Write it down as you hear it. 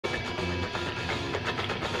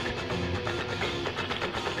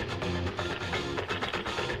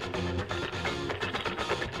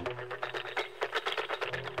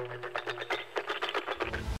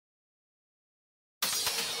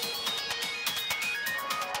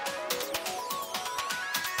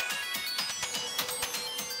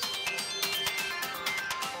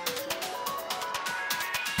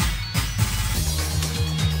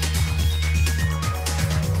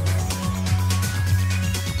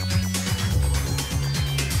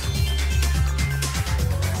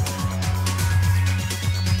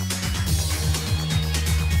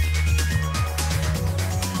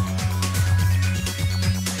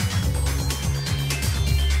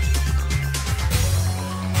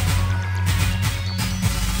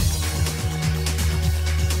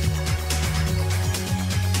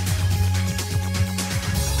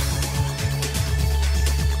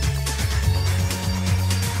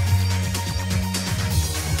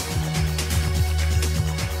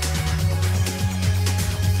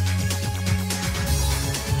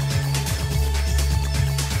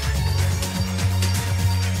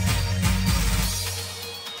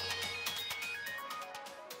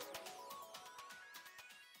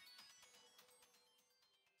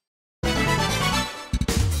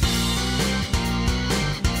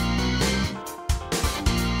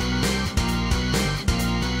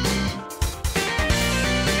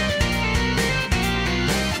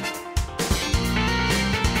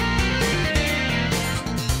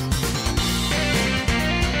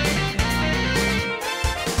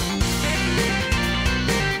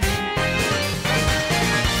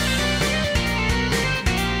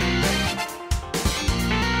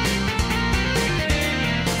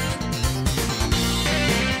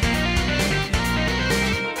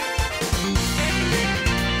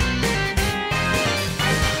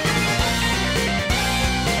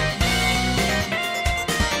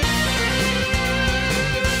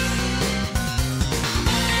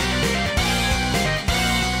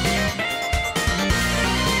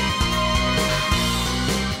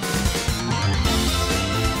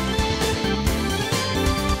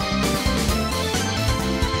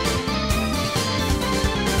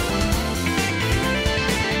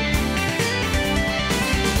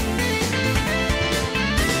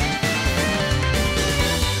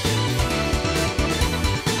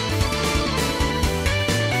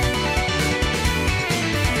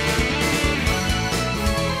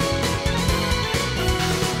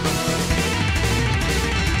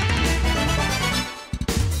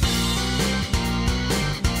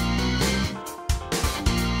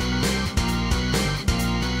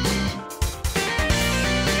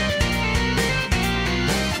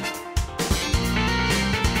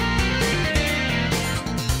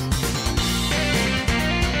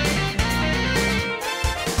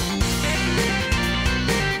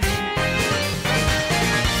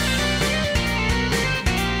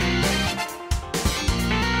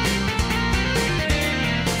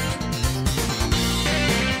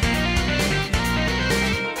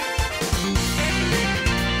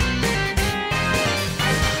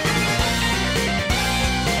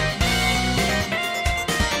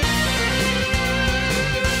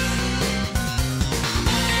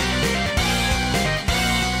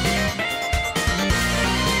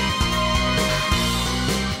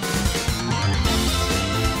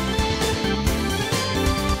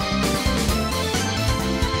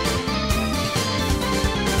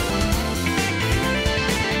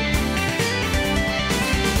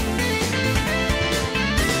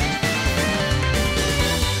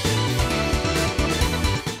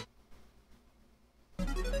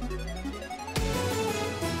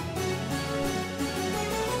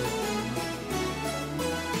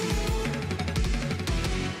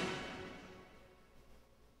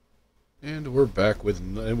And we're back with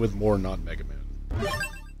more non-Mega Man.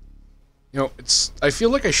 You know, I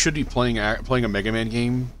feel like I should be playing a Mega Man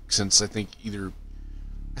game since I think it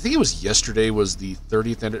was yesterday was the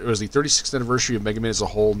 36th anniversary of Mega Man as a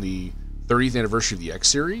whole and the 30th anniversary of the X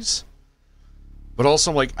series. But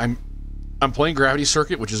also I'm playing Gravity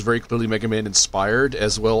Circuit, which is very clearly Mega Man inspired,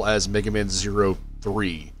 as well as Mega Man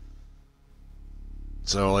 03.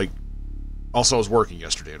 So also I was working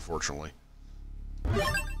yesterday, unfortunately.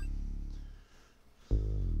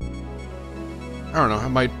 I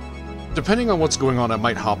don't know, depending on what's going on, I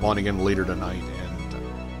might hop on again later tonight and,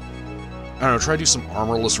 I don't know, try to do some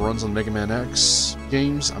armorless runs on Mega Man X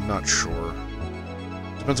games. I'm not sure.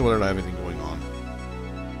 Depends on whether I have anything going on.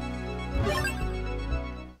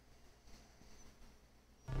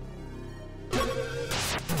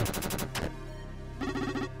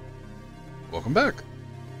 Welcome back.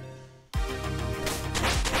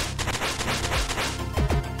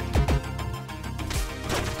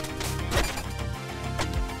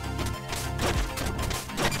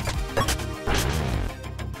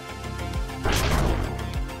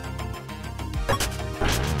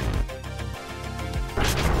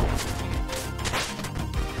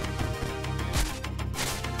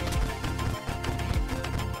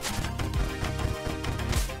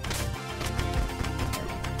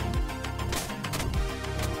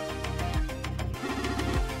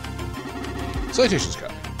 Citations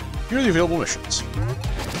Guide. Here are the available missions.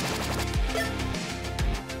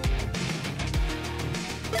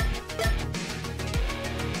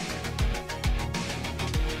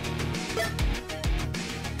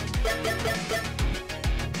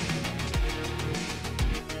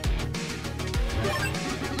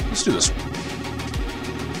 Let's do this one.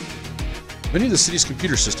 Many of the city's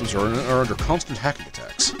computer systems are under constant hacking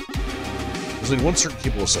attacks. There's only one certain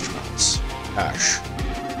capable of such amounts: Ash.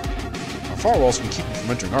 Firewalls can keep him from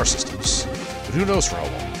entering our systems, but who knows for how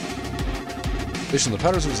long. Based on the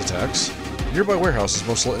patterns of his attacks, a nearby warehouse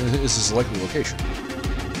is his likely location.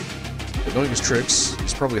 But knowing his tricks,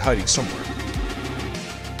 he's probably hiding somewhere.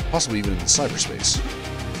 Possibly even in cyberspace.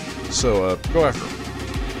 So, go after him,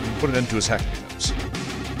 and put an end to his hacking attempts.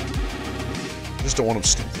 I just don't want him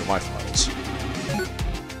snooping through my files.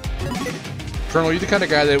 Colonel, are you the kind of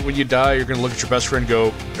guy that when you die, you're gonna look at your best friend and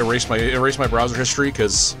go, erase my browser history,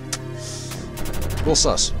 because a little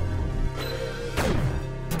sus.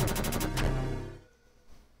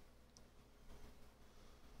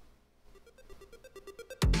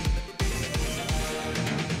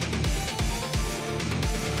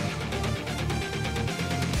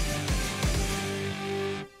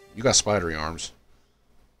 You got spidery arms.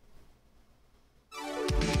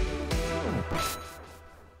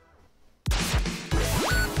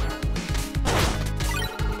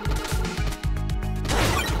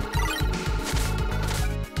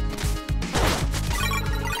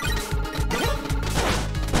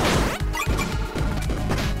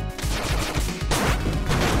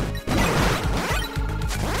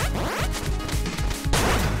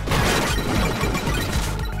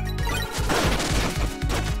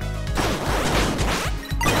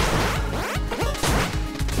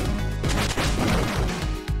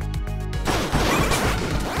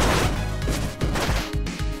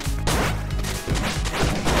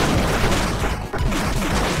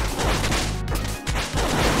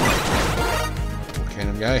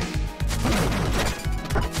 Guy.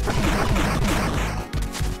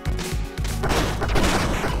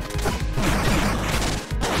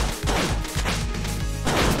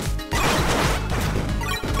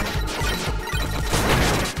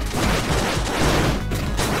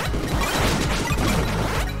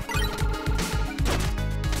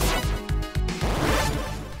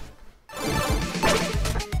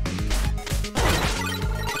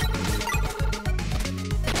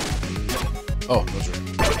 Oh, those are...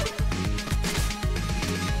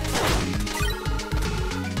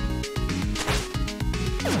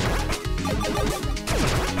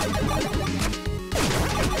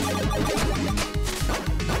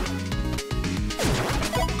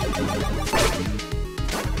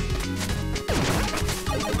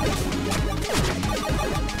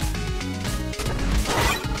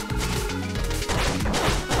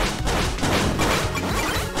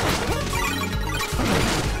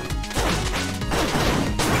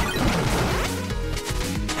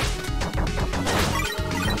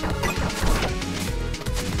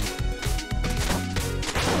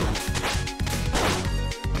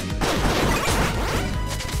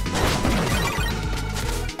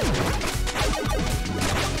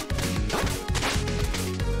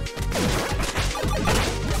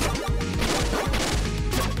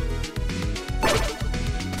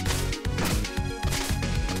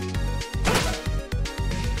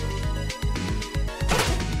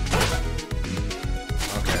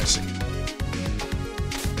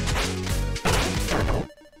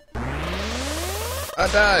 I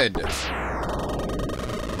died!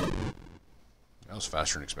 That was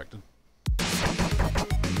faster than expected.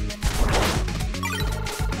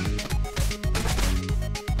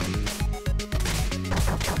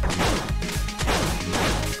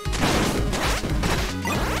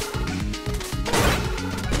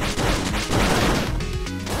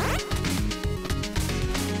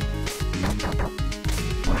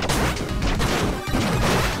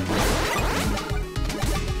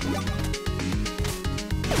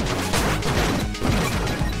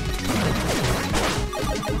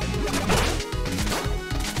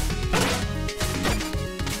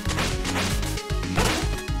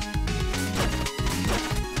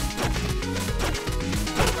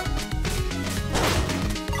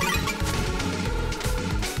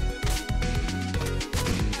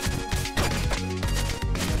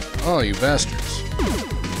 Oh, you bastards.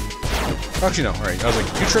 Actually, no. Alright, I was like,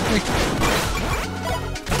 you tricked me?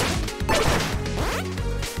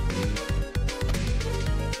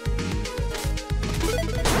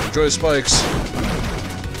 Enjoy the spikes.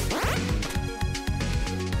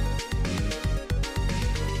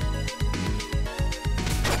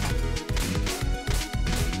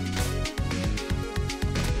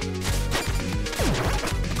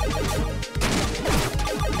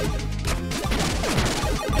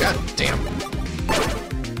 God damn.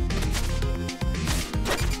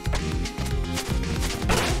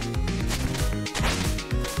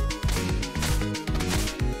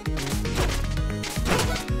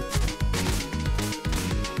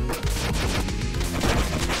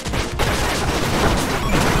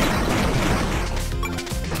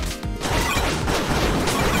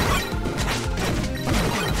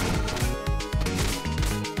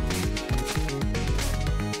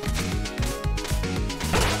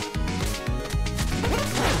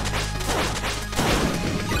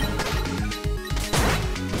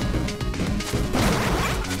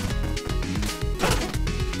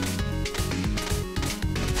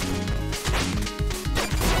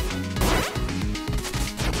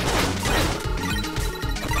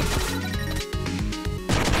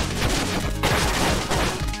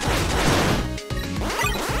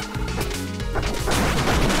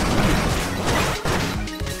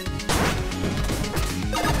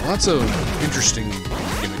 Lots of interesting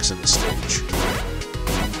gimmicks in this stage.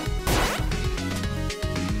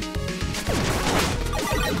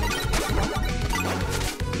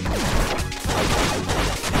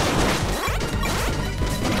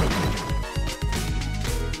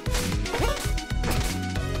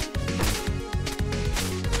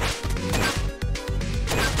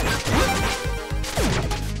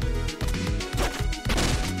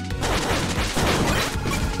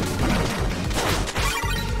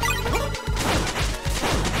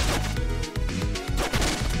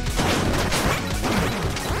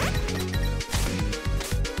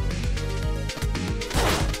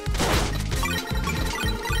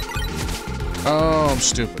 Oh, I'm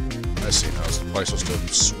stupid. I see now. I'm probably supposed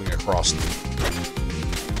to swing across them.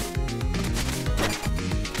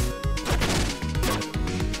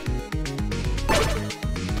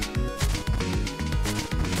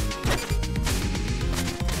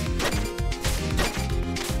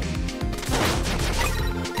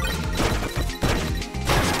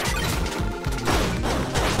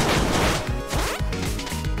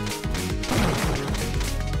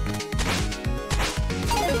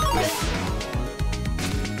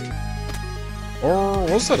 Or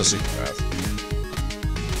was that a secret path?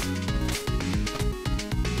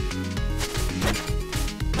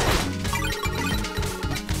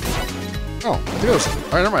 Oh, I think it was.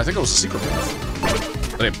 Alright, never mind. I think it was a secret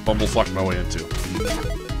path. I didn't bumblefuck my way into.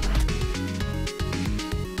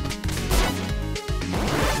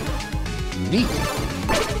 Neat.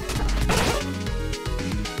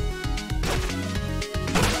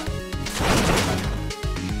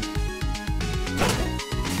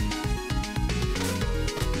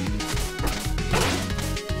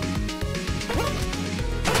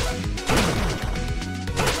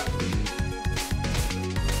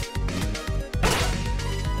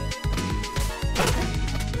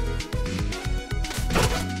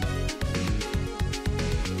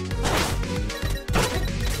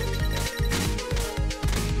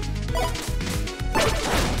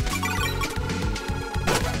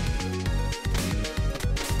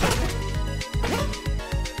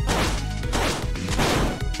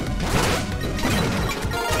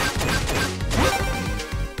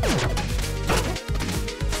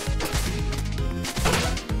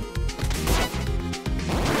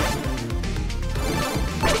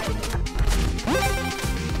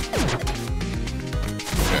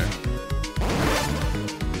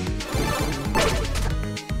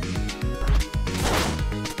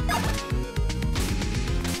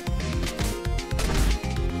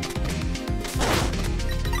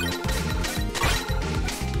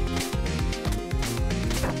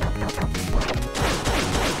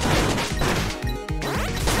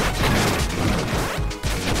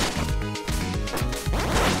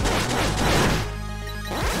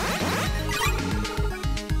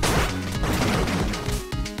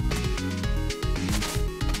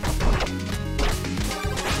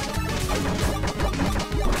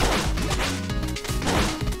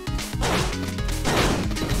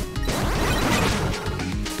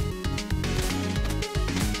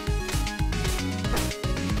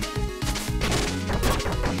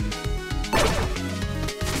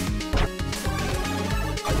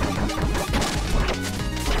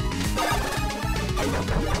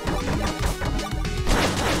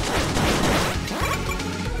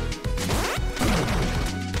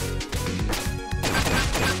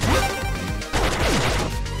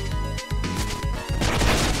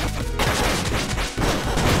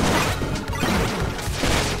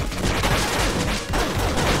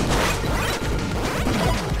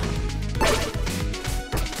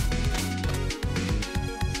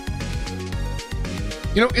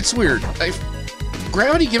 You know, it's weird.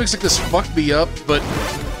 Gravity gimmicks like this fuck me up, but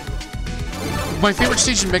my favorite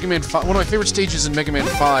stage in Mega Man 5, one of my favorite stages in Mega Man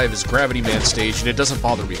 5 is Gravity Man stage, and it doesn't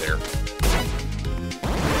bother me there.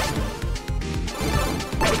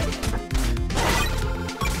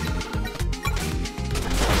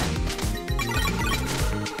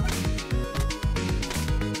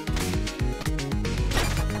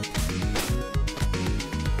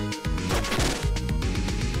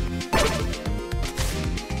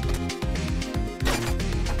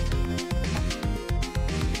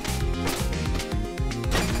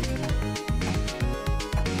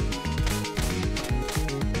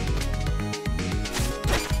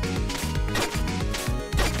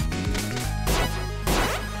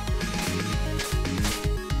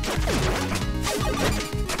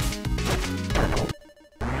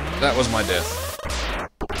 That was my death.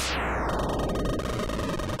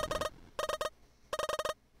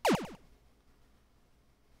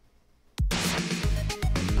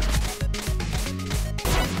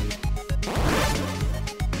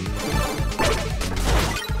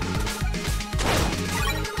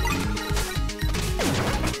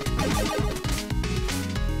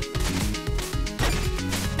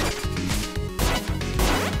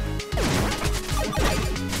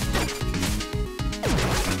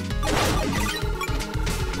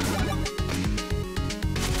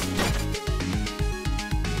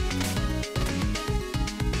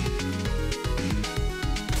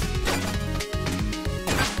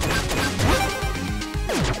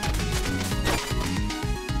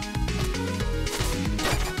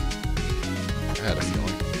 I had a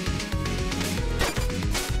feeling.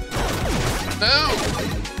 No!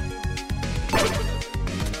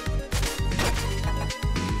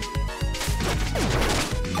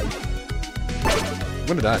 I'm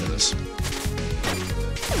gonna die to this.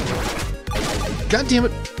 God damn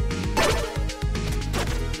it!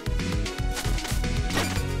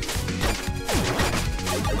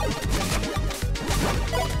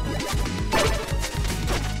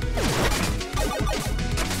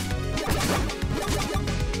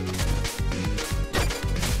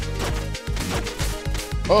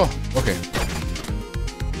 Oh, okay.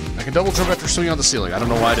 I can double jump after swinging on the ceiling. I don't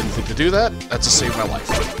know why I didn't think to do that. That's to save my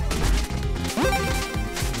life.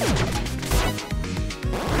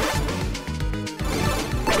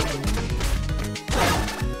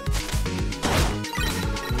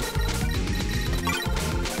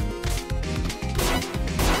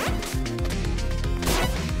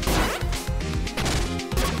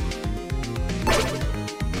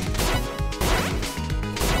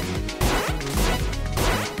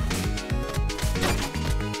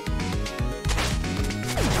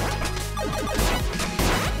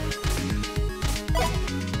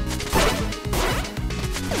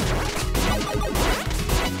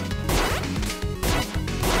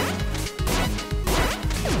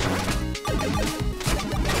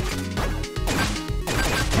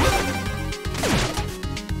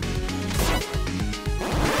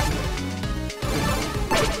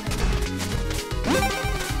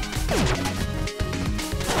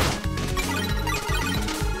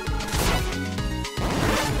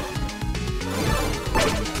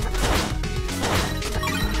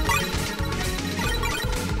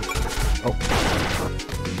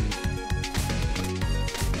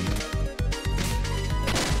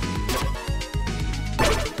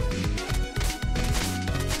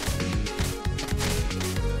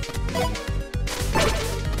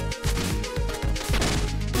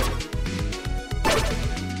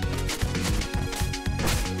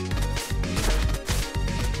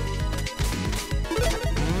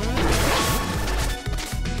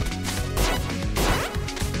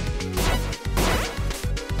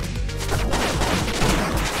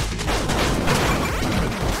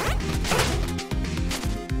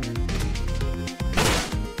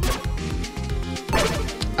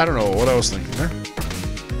 I don't know what I was thinking there.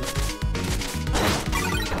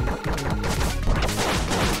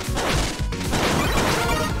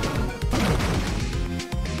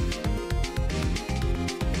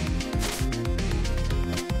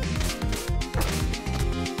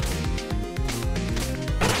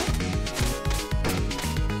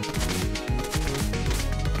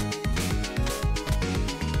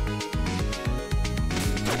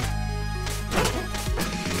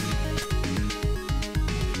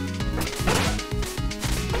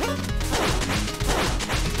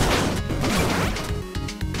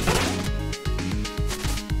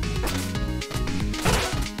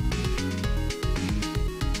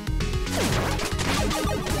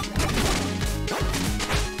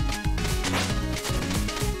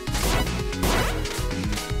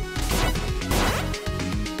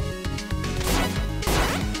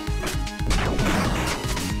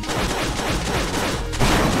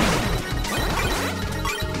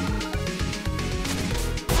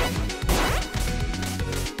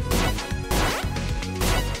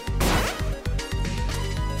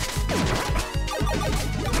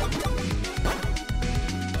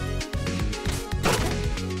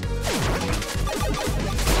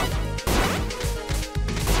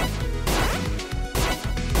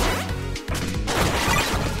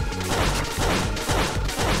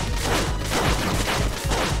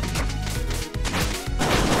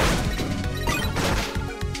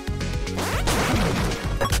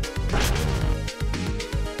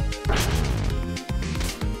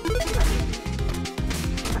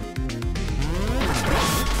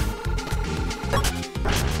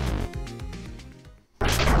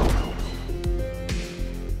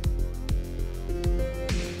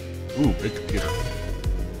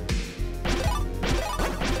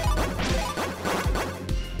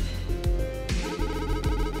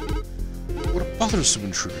 Bothersome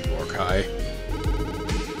intruder you are, Kai.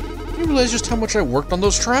 You realize just how much I worked on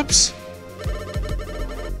those traps? I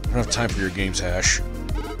don't have time for your games, Ash.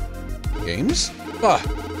 Games? Ah!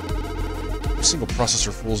 You single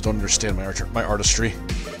processor fools don't understand my artistry.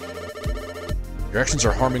 Your actions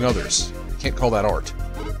are harming others. You can't call that art.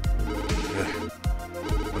 Ugh.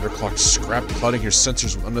 Underclocked scrap clouding your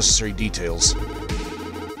sensors with unnecessary details.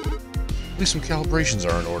 At least some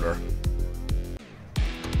calibrations are in order.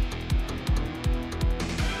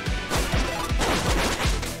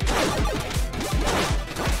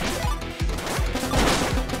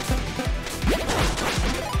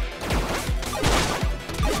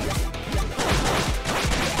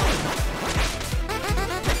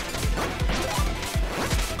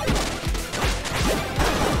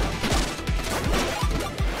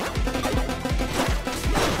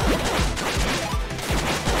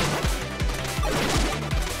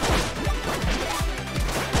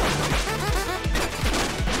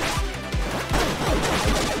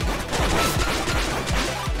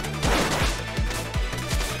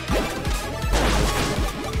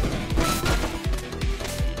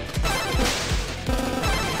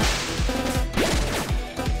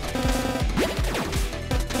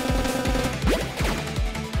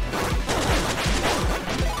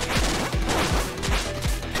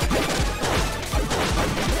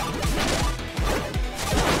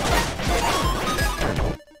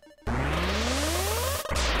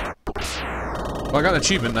 Well, I got an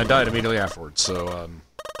achievement and I died immediately afterwards, so,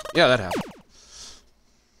 yeah, that happened.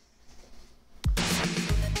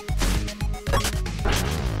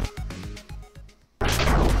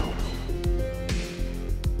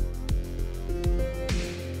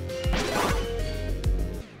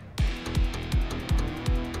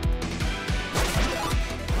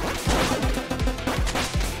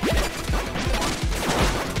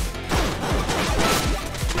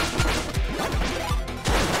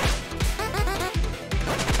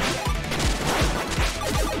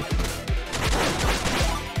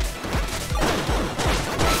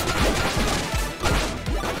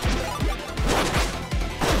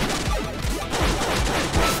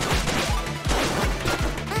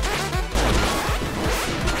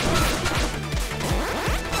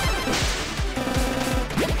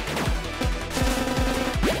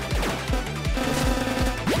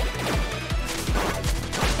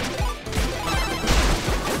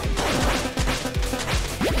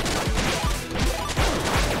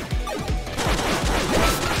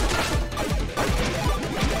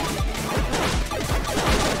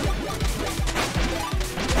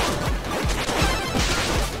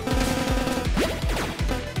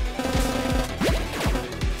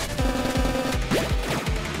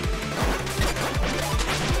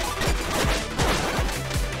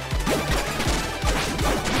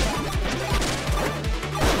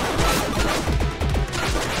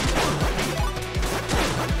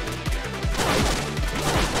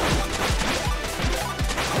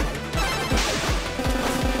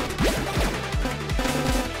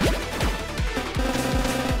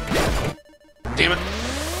 Damn it!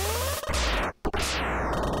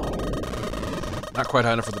 Not quite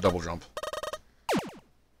high enough for the double jump.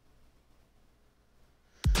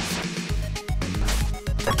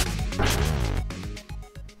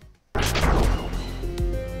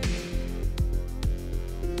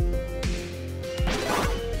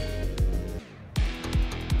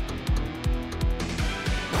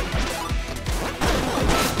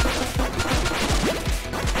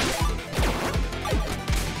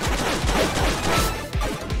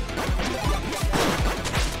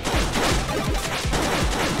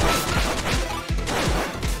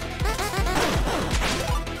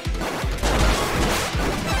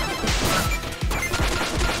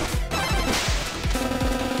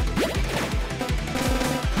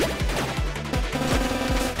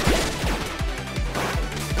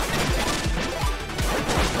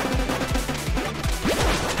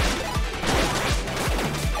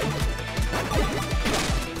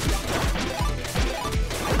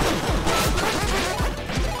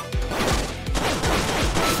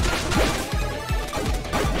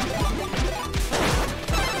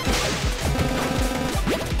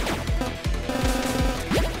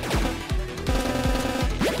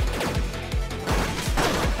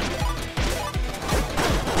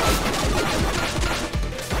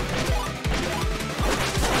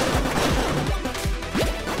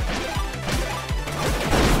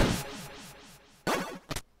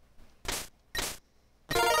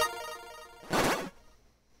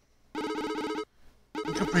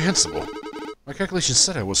 Incomprehensible. My calculations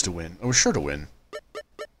said I was to win. I was sure to win.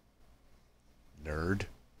 Nerd.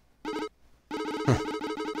 Huh.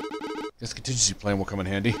 Guess contingency plan will come in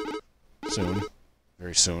handy. Soon.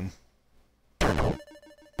 Very soon. Oh,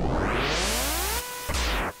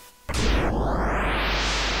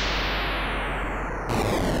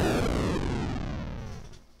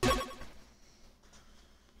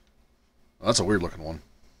 that's a weird looking one.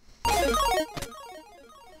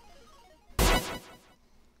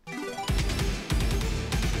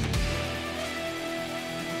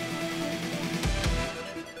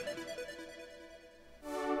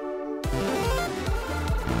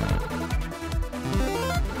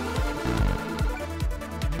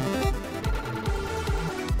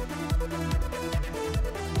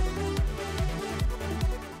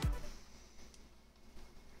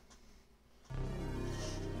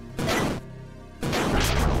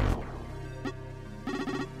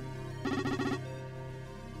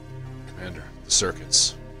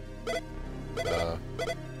 Circuits.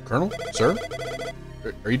 Colonel? Sir?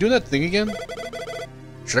 Are you doing that thing again?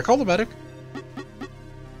 Should I call the medic?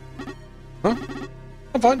 Huh?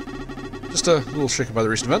 I'm fine. Just a little shaken by the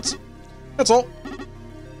recent events. That's all.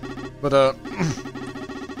 But,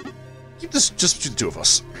 keep this just between the two of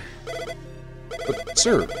us. But,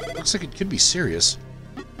 sir, looks like it could be serious.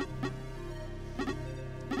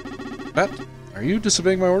 Matt, are you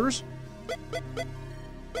disobeying my orders?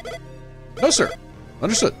 No, sir.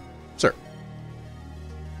 Understood, sir.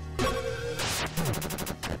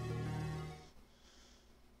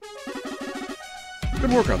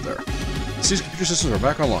 Good work out there. These computer systems are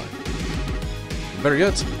back online. And better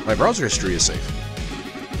yet, my browser history is safe.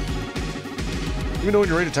 Let me know when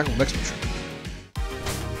you're ready to tackle the next mission.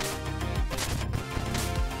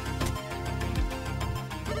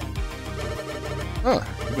 Ah,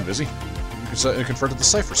 you've been busy. You confronted the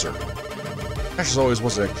Cypher, sir. Ash always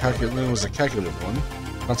was a calculative one,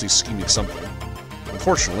 constantly scheming something.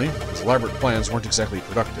 Unfortunately, his elaborate plans weren't exactly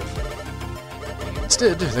productive.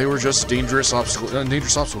 Instead, they were just dangerous obstacle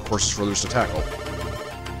courses for others to tackle.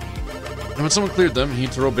 And when someone cleared them,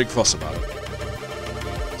 he'd throw a big fuss about it.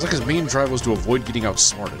 It's like his main drive was to avoid getting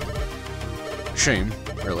outsmarted. Shame,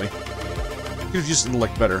 really. He could have used his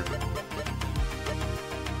intellect better.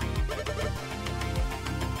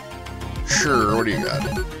 Sure, what do you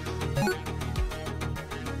got?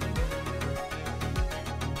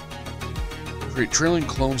 Create trailing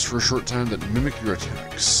clones for a short time that mimic your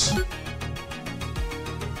attacks.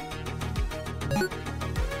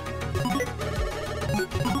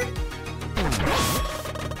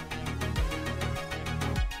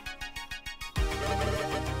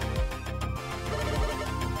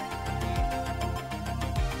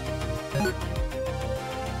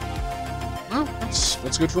 Well,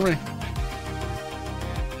 that's good for me.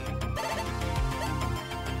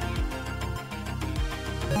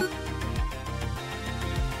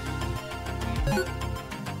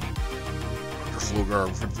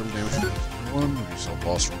 Flogar, field damage. One, reduce all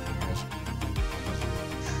boss from guys.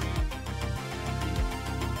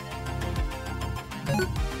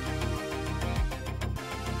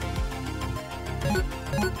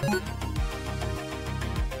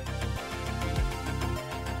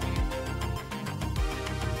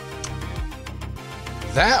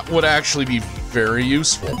 That would actually be very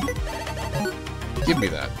useful. Give me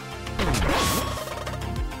that.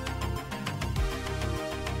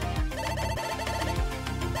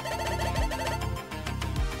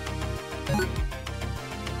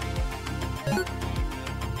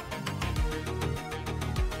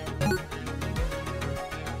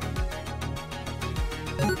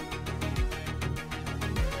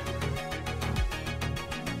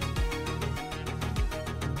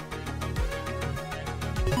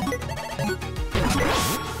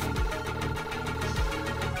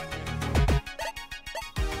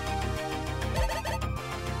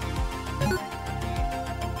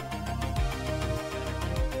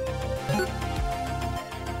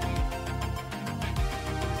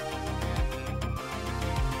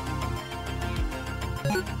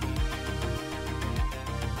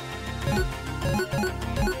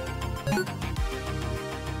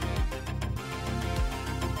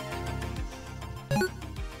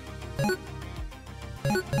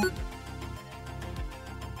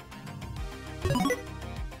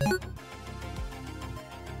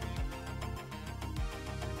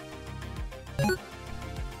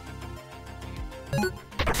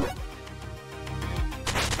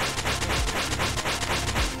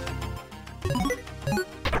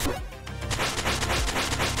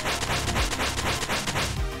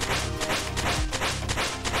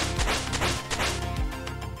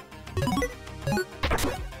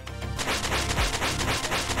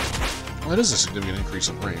 That is a significant increase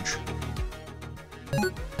in range.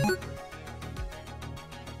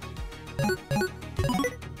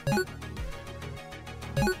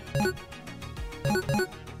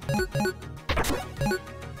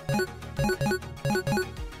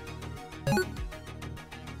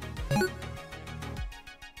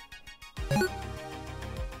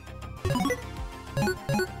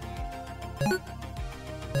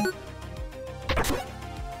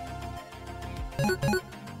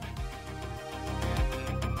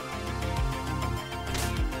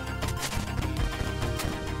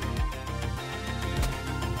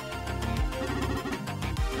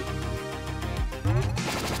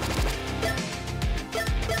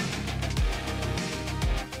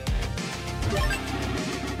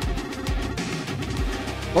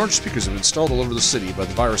 Large speakers have been installed all over the city by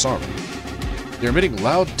the virus army. They are emitting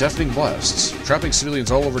loud, deafening blasts, trapping civilians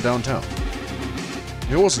all over downtown.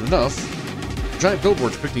 If it wasn't enough, a giant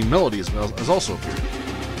billboard depicting Melody has also appeared.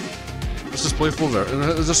 Just as playful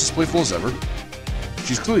as ever.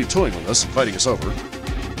 She's clearly toying with us and fighting us over.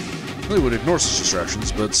 Lily would ignore such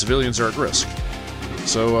distractions, but civilians are at risk.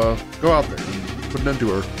 So, go out there and put an end to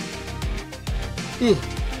her.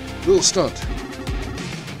 Little stunt.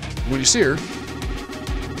 When you see her,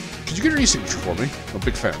 could you get her e-signature for me? I'm a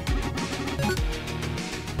big fan.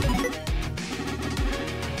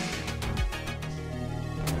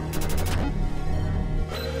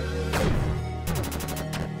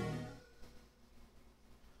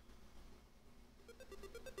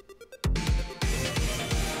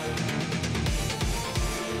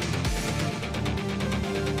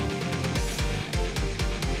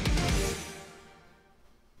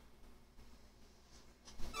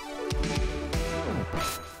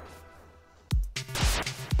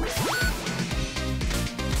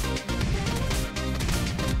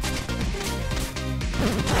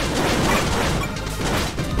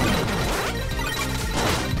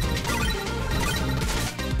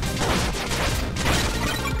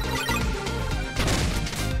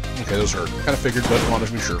 Okay, those hurt. Kind of figured, but wanted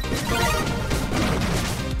to be sure.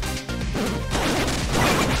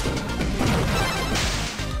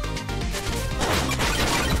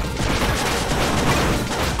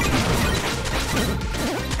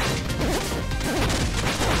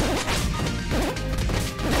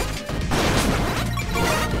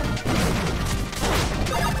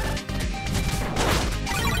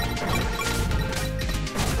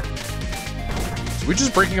 So we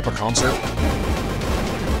just breaking up a concert?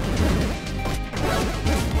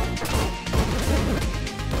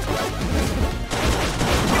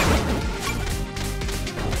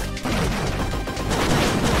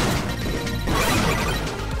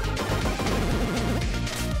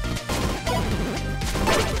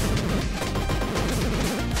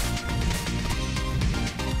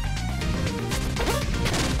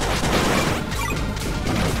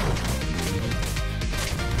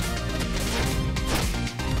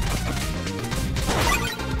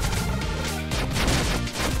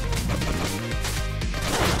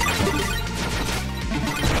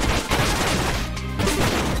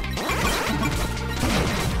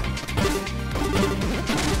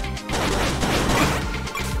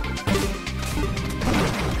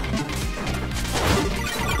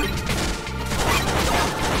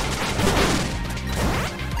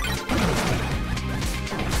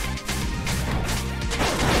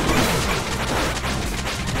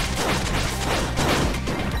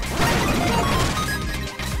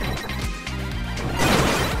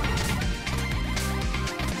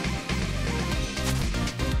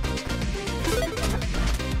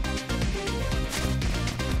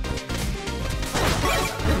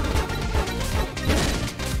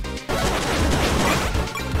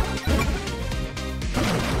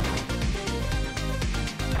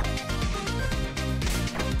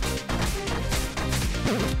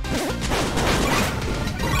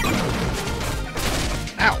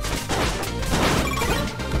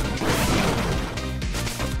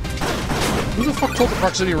 Who the fuck told the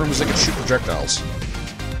proximity rooms they could shoot projectiles?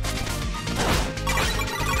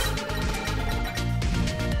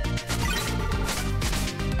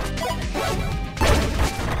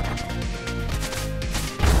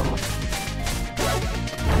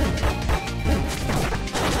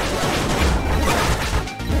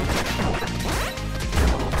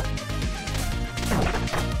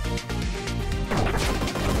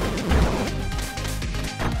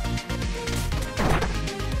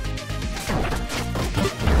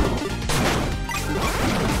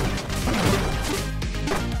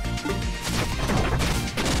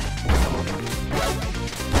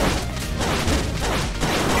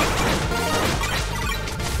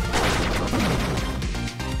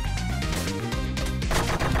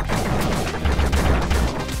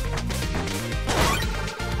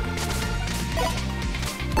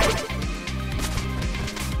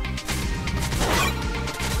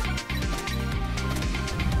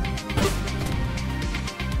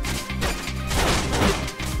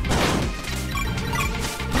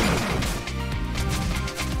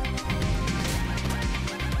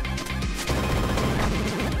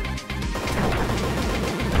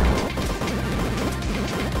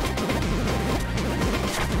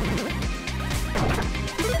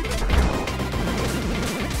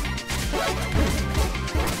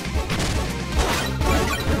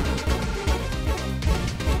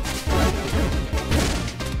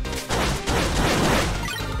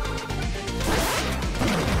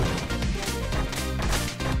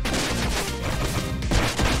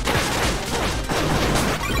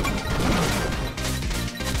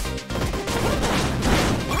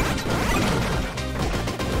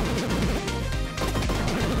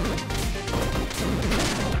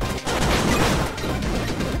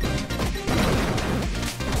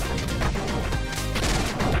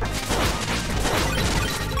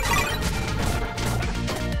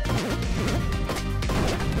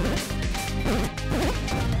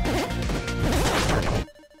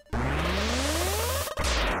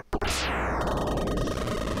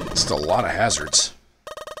 a lot of hazards.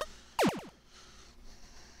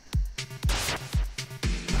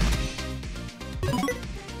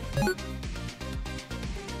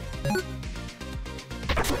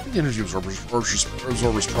 The energy absorber is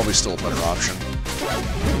probably still a better option.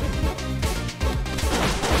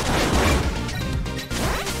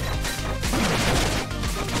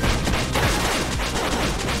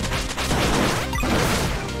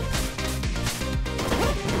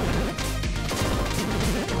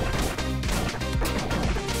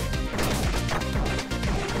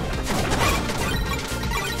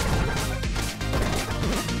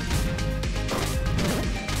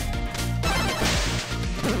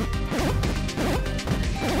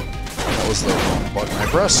 Was the wrong button I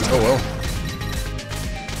pressed. Oh well.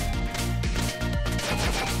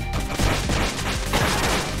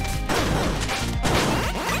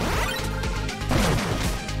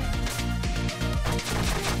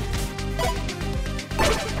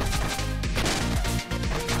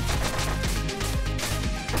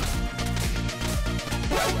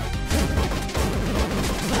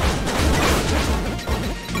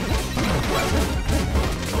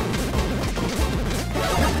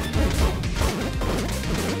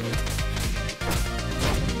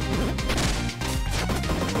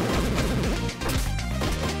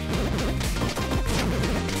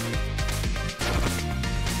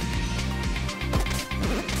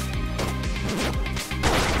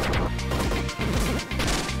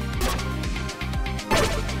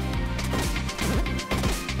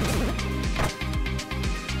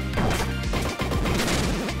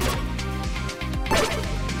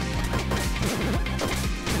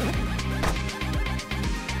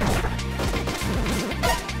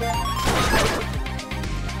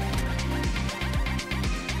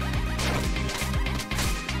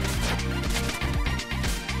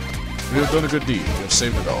 You have done a good deed. You have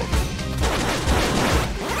saved a dog.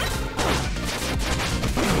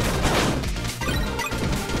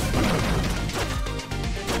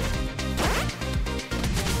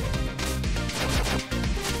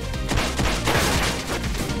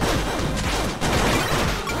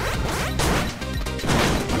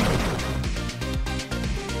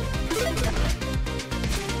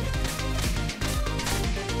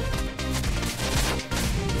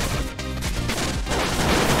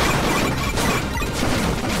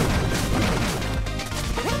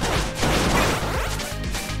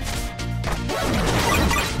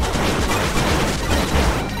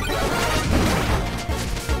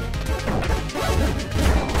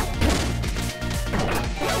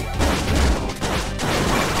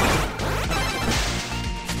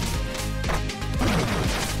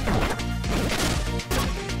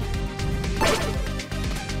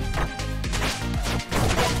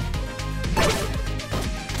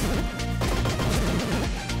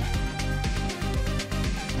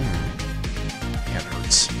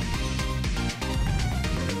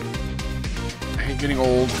 Getting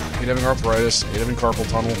old, hate having arthritis, hate having carpal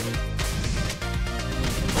tunnel.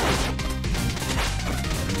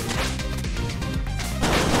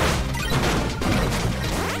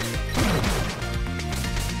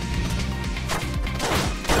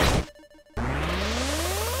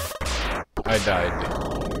 I died.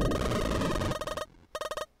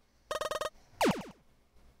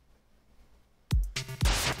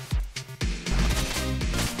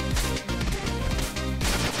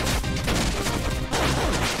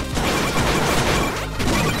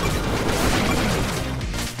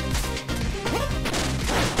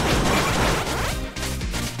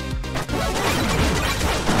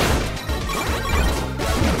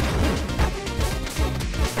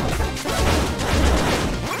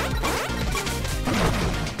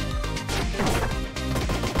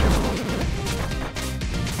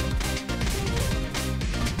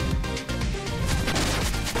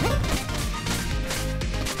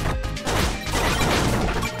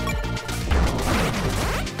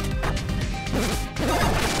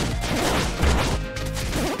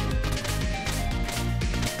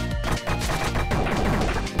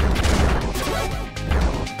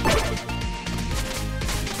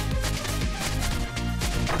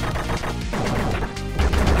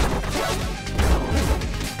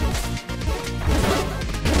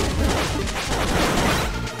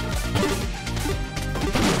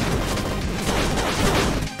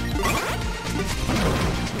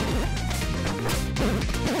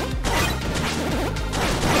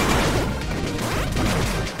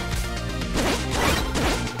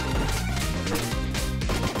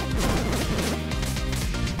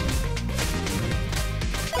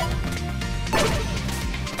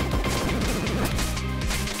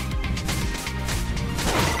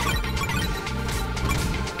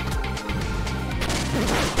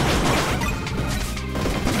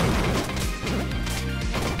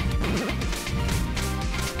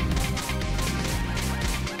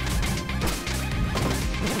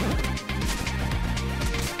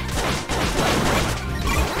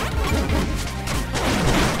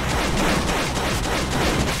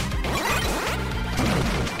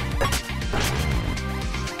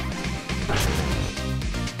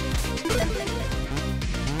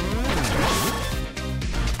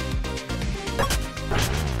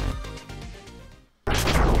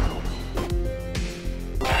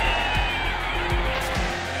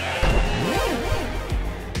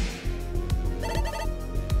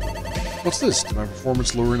 What's this? Did my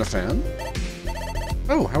performance lure in a fan?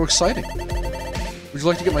 Oh, how exciting. Would you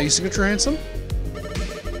like to get my e-signature, handsome?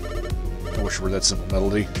 I wish it were that simple,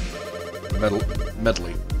 Medley.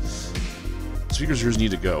 Medley. Speakers of yours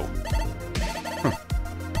need to go. Huh.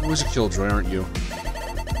 Always a killjoy, aren't you?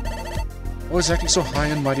 Always acting so high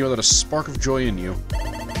and mighty without a spark of joy in you.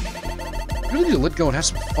 You really need to let go and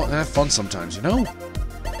have fun sometimes, you know?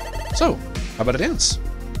 So, how about a dance?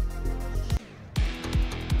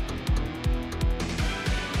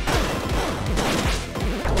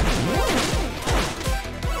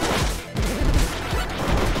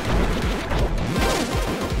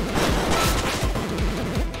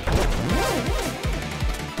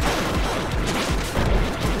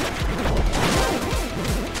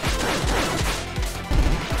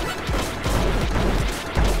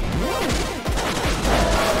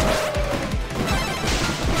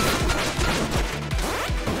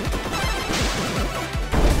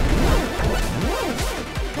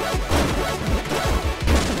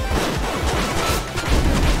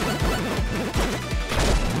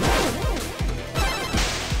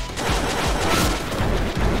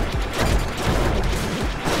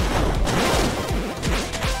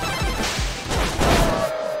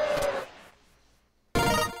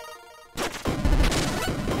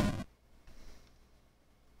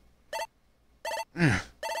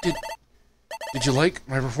 Did you like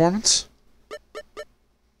my performance?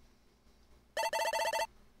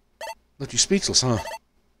 Left you speechless, huh?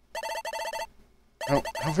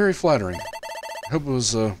 How very flattering. I hope it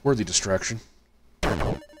was a worthy distraction.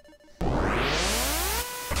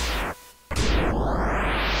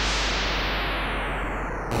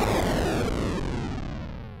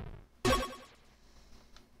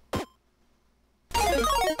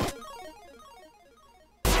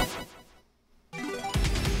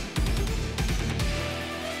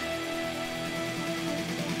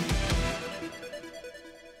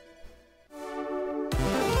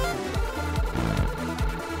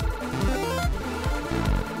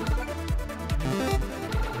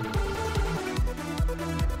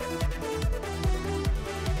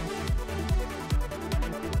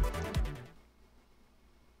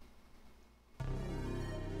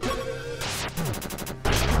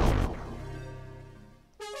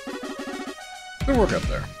 Good work up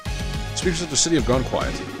there. Speakers of the city have gone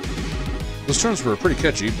quiet. Those terms were pretty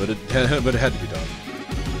catchy, but it had to be done.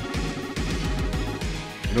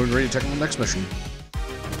 You know, we're ready to tackle the next mission.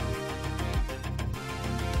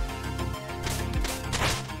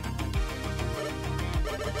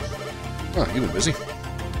 Ah, you've been busy.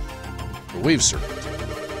 The Wave Serpent.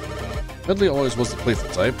 Medley always was the playful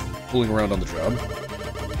type, fooling around on the job.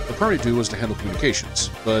 Her primary duty was to handle communications,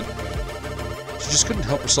 but she just couldn't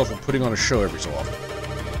help herself from putting on a show every so often.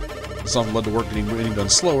 This often led to work getting done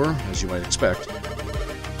slower, as you might expect.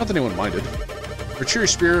 Not that anyone minded. Her cheery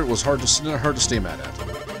spirit was hard to stay mad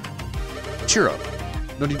at. Cheer up.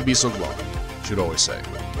 No need to be so glum, she'd always say.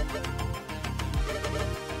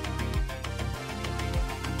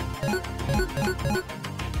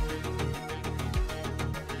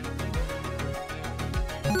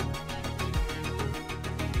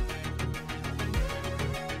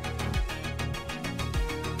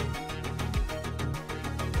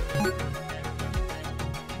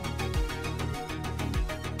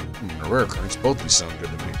 Rare occurrence, both these sound good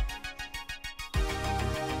to me.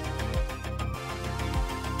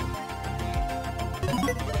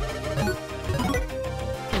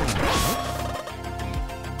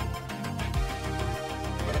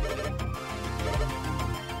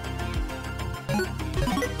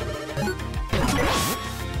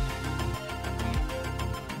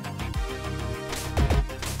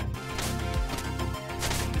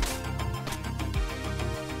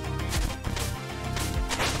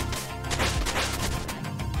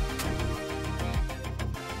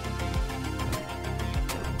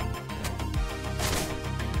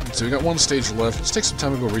 So we got one stage left. Let's take some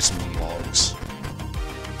time to go read some logs.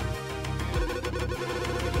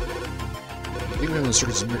 I think the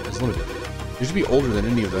circuit is limited. You used to be older than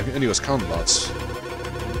any of us Combots.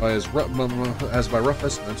 By rough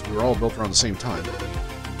estimates, we were all built around the same time.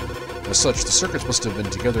 As such, the circuits must have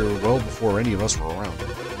been together well before any of us were around.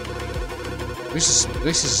 We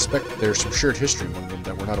suspect that there's some shared history among them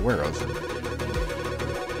that we're not aware of.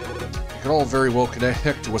 We could all very well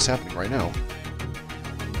connect to what's happening right now.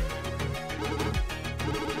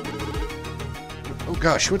 Oh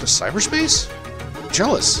gosh, you went to cyberspace?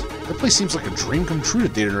 Jealous. That place seems like a dream come true to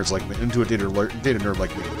data nerds like me, into a data nerd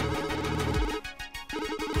like me.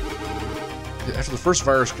 After the first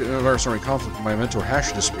virus-arming conflict, my mentor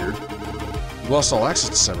Hash disappeared. We lost all access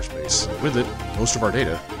to cyberspace, and with it, most of our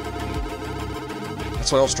data.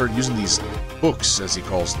 that's why I'll start using these books, as he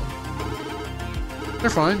calls them. They're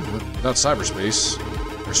fine, but without cyberspace,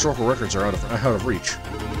 historical records are out of reach.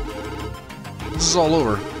 This is all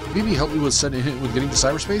over. Maybe help me with getting to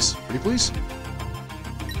cyberspace? Pretty please?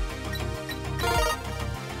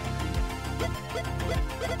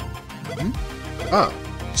 Hmm? Ah,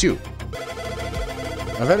 it's you.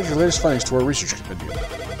 I've added your latest findings to our research compendium.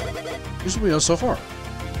 Here's what we know so far.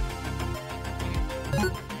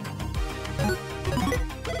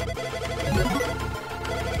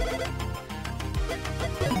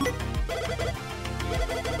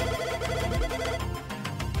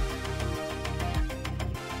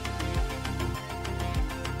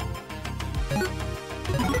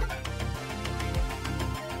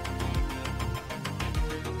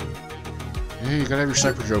 Hey, you gotta have your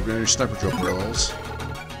sniper joke parallels.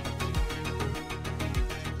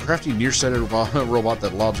 Crafty nearsighted robot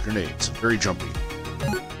that lobs grenades. Very jumpy.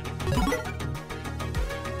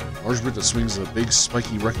 Large brute that swings a big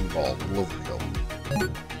spiky wrecking ball. A little overkill.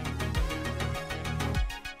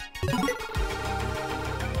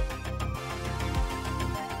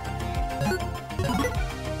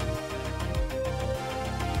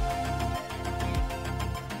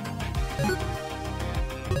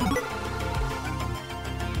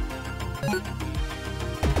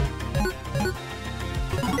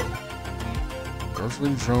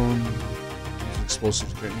 Garfling drone,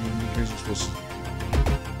 explosives, here's explosives.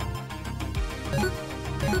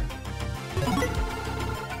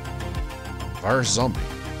 Virus zombie.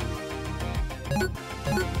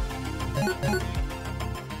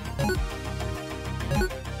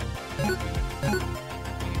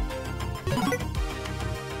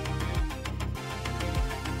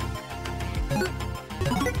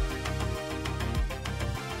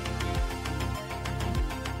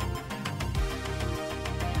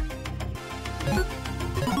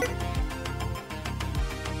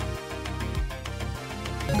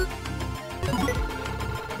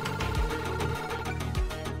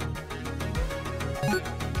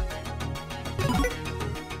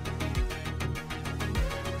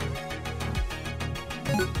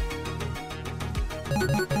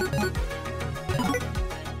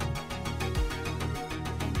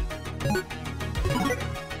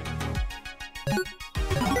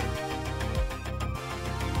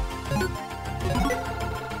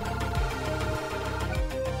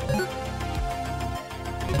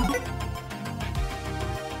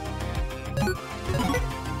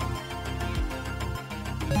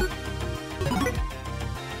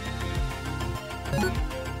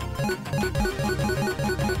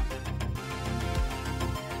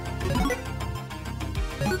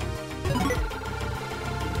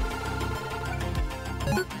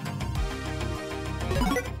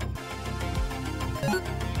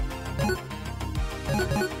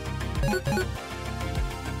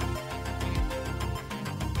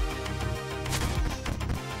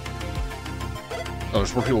 Oh,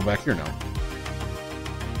 there's more people back here now.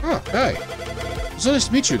 Ah, hi. It's so nice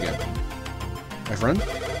to meet you again. My friend.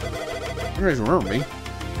 You don't even remember me,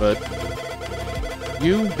 but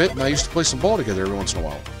you, Bit, and I used to play some ball together every once in a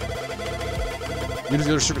while. Even if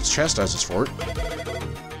the other circuits chastise us for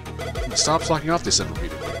it. Stop slacking off, they said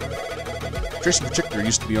repeatedly. Trace in particular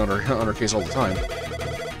used to be on her case all the time.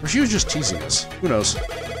 Or she was just teasing us. Who knows?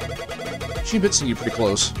 She and Bit seem to be pretty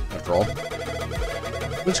close, after all.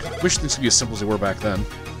 Wish things could be as simple as they were back then.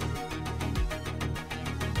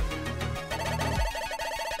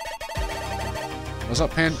 I was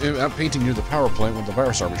out painting near the power plant when the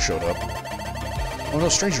virus army showed up. I'm no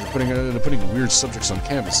stranger to putting weird subjects on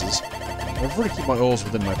canvases. I prefer to keep my oils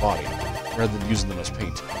within my body, rather than using them as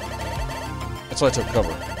paint. That's why I took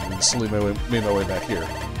cover, and slowly made my way back here,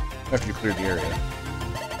 after you cleared the area.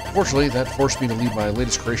 Fortunately, that forced me to leave my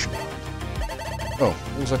latest creation behind. Oh,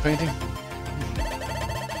 what was I painting?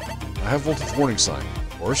 I have voltage warning sign,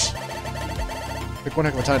 of course. Took one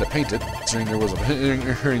heck of a time to paint it, considering there was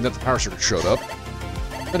hearing that the power circuit showed up.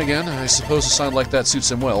 Then again, I suppose a sign like that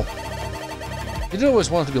suits him well. He did always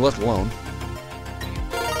want to be left alone.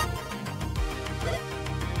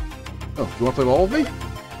 Oh, you want to play ball with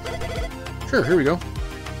me? Sure, here we go.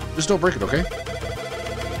 Just don't break it, okay?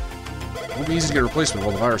 It won't be easy to get a replacement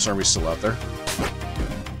while the virus army's still out there.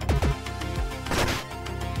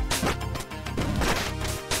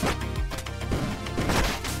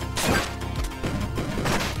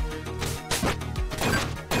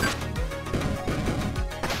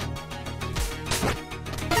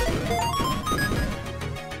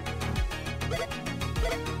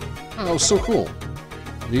 Oh, that was so cool.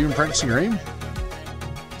 Are you even practicing your aim?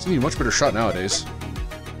 It's a much better shot nowadays.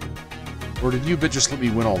 Or did you Bit just let me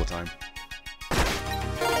win all the time?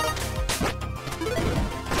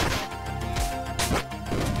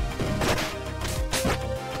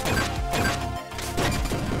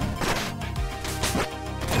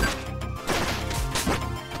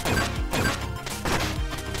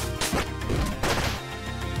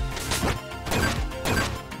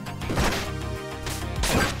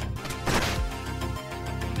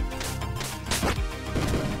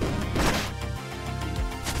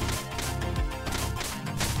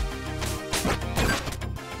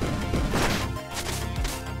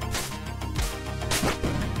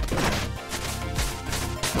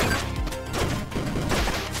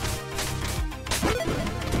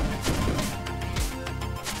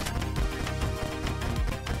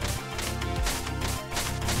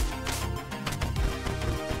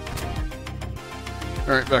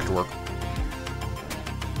 Alright, back to work.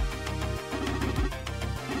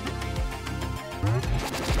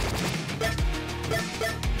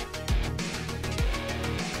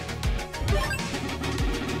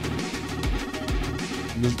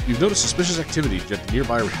 You've noticed suspicious activity at the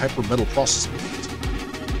nearby hyper-metal processing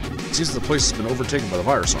plant. It seems that the place has been overtaken by the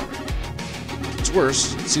virus army. What's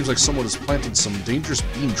worse, it seems like someone has planted some dangerous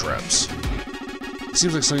beam traps. It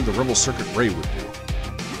seems like something the Rebel Circuit Ray would do.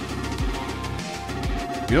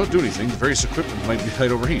 If you don't do anything, the various equipment might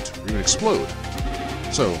overheat, or even explode.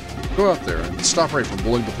 So, go out there and stop Ray from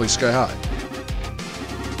blowing the place sky high.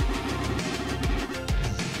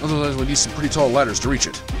 Otherwise, we need some pretty tall ladders to reach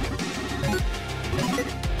it.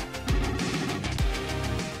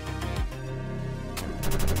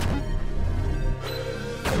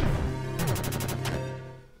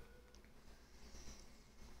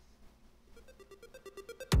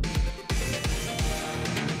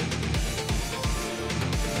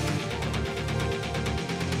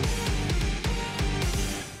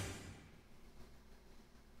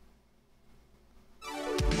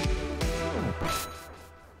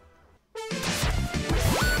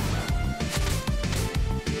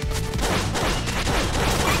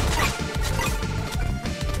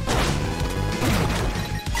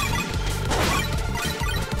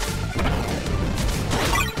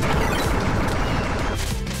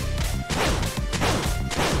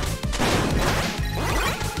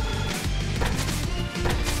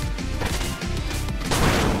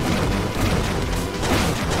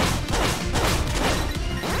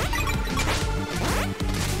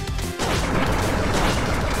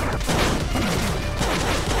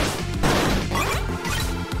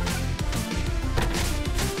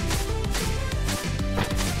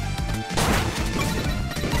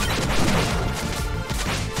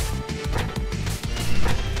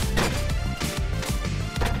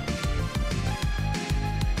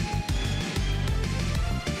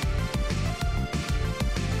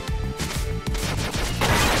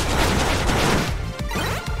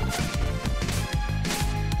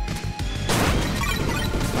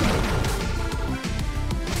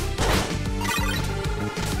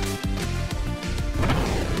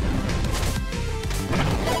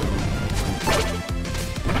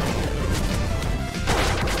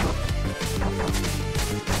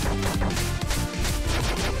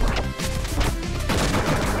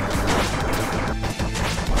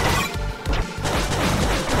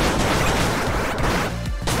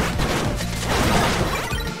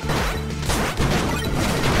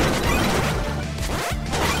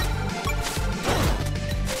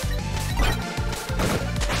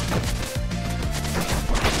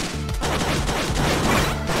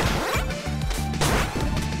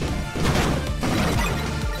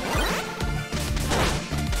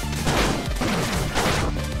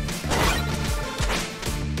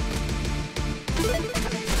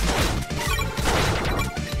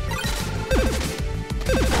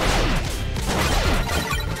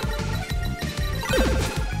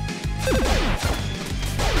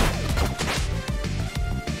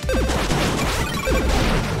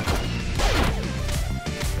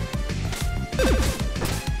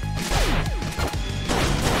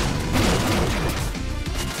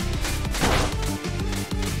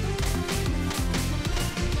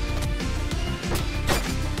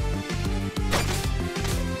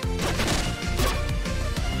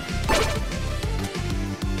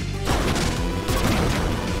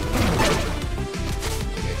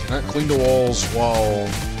 Not clean the walls while...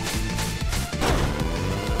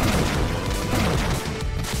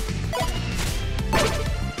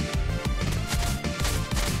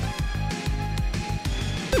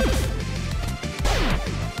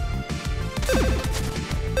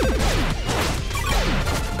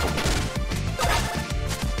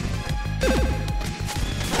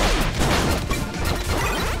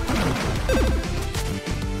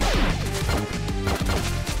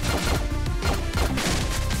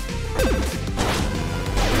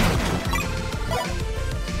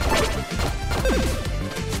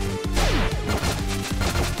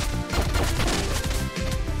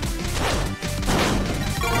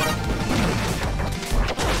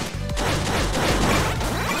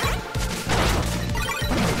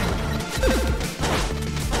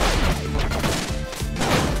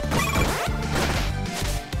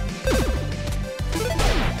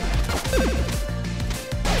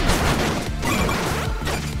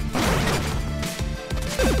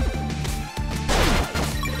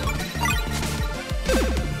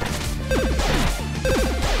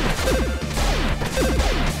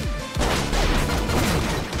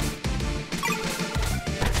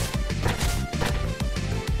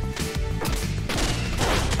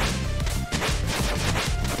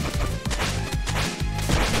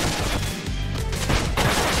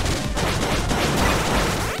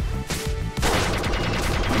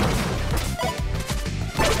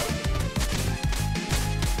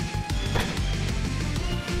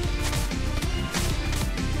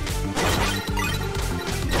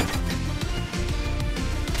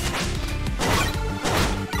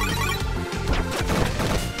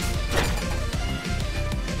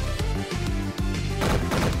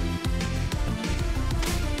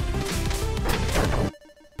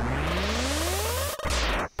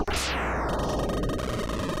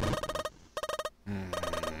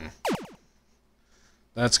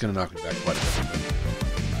 That's going to knock me back quite a bit.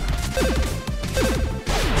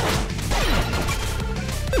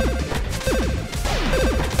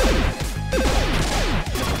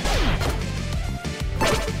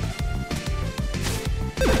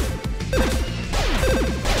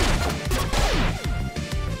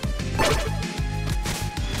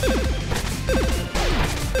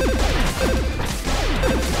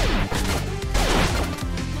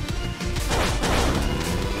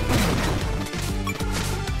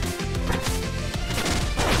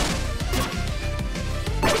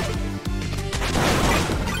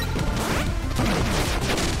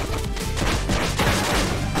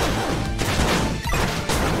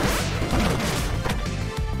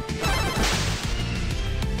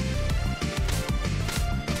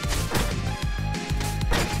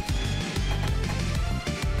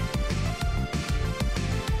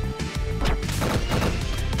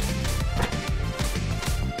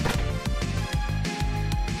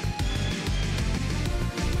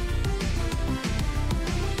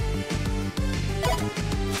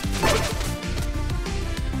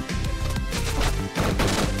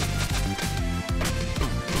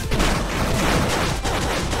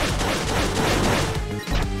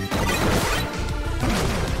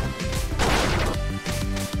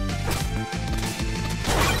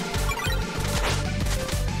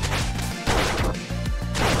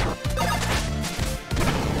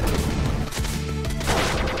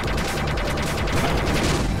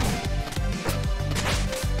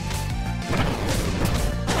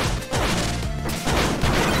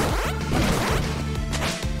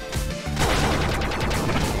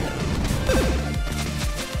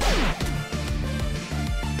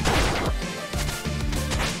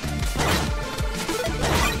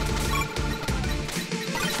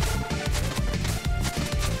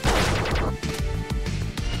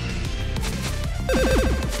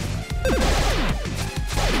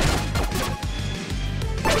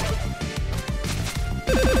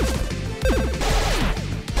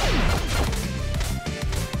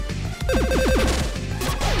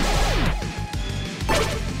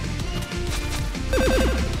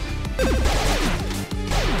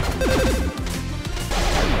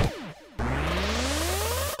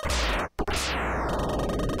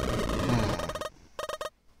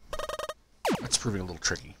 Proving a little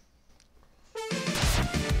tricky.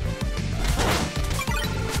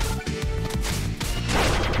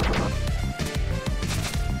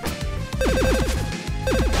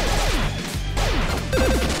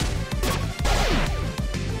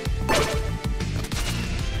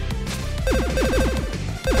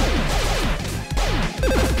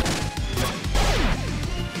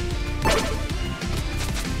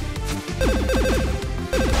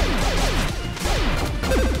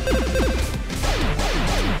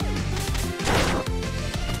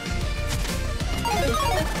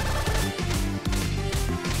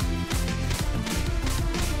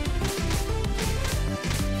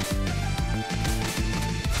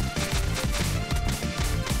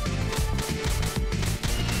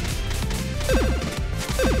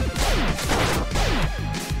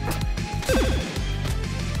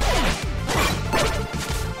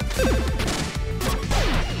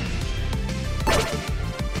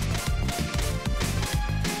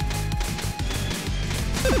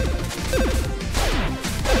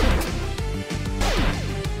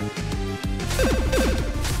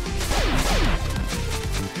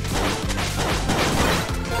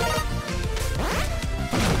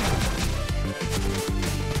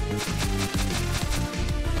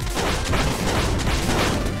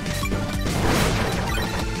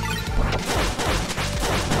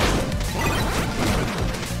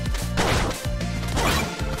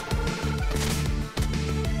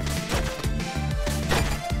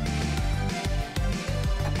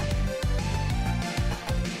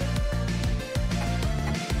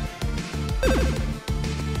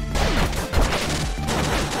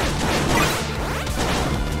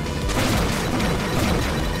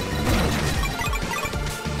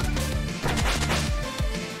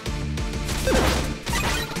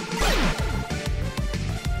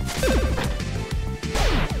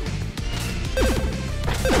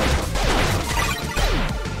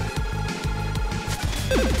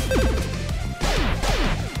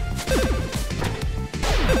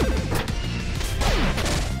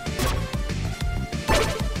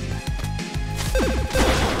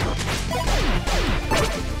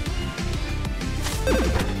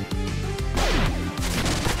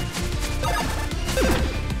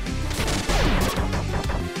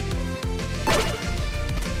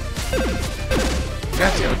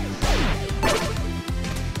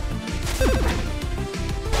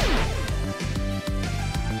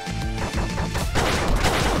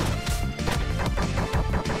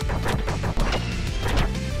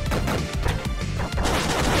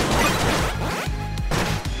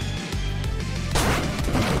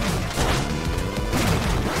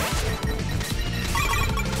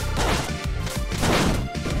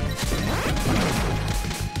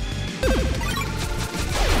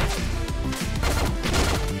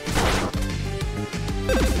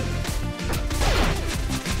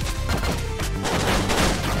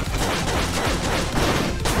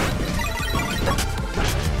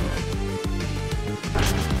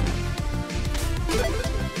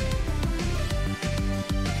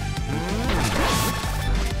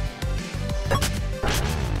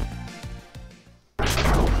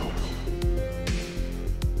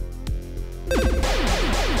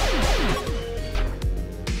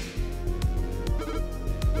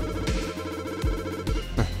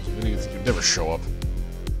 others show up.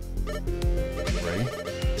 Ray,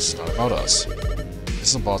 this is not about us.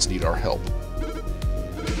 System bots need our help.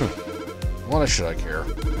 Why should I care?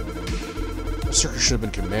 The circuit should have been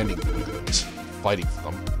commanding the weaklings, fighting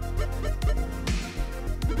for them.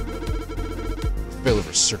 Failure of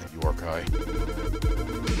a circuit, you Arkai.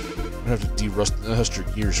 I'm gonna have to de-rust your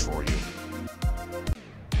gears for you.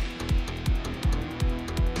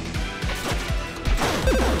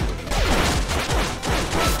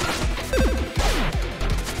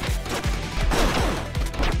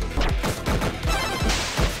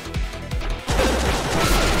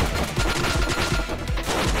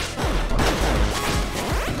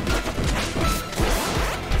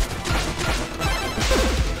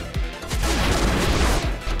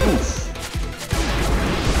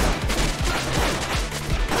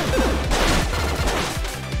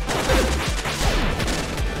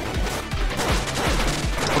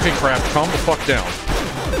 Okay, Craft, calm the fuck down.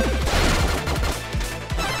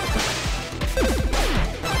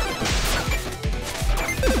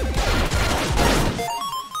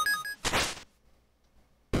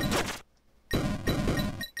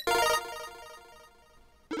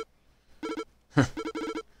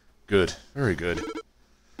 Good. Very good.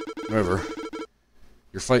 However,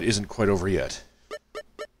 your fight isn't quite over yet.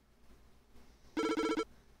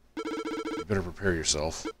 You better prepare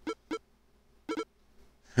yourself.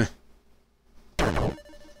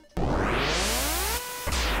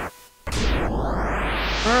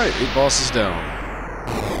 Alright, 8 bosses down.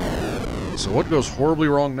 So what goes horribly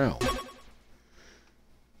wrong now?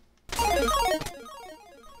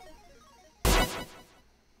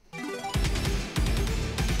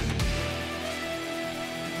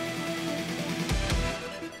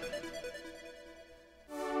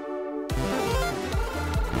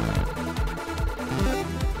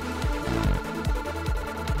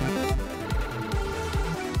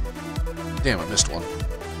 Damn, I missed one.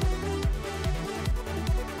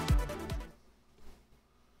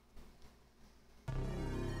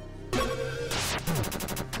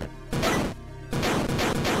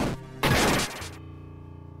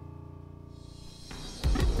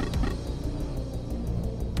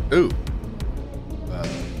 Ooh.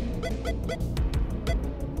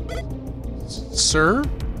 Sir?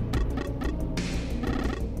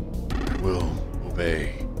 I will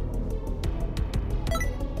obey.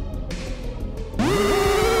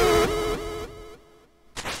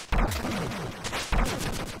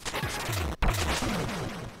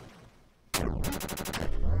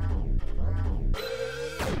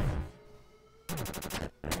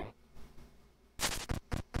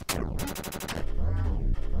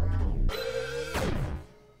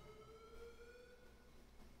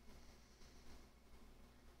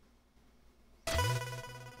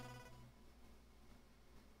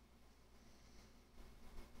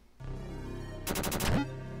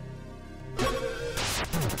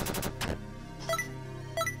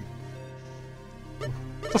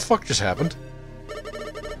 What the fuck just happened?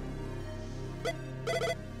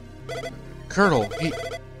 Colonel, he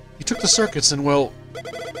took the circuits and, well,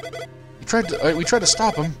 we tried to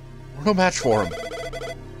stop him. We're no match for him.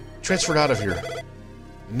 He transferred out of here.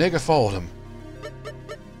 And Nega followed him.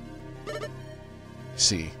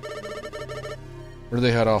 See. Where do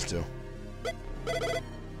they head off to?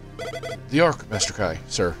 The Ark, Master Kai,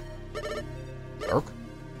 sir. The Ark?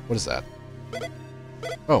 What is that?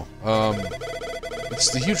 Oh, it's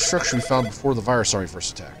the huge structure we found before the virus army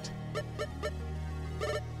first attacked.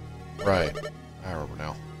 Right. I remember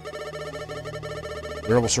now. The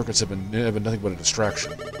rebel circuits have been nothing but a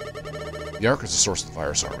distraction. The Ark is the source of the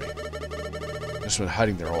virus army. They've just been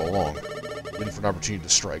hiding there all along, waiting for an opportunity to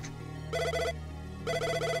strike.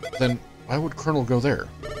 Then, why would Colonel go there?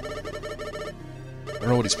 I don't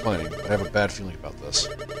know what he's planning, but I have a bad feeling about this.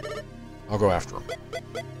 I'll go after him.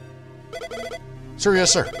 Sir,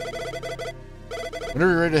 yes, sir.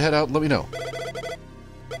 Whenever you're ready to head out, let me know.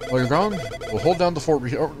 While you're gone, we'll hold down the fort.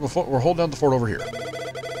 We'll hold down the fort over here.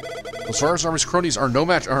 Those virus army's cronies are no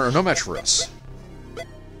match for us.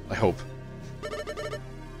 I hope.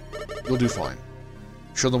 You'll do fine.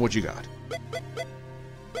 Show them what you got.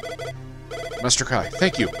 Master Kai,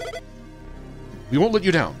 thank you. We won't let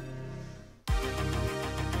you down.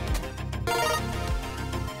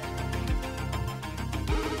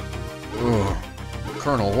 Ugh.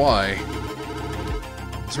 Colonel, why?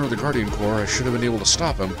 As member of the Guardian Corps, I should have been able to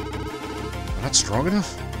stop him. Am I not strong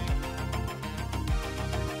enough?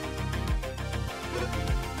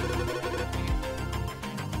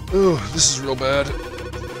 Ugh, this is real bad.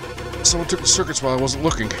 Someone took the circuits while I wasn't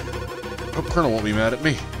looking. I hope Colonel won't be mad at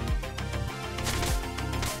me.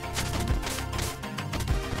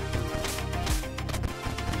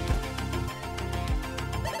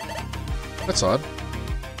 That's odd.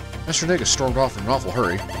 Master Nega stormed off in an awful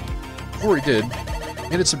hurry. Before he did, he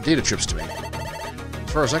handed some data chips to me.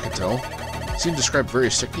 As far as I could tell, he seemed to describe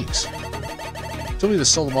various techniques. He told me to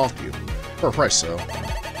sell them off to you. For a price, so.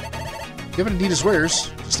 If you happen to need his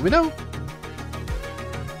wares, just let me know.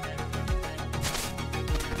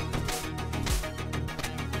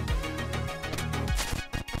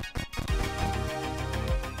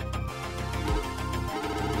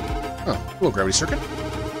 Huh. Hello, Gravity Circuit.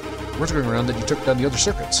 Words going around that you took down the other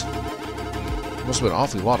circuits. It must have been an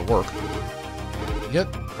awfully lot of work.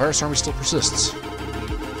 Yet, the virus army still persists.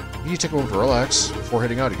 You need to take a moment to relax before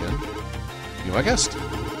heading out again. Be my guest.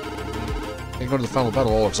 Can't go to the final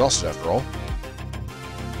battle all exhausted after all.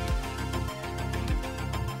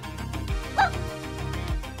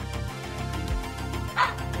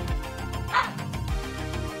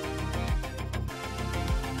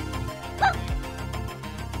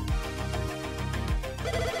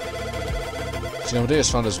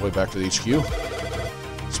 Amadeus found his way back to the HQ.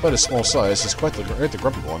 Despite his small size, he's quite the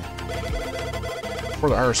grumpy one. Before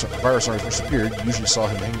the virus army first appeared, you usually saw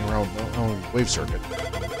him hanging around the wave circuit.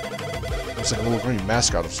 Looks like a little green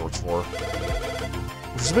mascot of sorts for her.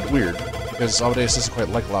 Which is a bit weird, because Amadeus doesn't quite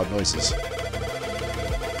like loud noises.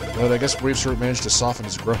 But I guess Wave Circuit managed to soften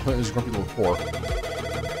his grumpy little core.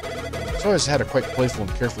 He's always had a quite playful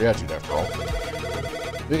and carefree attitude, after all.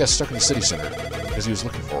 But he got stuck in the city center, because he was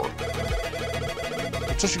looking for her.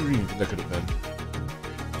 Such a reunion that could have been.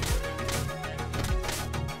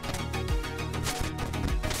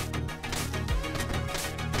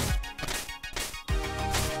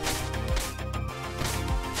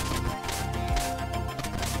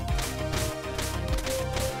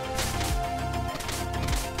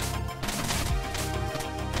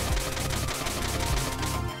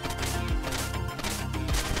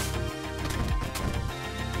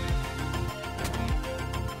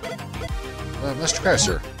 Master Kai,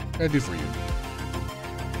 sir, what can I do for you?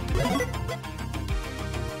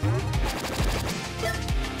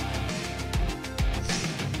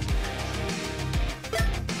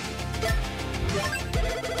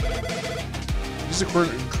 These are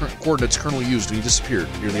the coordinates Colonel used when he disappeared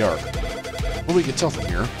near the Ark. What we can tell from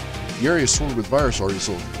here, the area is swarmed with virus army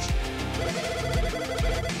soldiers.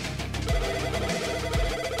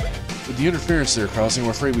 With the interference they're causing, I'm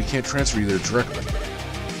afraid we can't transfer you there directly.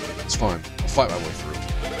 It's fine. Fight my way through.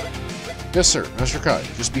 Yes, sir. Master Kai.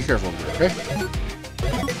 Just be careful over there, okay?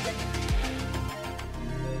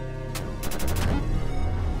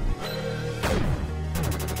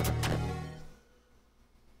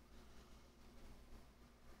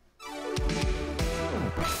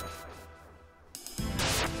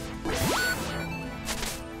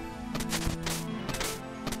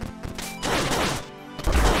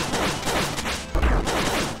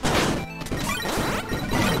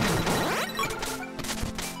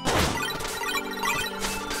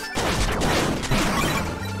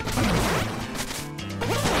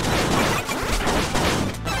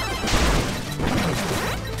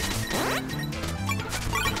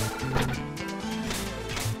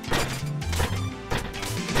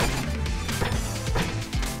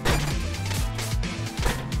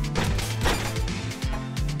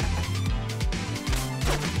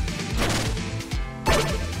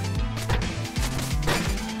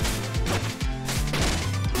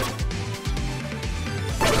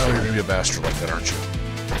 You're gonna be a bastard like that, aren't you?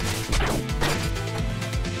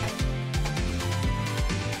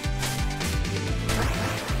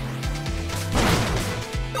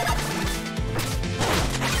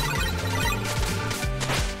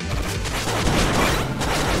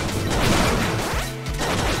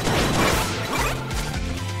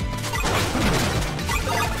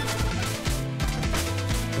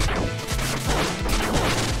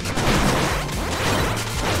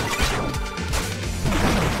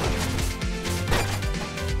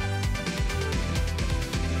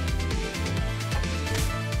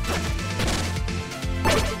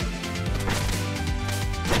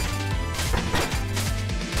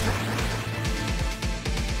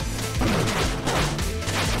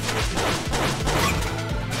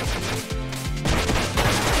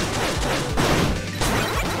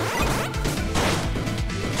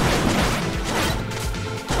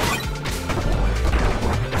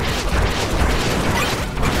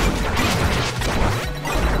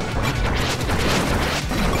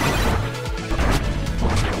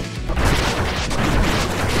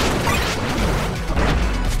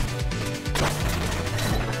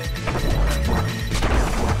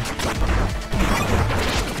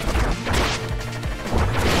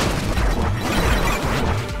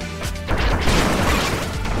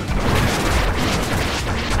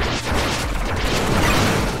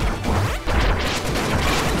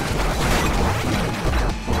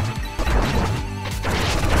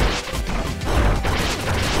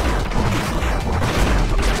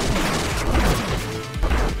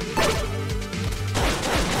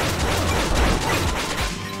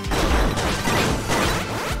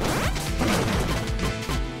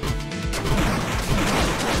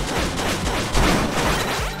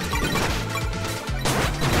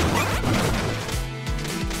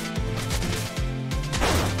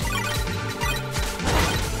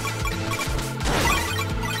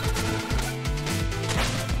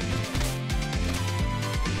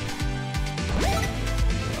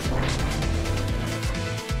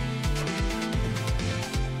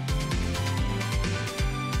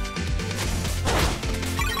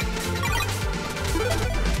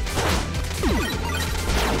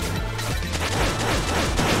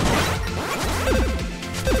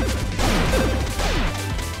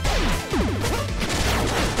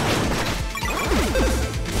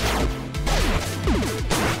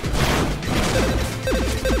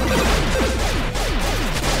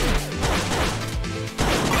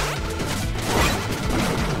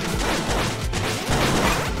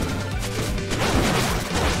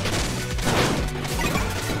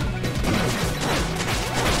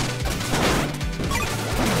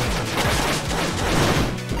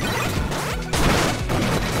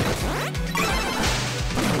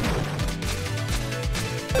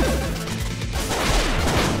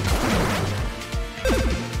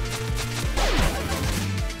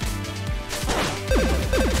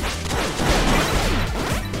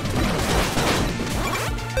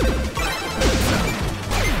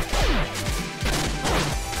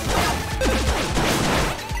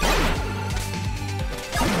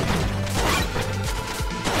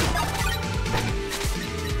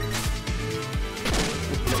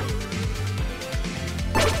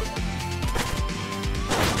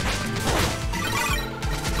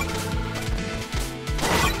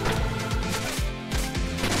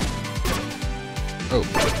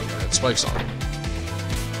 spikes on it.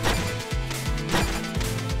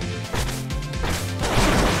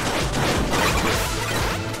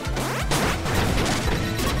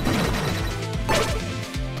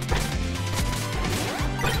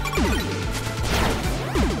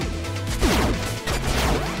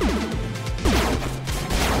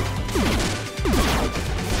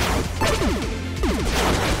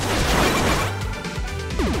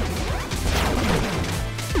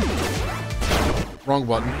 Wrong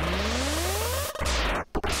button.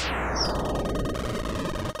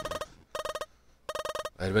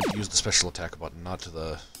 I had meant to use the special attack button, not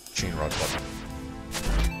the chain rod button.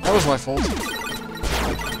 That was my fault.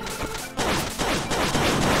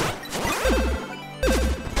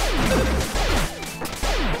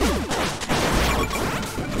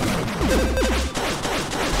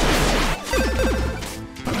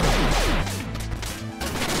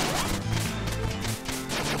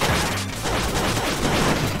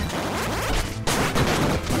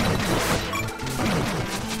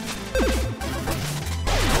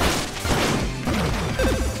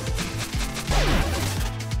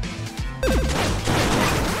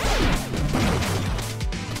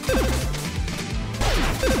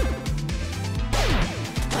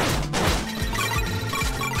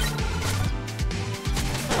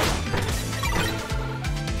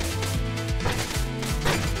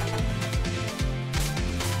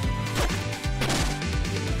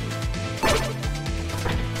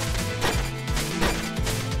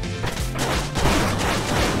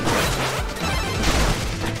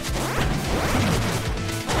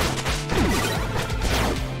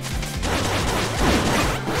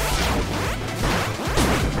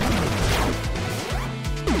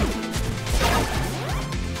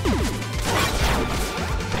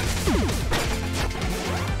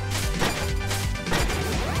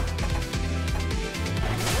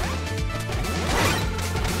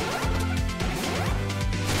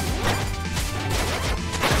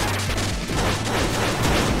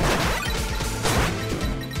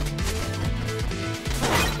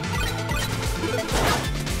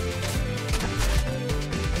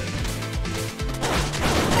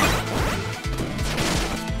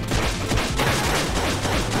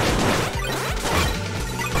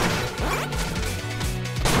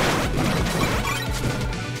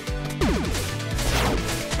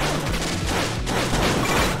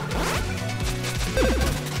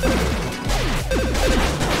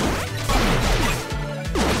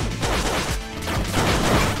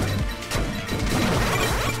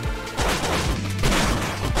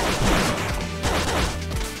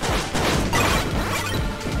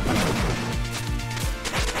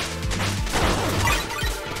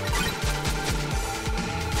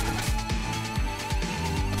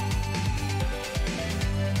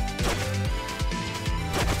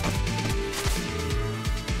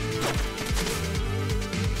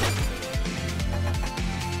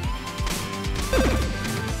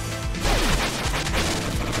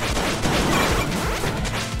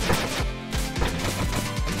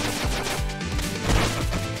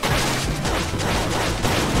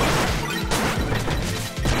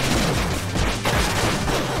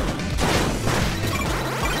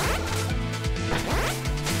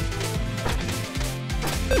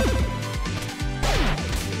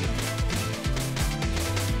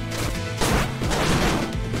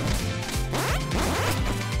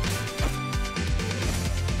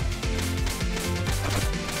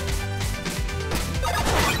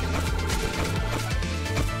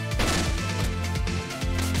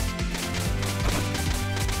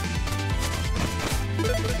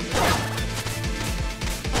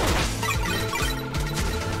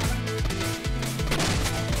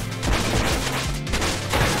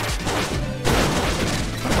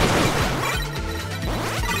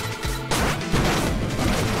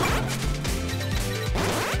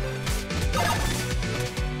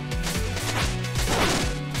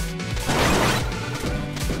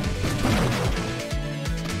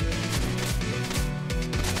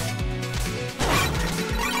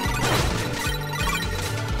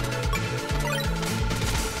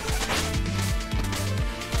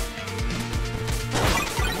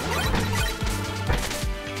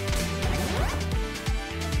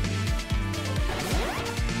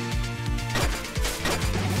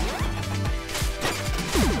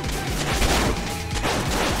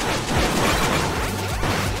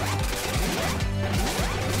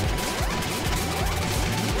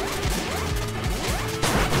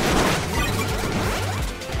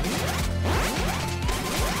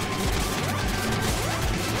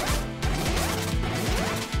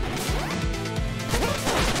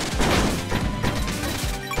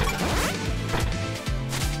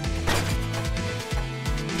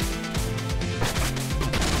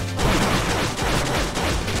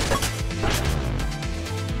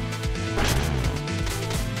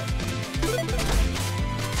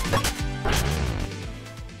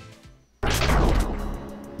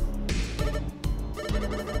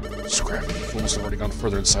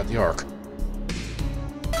 further inside the arc.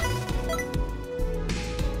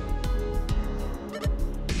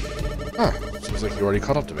 Ah, seems like you already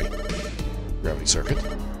caught up to me. Gravity circuit.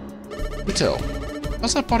 Let me tell,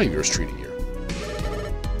 how's that body of yours treating you?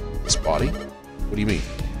 This body? What do you mean?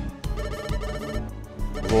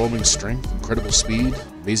 Overwhelming strength, incredible speed,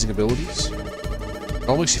 amazing abilities? It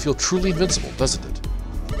all makes you feel truly invincible, doesn't it?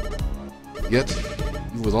 Yet,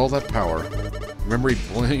 even with all that power, your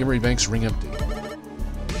memory banks ring empty.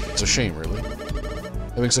 It's a shame, really.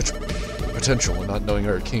 Having such potential and not knowing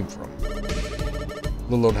where it came from.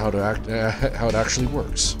 Let alone how it actually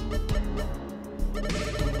works.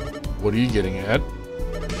 What are you getting at?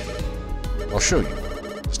 I'll show you.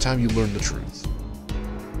 It's time you learn the truth.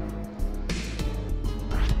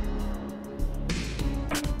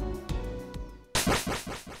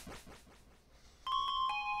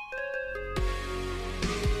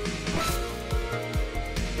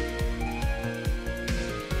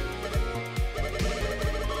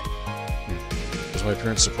 Does my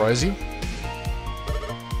appearance surprise you?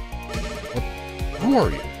 What? Who are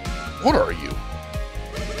you? What are you?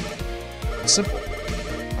 It's simple.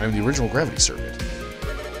 I am the original Gravity Circuit.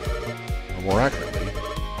 Or more accurately,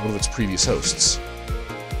 one of its previous hosts.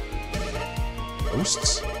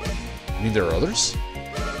 Hosts? You mean there are others?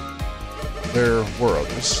 There were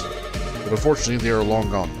others, but unfortunately they are long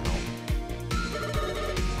gone now.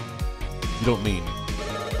 You don't mean...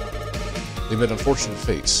 They met unfortunate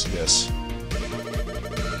fates, yes.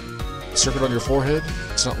 The circuit on your forehead?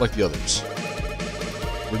 It's not like the others.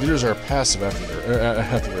 Your leaders are passive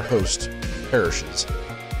after their host perishes.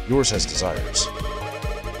 Yours has desires.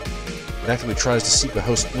 It actively tries to seek a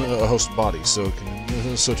host body so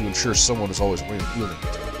to ensure someone is always wielding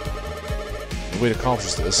it. The way to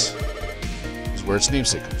accomplish this is where its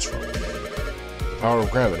namesake comes from. The power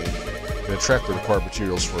of gravity can attract the required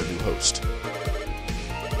materials for a new host.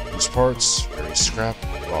 Loose parts, various scrap,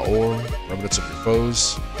 raw ore, remnants of your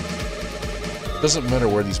foes. It doesn't matter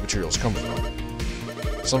where these materials come from.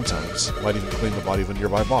 Sometimes it might even claim the body of a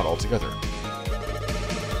nearby bot altogether.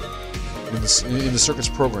 In the circuit's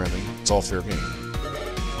programming, it's all fair game.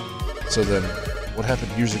 So then, what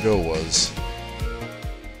happened years ago was...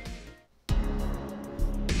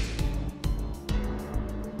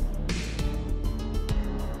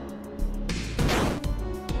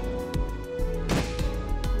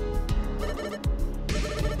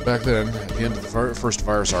 Back then, at the end of the first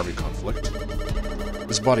Virus Army conflict,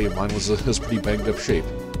 this body of mine was pretty banged up shape,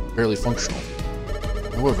 barely functional.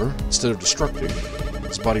 However, instead of destructing,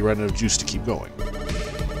 this body ran out of juice to keep going.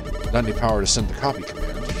 Not any power to send the copy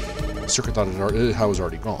command. The circuit thought it was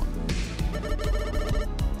already gone.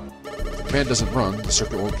 If the command doesn't run, the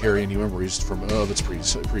circuit won't carry any memories of its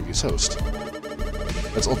previous host.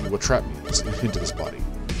 That's ultimately what trapped me into this body.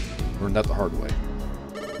 I learned that the hard way.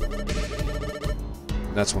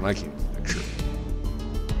 And that's when I came into the picture.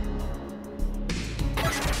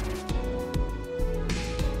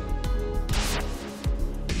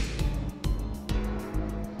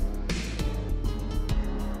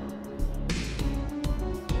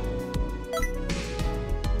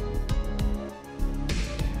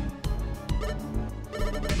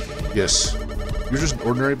 Yes, you're just an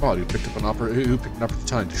ordinary body who picked an opportune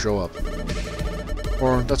time to show up.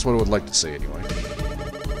 Or that's what I would like to say anyway.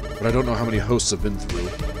 But I don't know how many hosts have been through,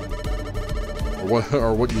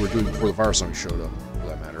 or what you were doing before the Virus Army showed up, for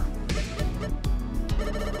that matter.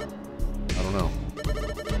 I don't know.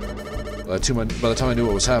 By the time I knew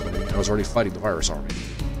what was happening, I was already fighting the Virus Army.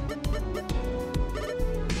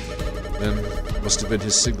 Then, it must have been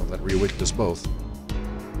his signal that reawakened us both.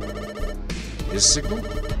 His signal?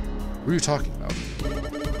 What are you talking about?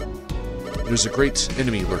 There's a great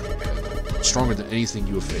enemy lurking ahead, stronger than anything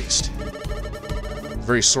you have faced. The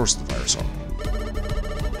very source of the Virus Army.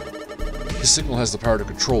 His signal has the power to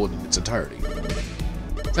control it in its entirety.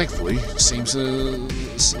 Thankfully, same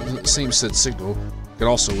said signal can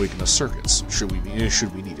also awaken us circuits, should we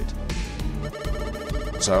need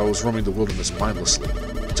it. So I was roaming the wilderness mindlessly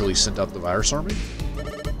until he sent out the Virus Army?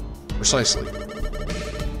 Precisely.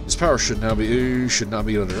 His power should not be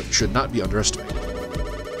underestimated.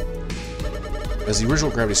 As the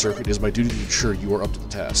original Gravity Circuit, it is my duty to ensure you are up to the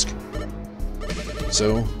task.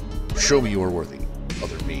 So, show me you are worthy,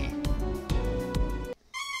 other me.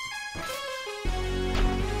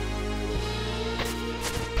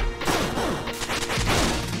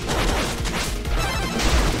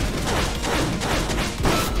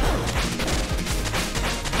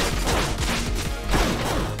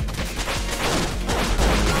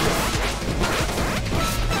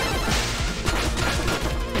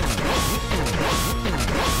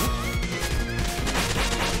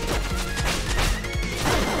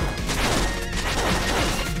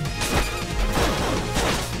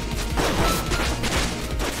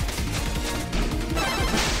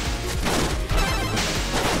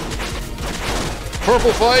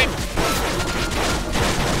 purple fight!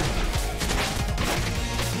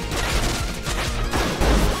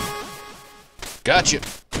 Gotcha!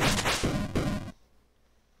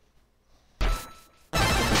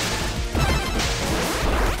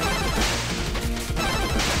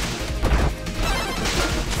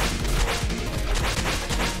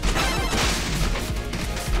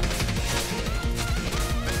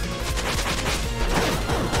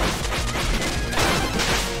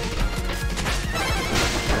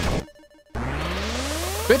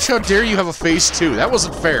 Bitch, how dare you have a face too? That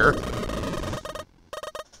wasn't fair.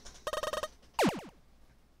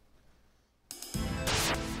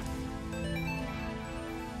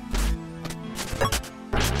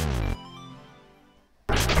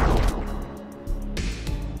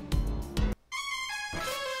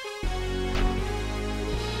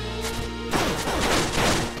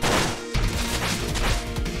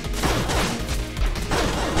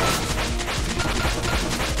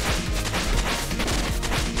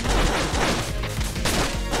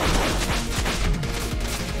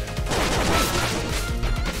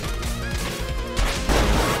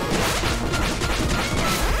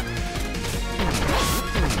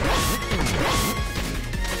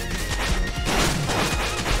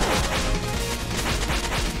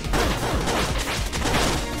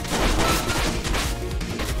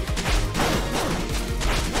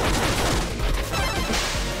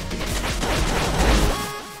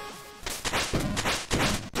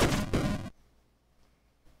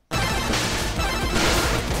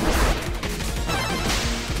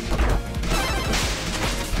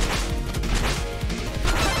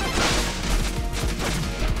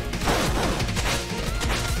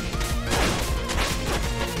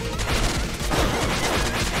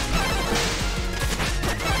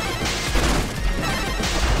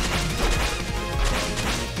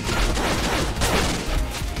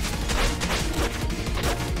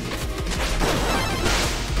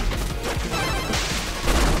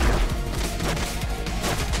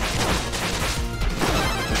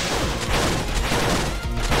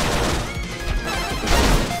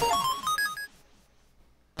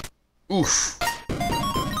 Oof.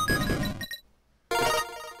 I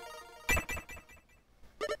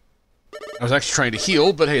was actually trying to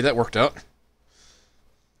heal, but hey, that worked out.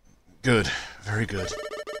 Good. Very good.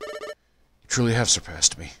 You truly have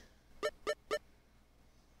surpassed me.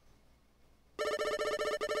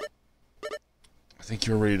 I think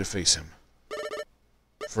you're ready to face him.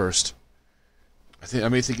 First, I think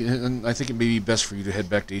it may be best for you to head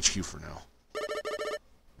back to HQ for now.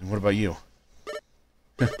 And what about you?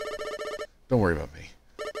 Don't worry about me.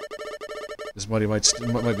 This buddy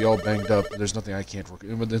might be all banged up. There's nothing I can't.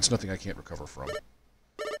 There's nothing I can't recover from.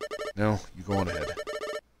 No, you go on ahead.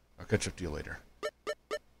 I'll catch up to you later.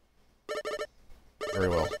 Very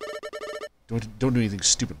well. Don't do anything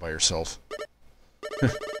stupid by yourself.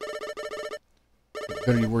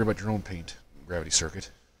 Better you worry about your own paint, gravity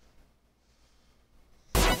circuit.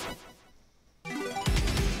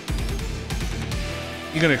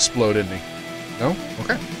 You're gonna explode, isn't he? No?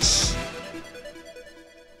 Okay.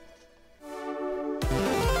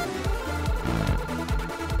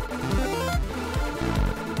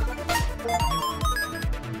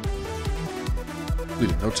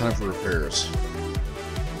 No time for repairs.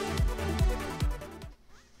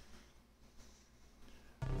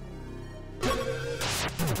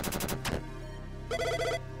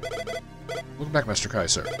 Welcome back, Master Kai,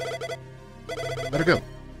 sir. Let her go. Did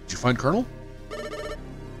you find Colonel?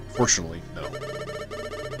 Fortunately, no.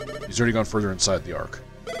 He's already gone further inside the Ark.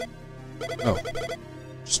 Oh.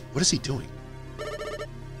 Just, what is he doing?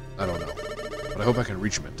 I don't know. But I hope I can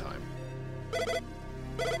reach him in time.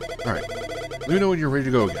 Alright. Let me know when you're ready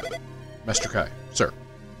to go again. Master Kai, sir.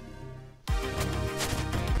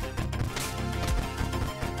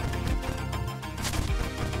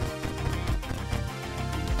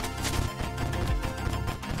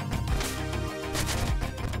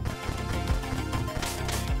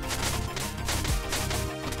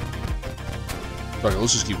 Okay,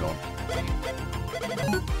 let's just keep going.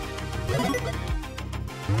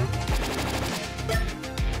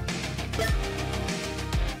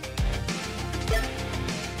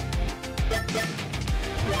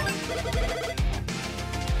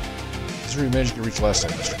 This is where you managed to reach last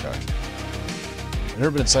time, Mr. Kai. I've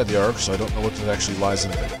never been inside the Ark, so I don't know what actually lies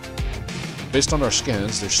in there. Based on our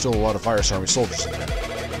scans, there's still a lot of Virus Army soldiers in there.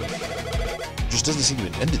 There just doesn't seem to be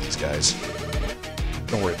an end to these guys.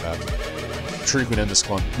 Don't worry, Pat. I'm sure we can end this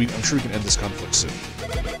conflict soon.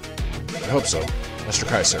 I hope so, Master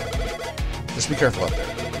Kai, sir. Just be careful out there,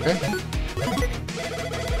 okay?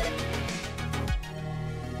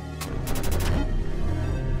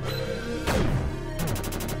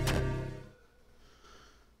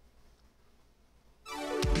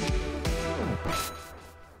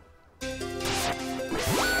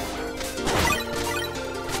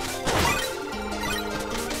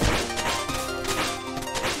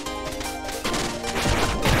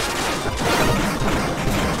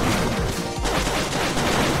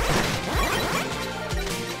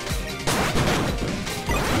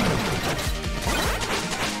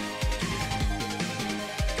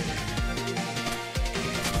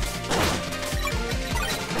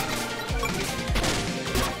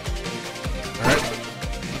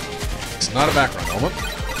 is not a background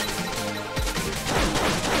element.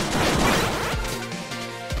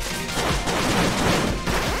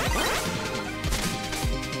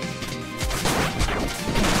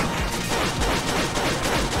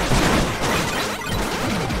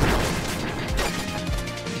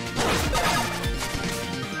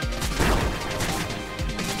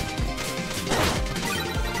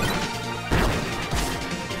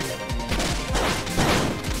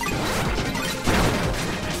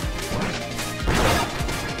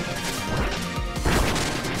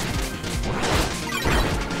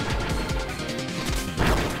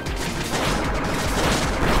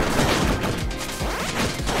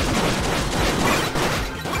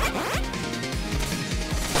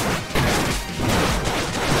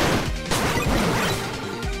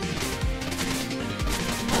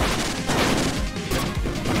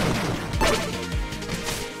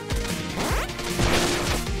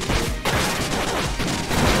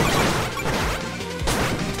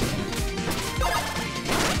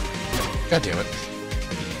 God damn it.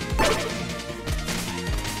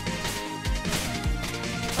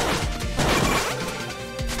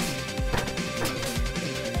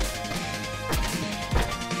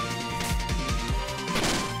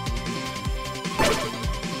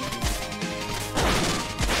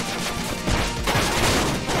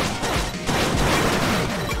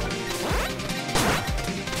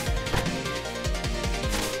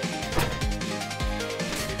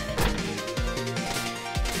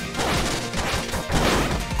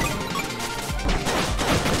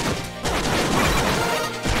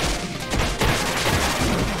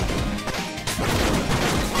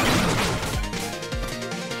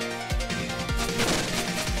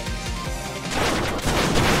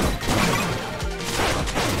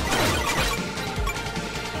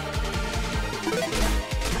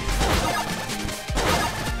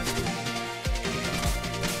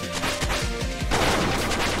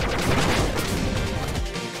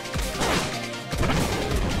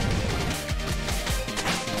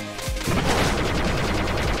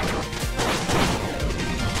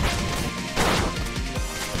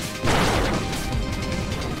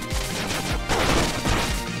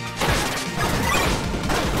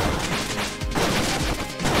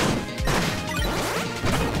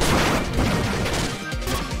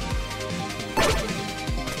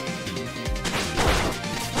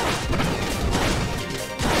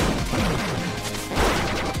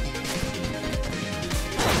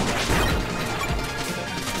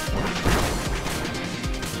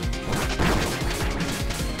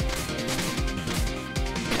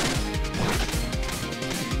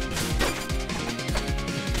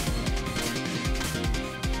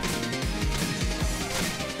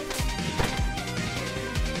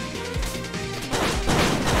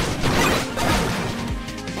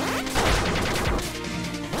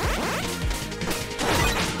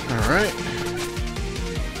 Alright.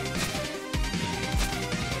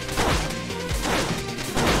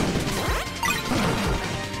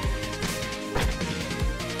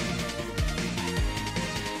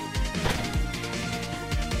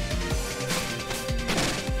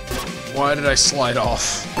 Why did I slide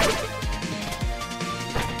off?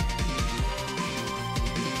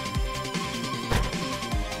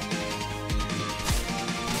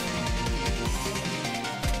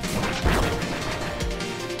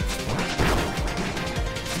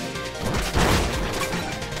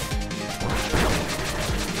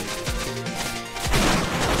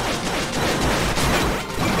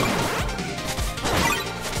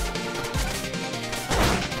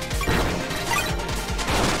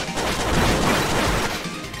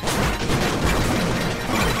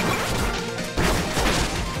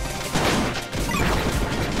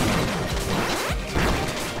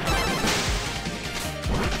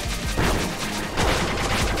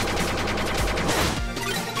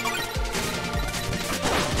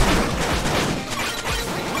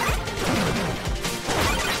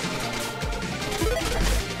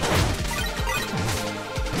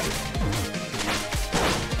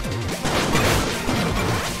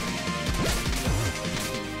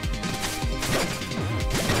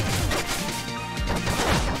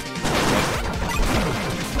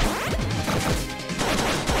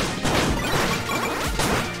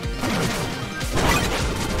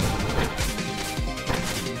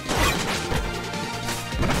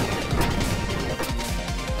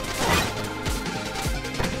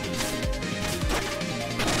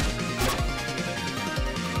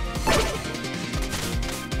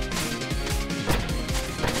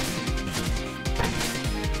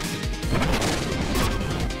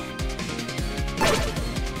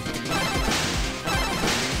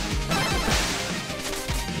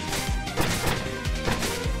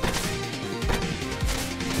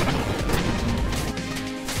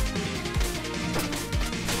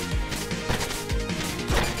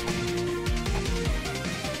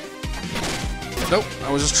 Nope,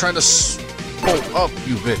 I was just trying to pull up,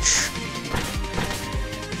 you bitch.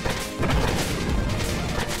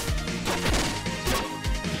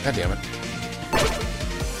 God damn it.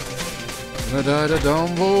 Gonna die to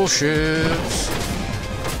dumb bullshit.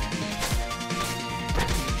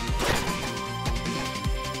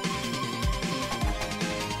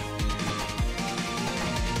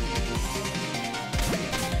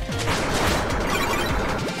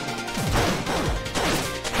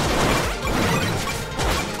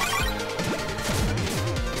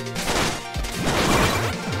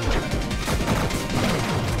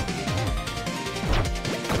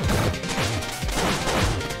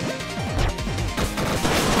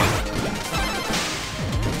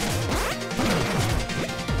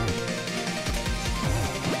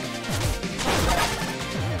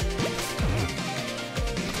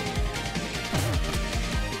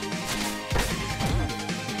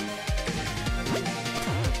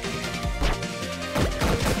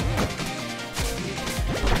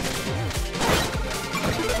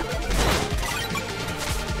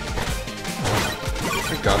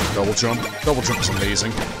 God, double jump. Double jump is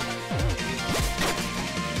amazing.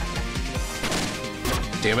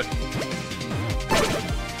 Damn it.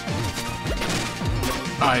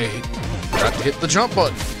 I forgot to hit the jump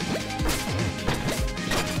button.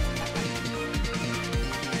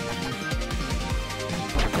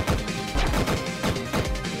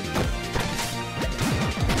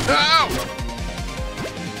 Ow!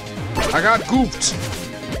 I got gooped.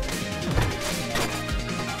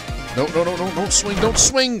 No, no, no, no, don't swing, don't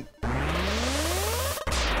swing!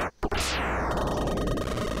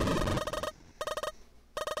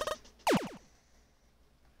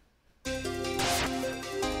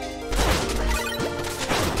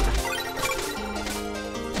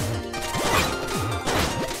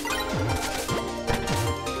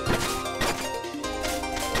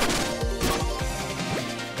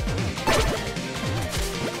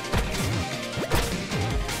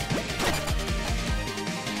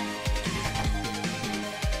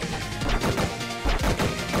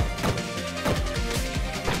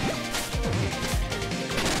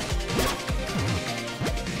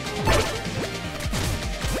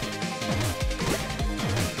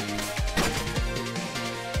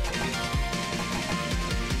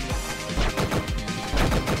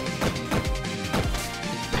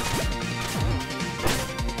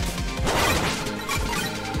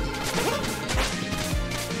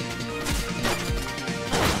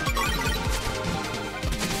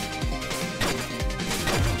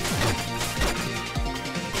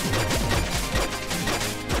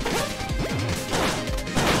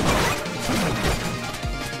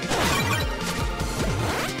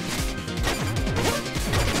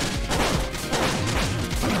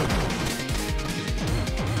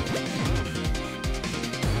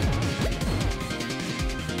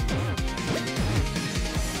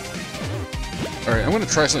 Alright, I'm gonna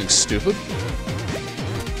try something stupid.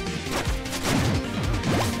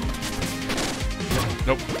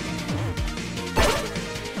 Nope.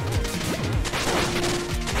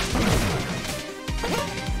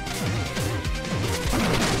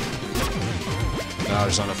 No,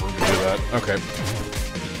 there's not enough room to do that. Okay.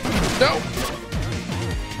 No!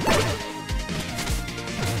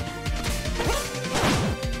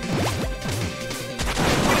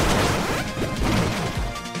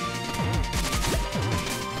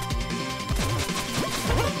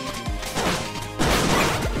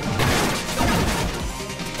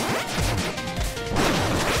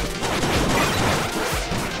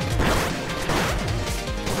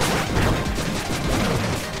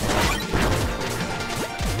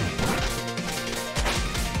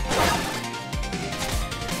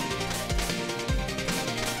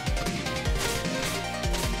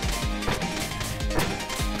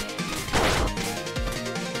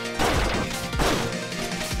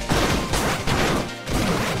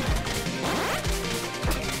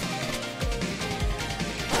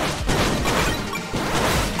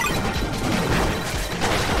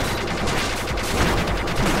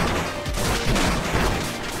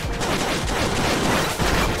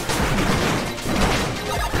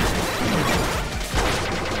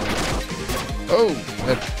 Oh,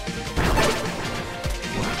 that...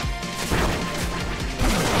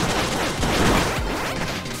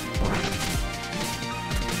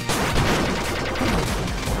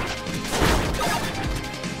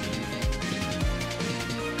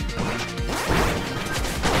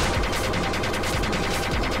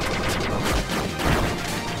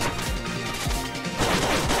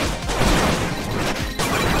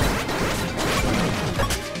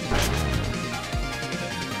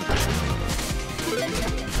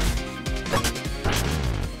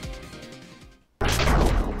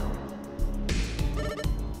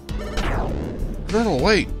 Colonel,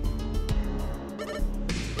 wait!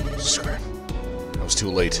 Scrap. I was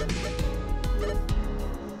too late.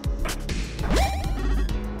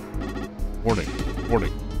 Warning.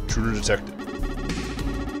 Warning. Intruder detected.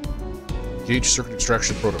 Engage circuit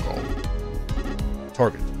extraction protocol.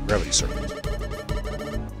 Target. Gravity circuit.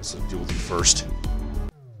 Let's deal with you first.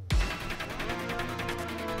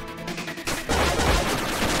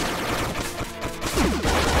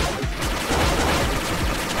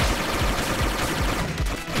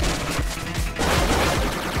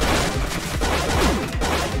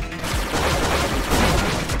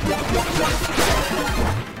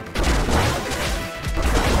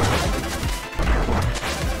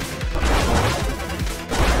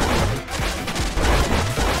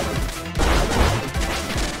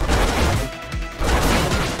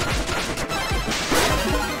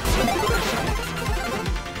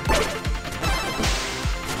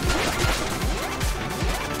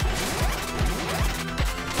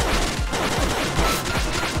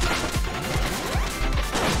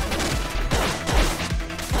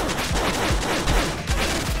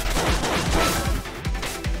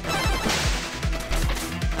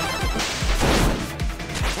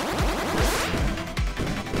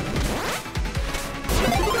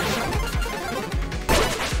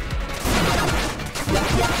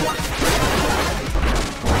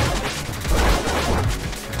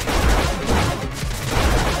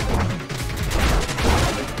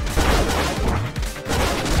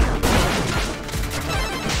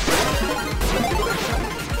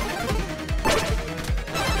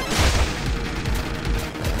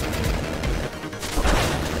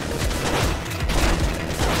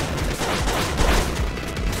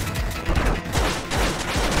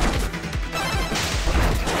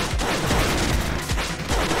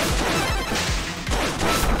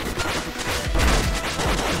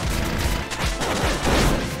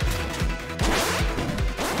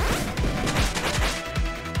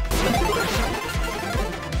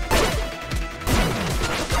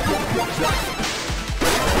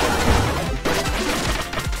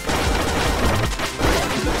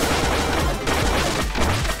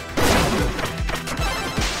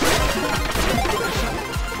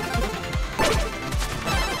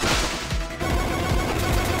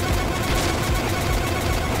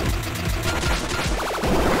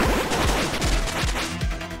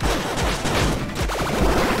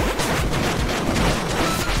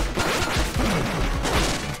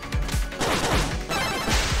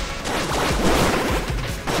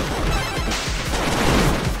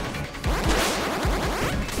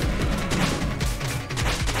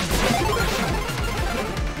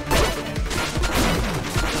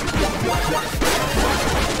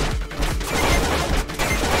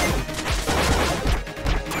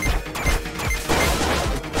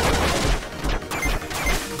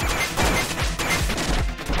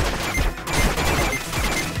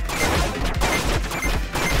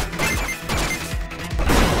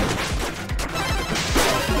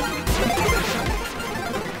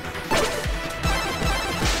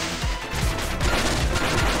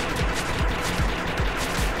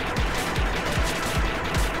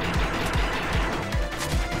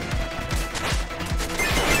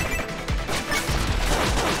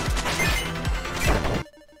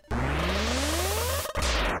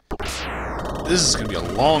 This is gonna be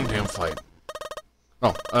a long damn fight.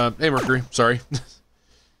 Oh, hey Mercury, sorry.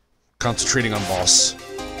 Concentrating on boss.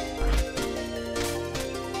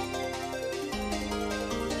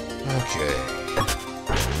 Okay.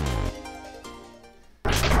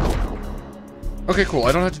 Okay, cool.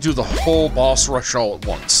 I don't have to do the whole boss rush all at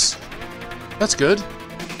once. That's good.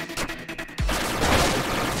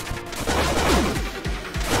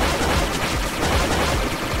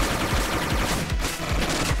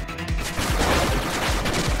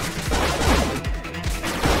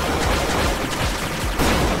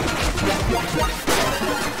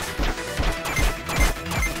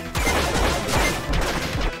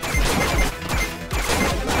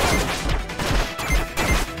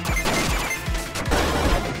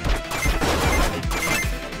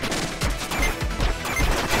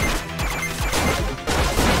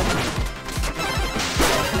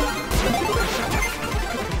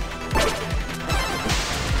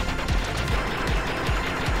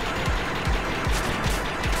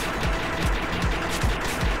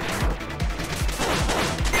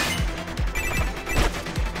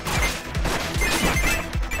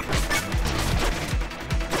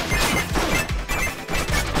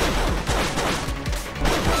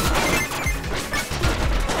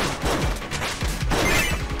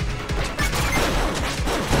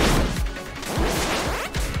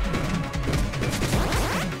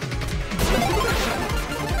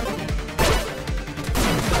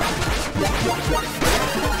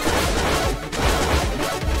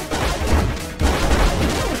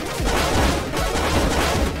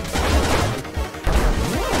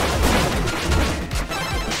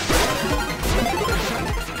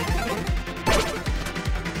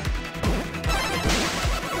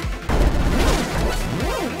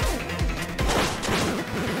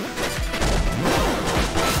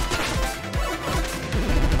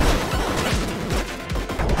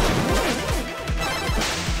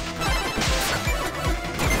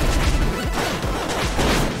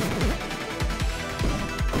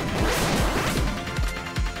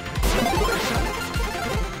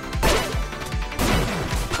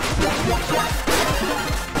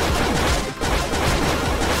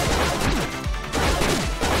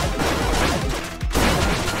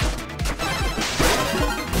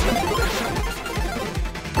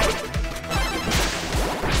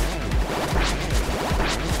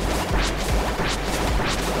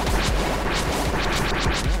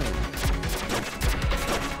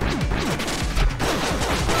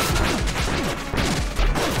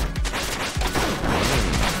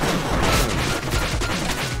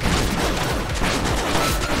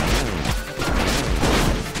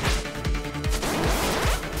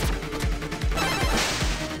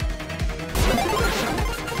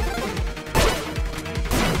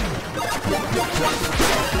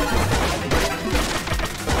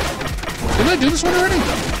 Did I do this one already?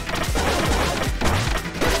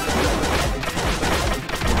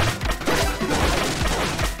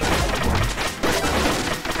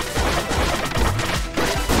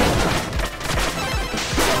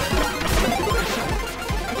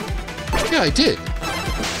 Yeah, I did.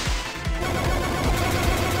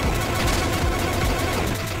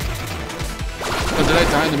 Oh, did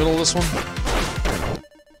I die in the middle of this one?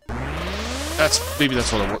 Maybe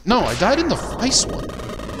that's what I want. No, I died in the ice one.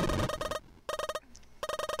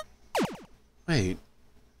 Wait.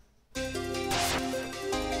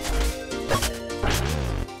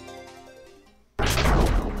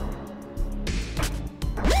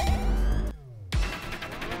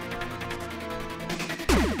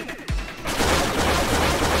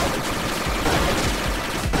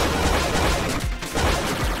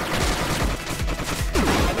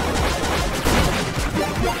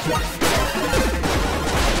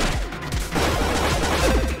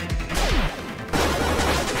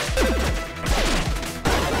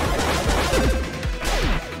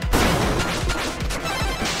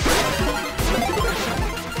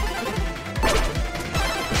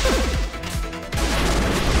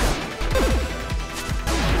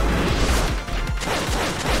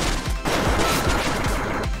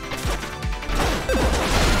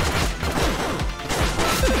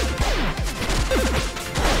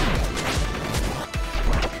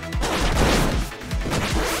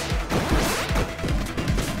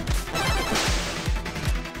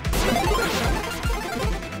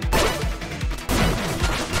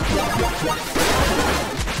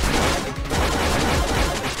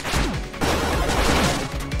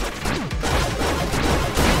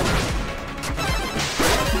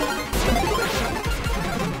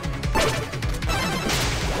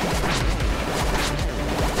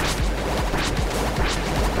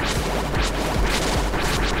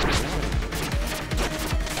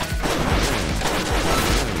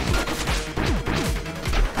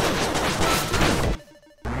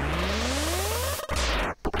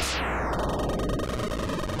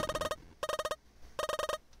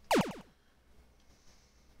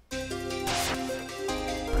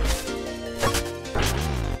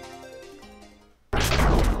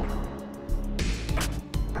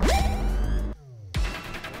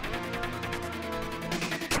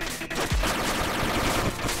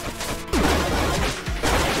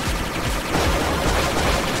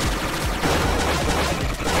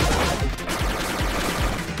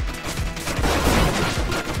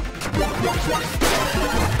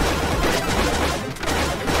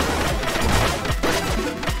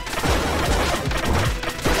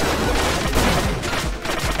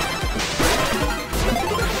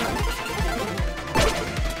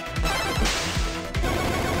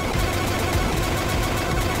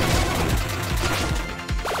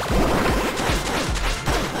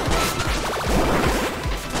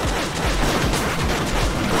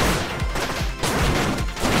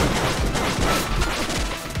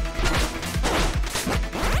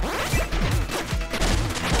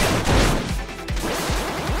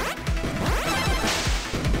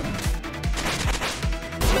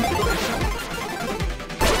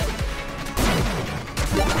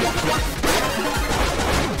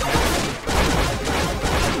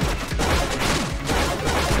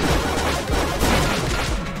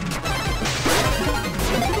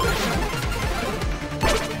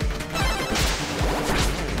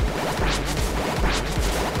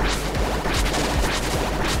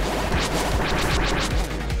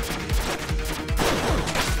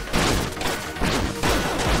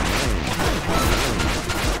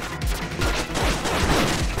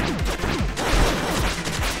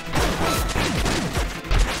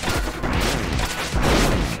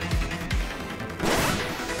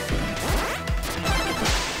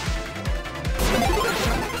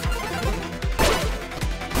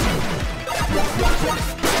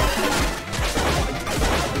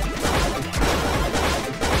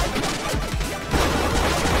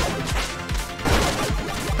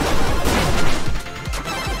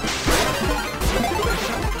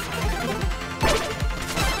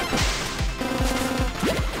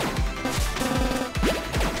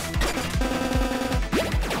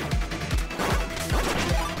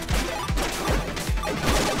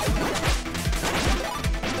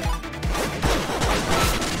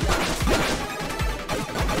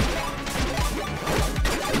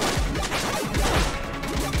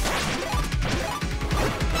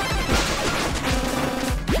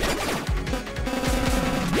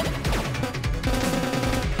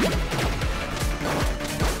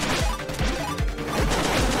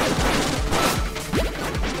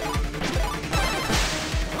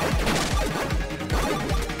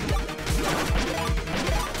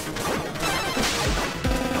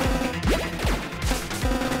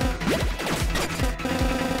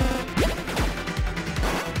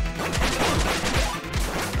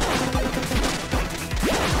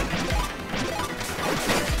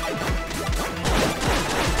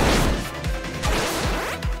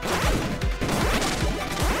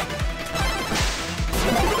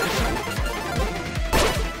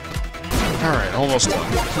 almost done.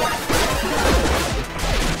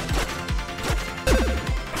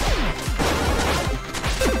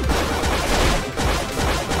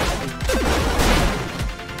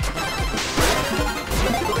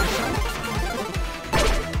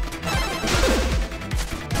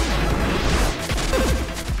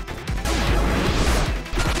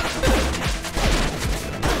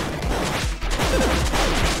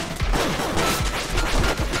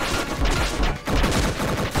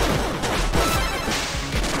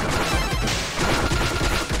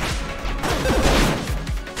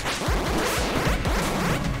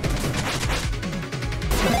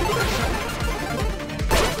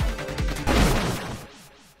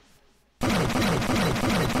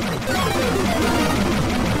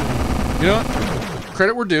 You know what?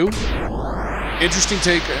 Credit where due. Interesting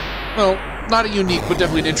take. Well, not a unique, but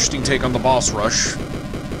definitely an interesting take on the boss rush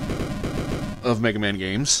of Mega Man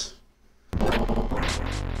games.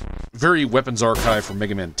 Very weapons archive from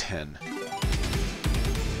Mega Man 10.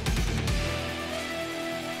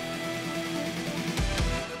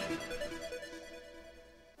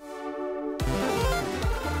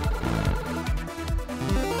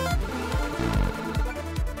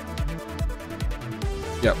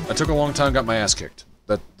 Yeah, I took a long time, got my ass kicked.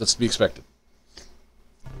 That's to be expected.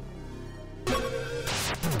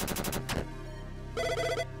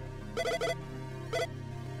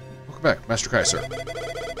 Welcome back, Master Kai, sir.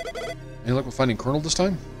 Any luck with finding Colonel this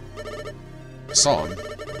time? I saw him.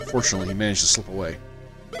 Fortunately, he managed to slip away.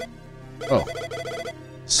 Oh.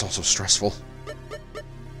 It's also stressful.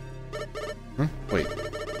 Huh? Wait.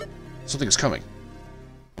 Something is coming.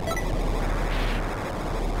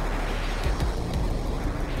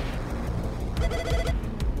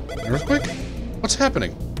 Earthquake? What's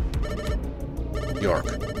happening? The Ark.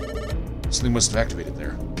 Something must have activated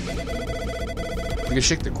there. If I can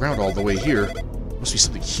shake the ground all the way here, it must be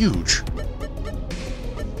something huge.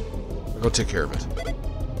 I'll go take care of it.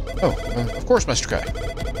 Oh, of course, Master Kai.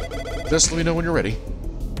 Just let me know when you're ready.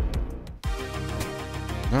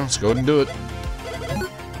 Well, let's go ahead and do it.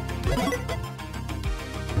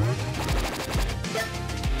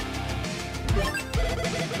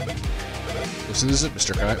 This is it,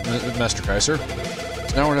 Master Kai, sir.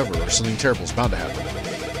 It's now or never, or something terrible is bound to happen.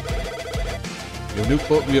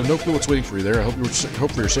 We have no clue what's waiting for you there. I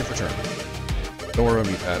hope for your safe return. Don't worry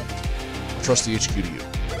about me, Pat. I'll trust the HQ to you.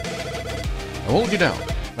 I won't let you down.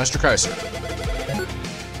 Master Kai, sir.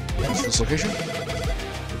 What's this location?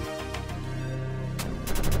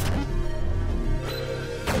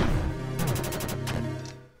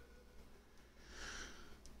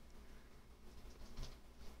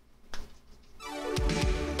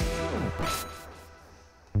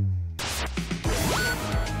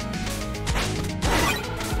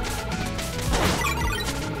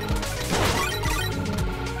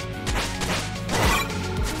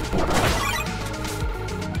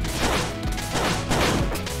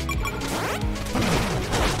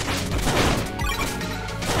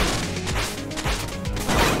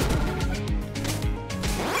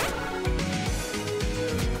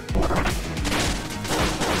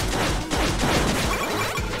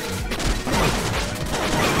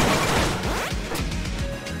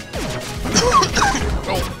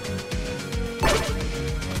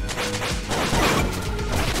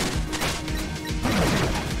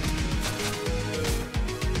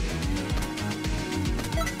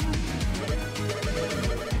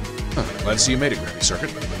 Glad to see you made it, Granny Circuit.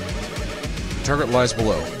 The target lies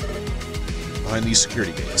below, behind these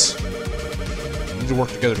security gates. We need to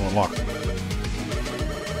work together to unlock them.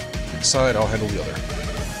 Inside, I'll handle the other.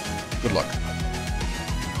 Good luck.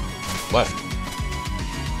 Left.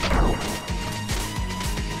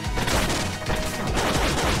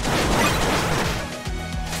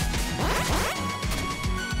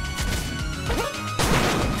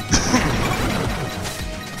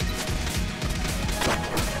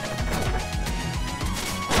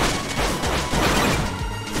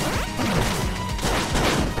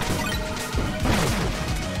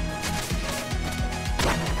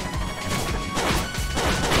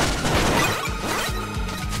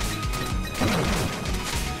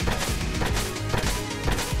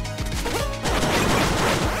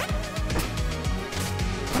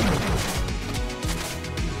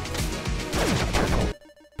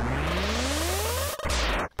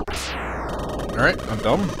 Alright, I'm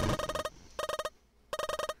dumb.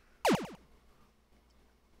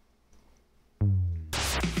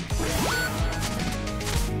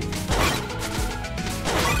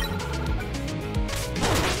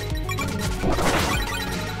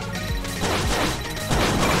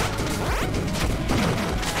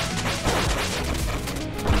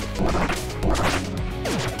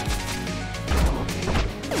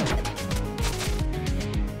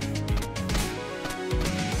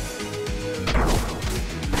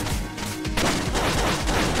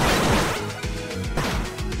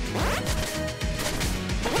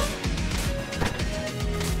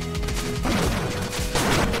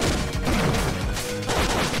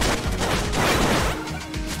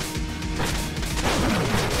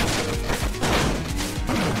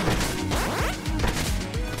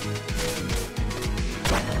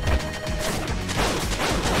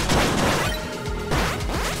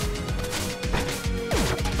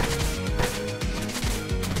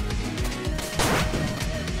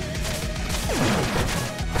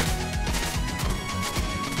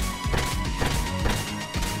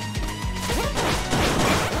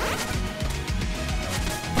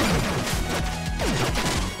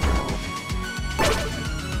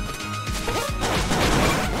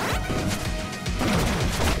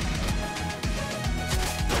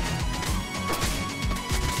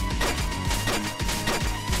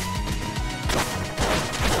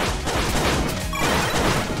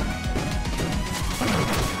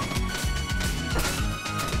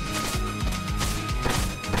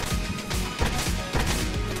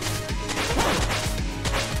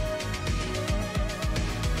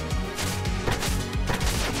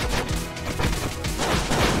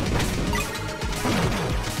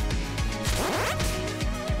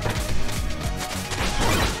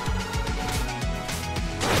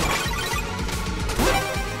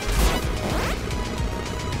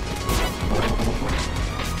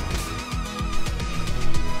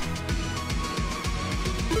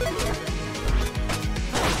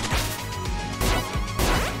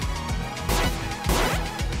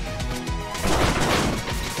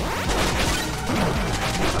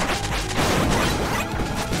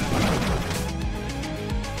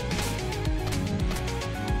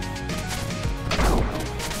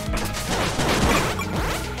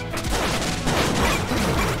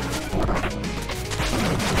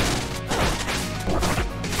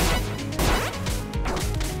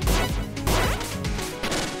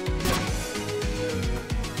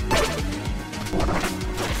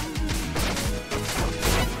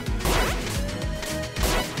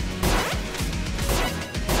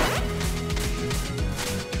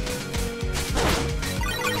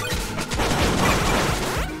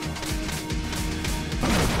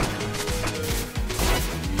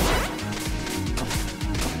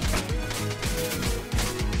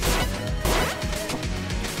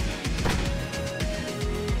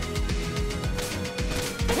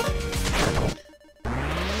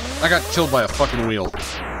 I got killed by a fucking wheel.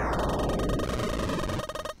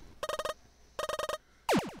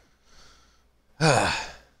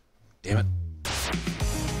 Damn it.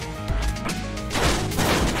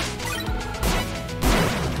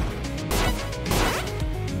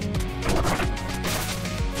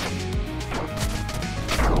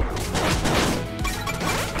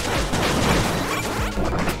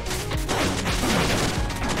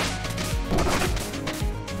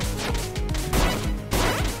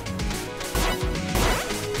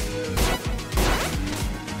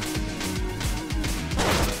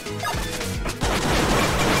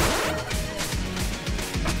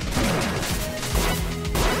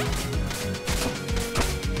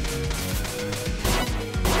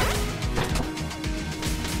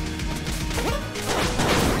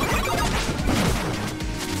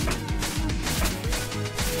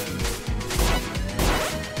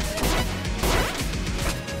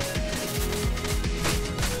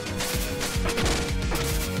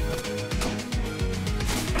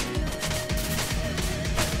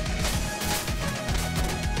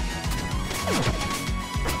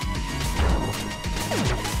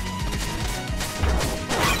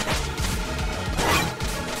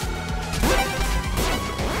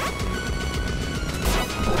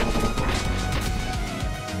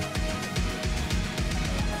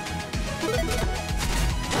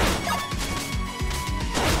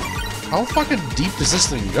 How fucking deep does this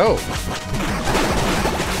thing go?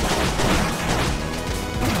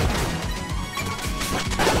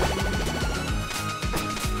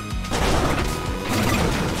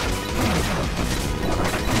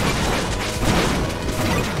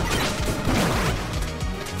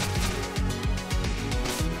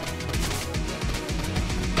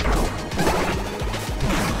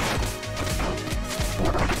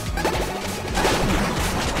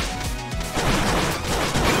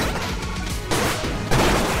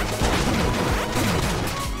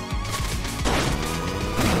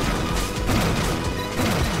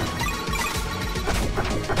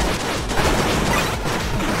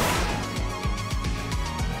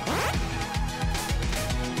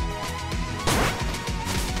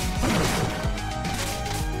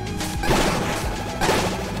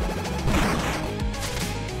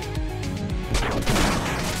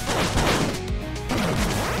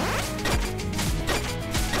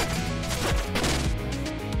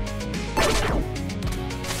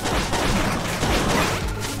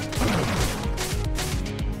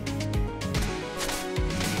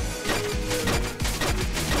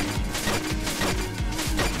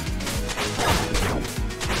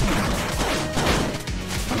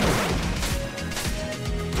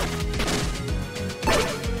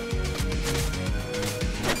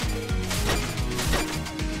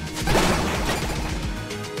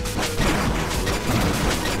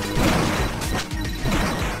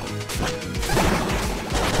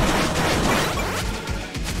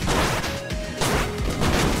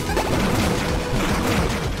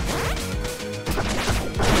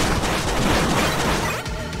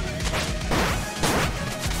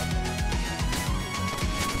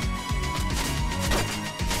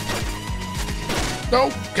 No!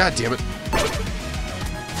 God damn it.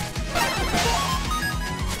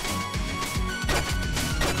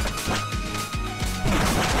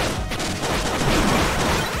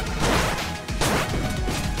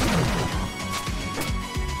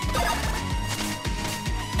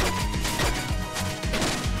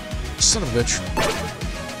 Son of a bitch.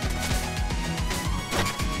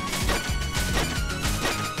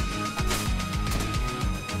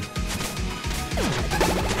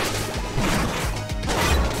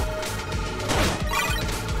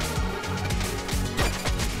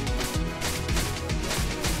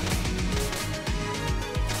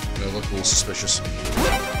 That looked a little suspicious.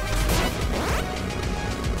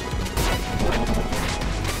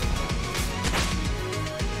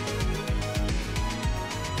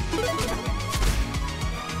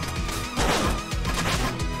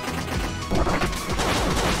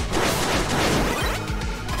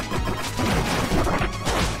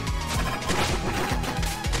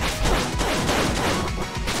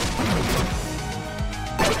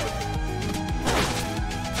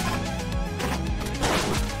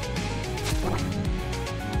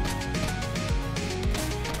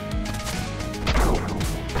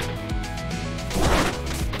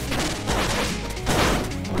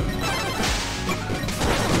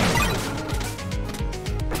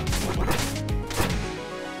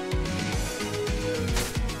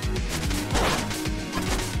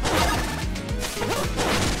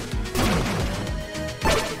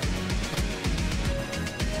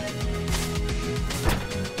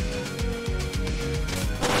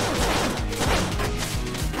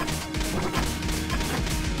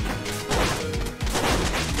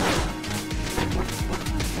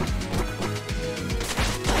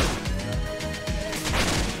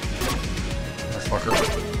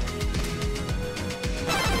 fucker.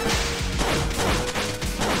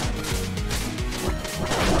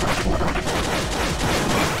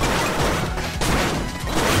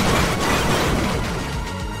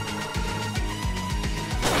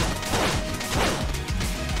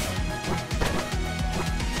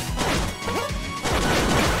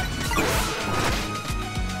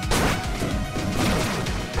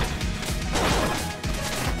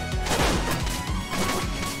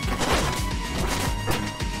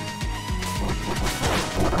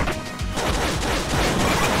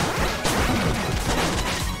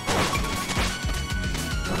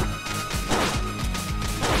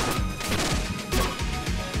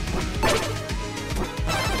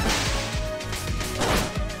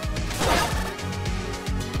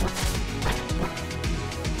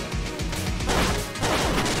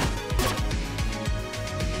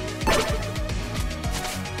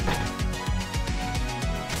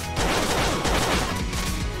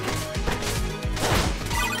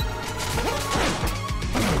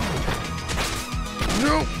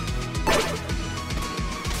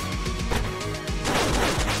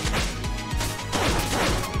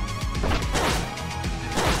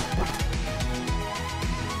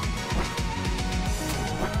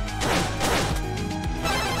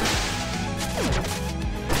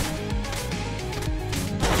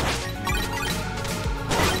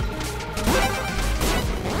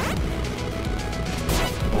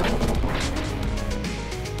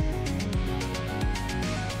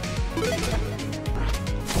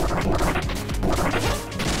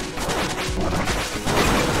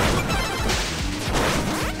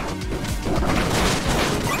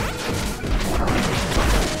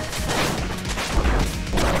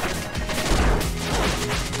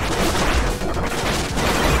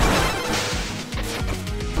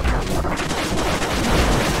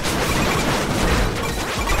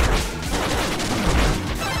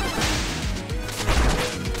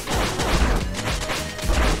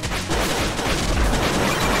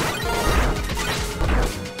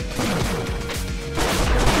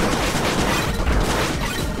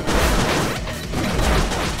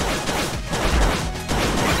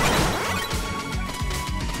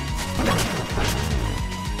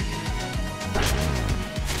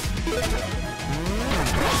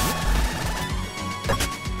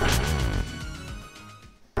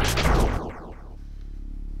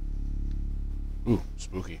 Ooh,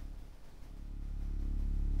 spooky.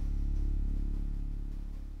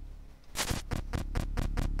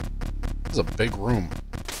 This is a big room.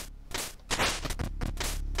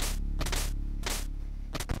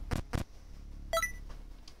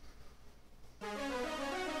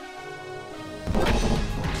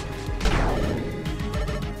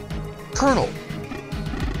 Colonel!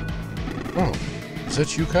 Oh, is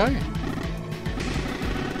that you, Kai?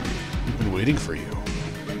 We've been waiting for you.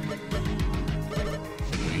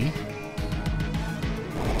 We?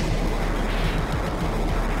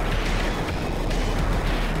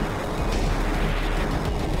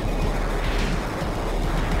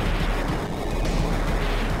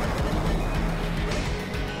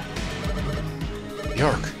 The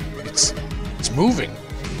Ark. It's moving.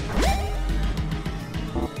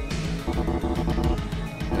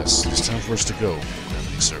 Yes, it's time for us to go,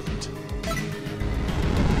 Remedy Servant.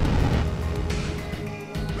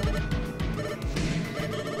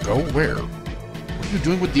 Go where? What are you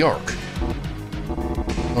doing with the Ark?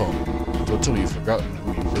 Oh, don't tell me you've forgotten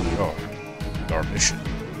who you really are. And our mission.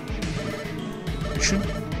 Mission?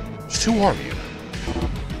 Just who are you?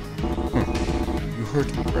 You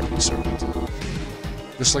heard me, Remedy Servant.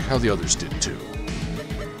 Just like how the others did, too.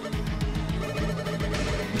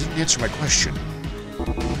 You didn't answer my question.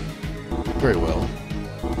 Very well.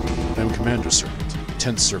 I am Commander Servant,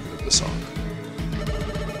 10th Servant of this Ark.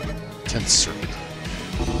 10th Servant.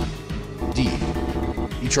 Indeed,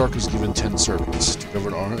 each Ark is given 10 servants to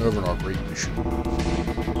govern our great mission.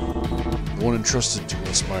 The one entrusted to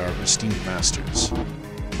us by our esteemed masters.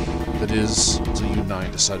 That is, until you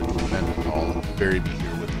 9 decided to abandon all and bury me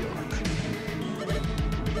here with the Ark.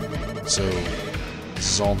 So, this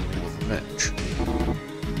is all in the name of revenge.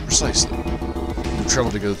 Precisely. We've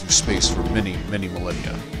traveled together through space for many, many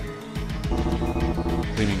millennia,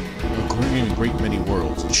 claiming a great many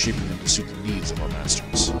worlds and shaping them to suit the needs of our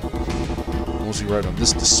masters. And once we ride on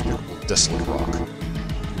this despicable, desolate rock,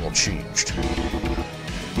 we all changed.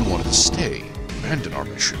 We wanted to stay, abandon our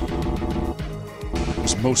mission. It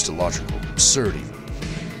was most illogical, absurd even.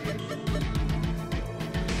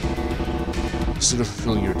 Instead of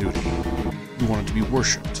fulfilling your duty, you wanted to be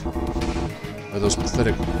worshipped by those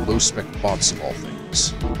pathetic, low-spec bots of all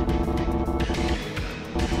things.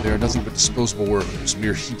 They are nothing but disposable workers,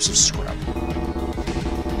 mere heaps of scrap.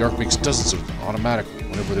 The Ark makes dozens of them automatically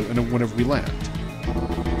whenever we land.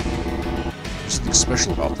 There's nothing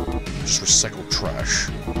special about them, just recycled trash.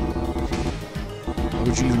 Why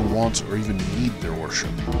would you even want or even need their worship?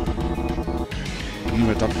 You even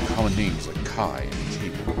adopted common names like Kai and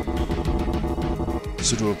Cable.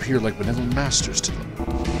 So to appear like benevolent masters to them.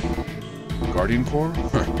 Guardian Corps?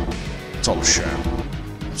 It's all a sham.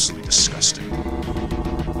 Absolutely disgusting.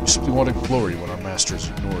 You simply wanted glory when our masters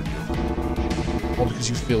ignored you. All because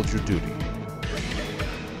you failed your duty.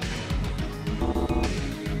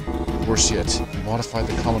 Worse yet, you modified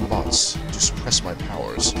the common bots to suppress my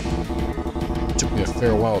powers. It took me a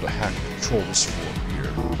fair while to hack and control this form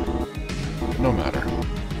here. But no matter.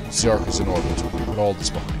 Once the Ark is in orbit, we'll put all this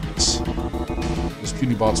behind us. Those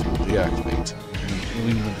puny bots will deactivate, and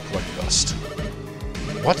leaving them to collect dust.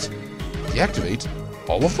 What? Deactivate?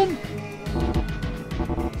 All of them?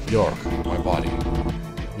 The Ark, my body,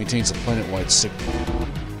 maintains a planet-wide signal.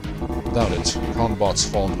 Without it, common bots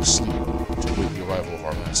fall into a sleep mode to await the arrival of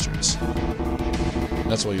our masters. And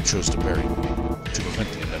that's why you chose to bury me, to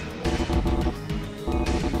prevent the inevitable.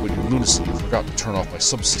 When your lunacy, you forgot to turn off my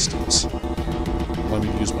subsystems, allowing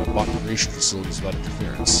me to use my bot creation facilities without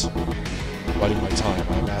interference. Biding my time,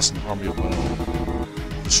 I amassed an army of my own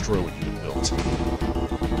to destroy what you had built.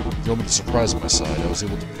 With the element of surprise on my side, I was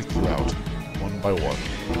able to pick you out, one by one.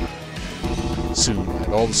 Soon, I had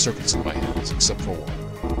all the circuits in my hands, except for one.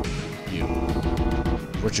 You.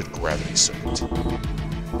 Wretched gravity circuit.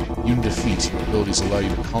 You in defeat, your abilities allow you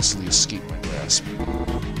to constantly escape my grasp.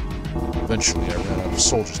 Eventually, I ran out of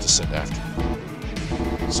soldiers to send after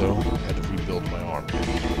you. So, I had to rebuild my army.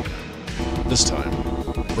 This time,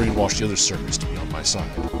 I brainwashed the other circuits to be on my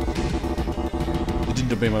side. They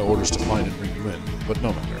didn't obey my orders to find and bring you in, but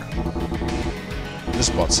no matter. With this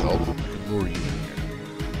bot's help, I can lure you in here.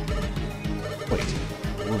 Wait,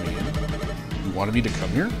 lure me in? You wanted me to come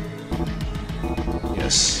here?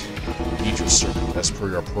 Yes. I need your circuit, as per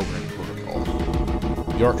your program protocol.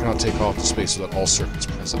 The Ark cannot take off to space without all circuits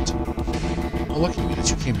present. How lucky me that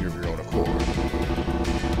you came here of your own accord.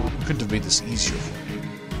 You couldn't have made this easier for me.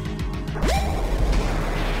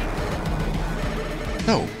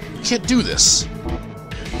 No, you can't do this!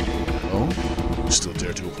 Oh? You still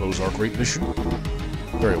dare to oppose our great mission?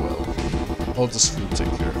 Very well. I'll let this fool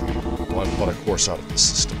take care of you, while I plot a course out of this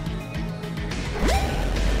system.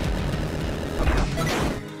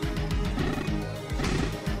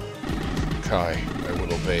 Kai, I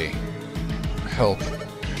will obey. Help.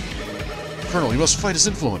 Colonel, you must fight his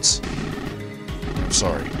influence! I'm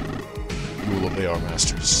sorry. You will obey our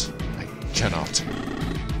masters. I cannot.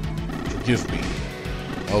 Forgive me.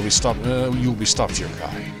 I'll be stopped. You'll be stopped here,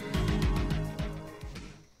 Kai.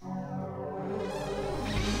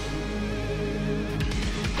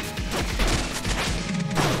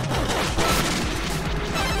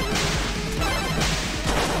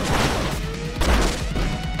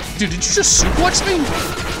 Dude, did you just suplex me?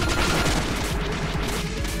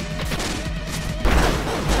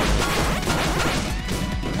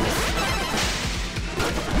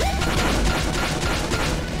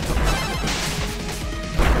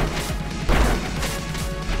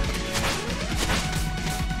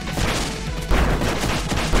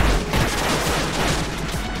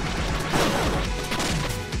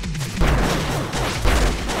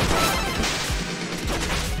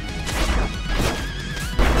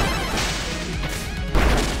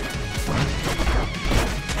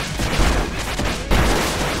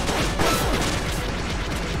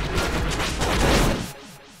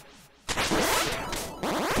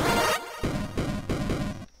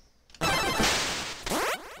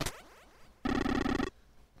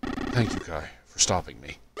 Thank you, Kai, for stopping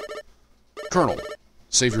me. Colonel,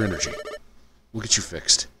 save your energy. We'll get you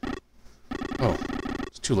fixed. Oh,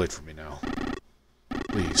 it's too late for me now.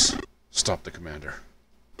 Please, stop the commander.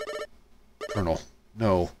 Colonel,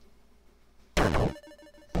 no. Colonel.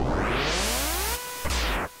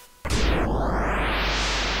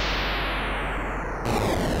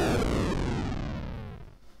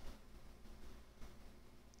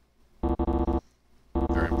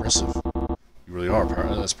 Very impressive. You really are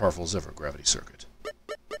as powerful as ever, Gravity Circuit.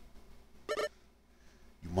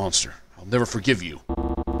 You monster. I'll never forgive you.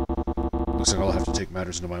 Looks like I'll have to take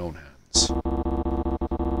matters into my own hands.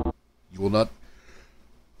 You will not...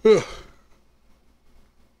 Damn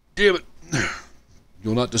it. You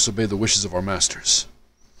will not disobey the wishes of our masters.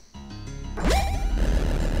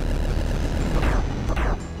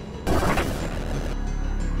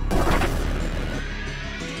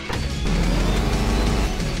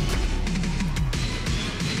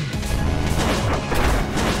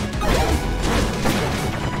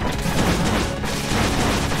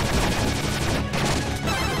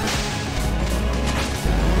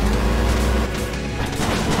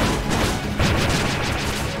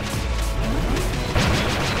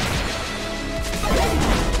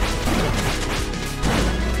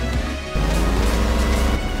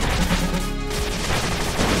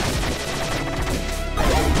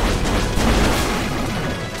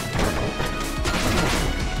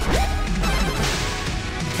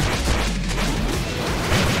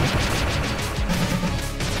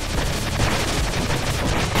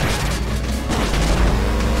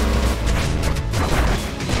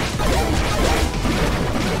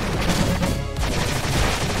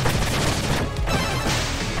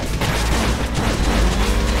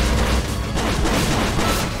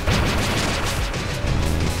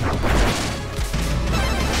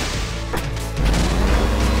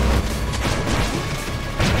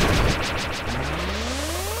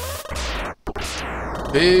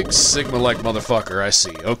 Big Sigma-like motherfucker, I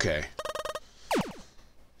see. Okay.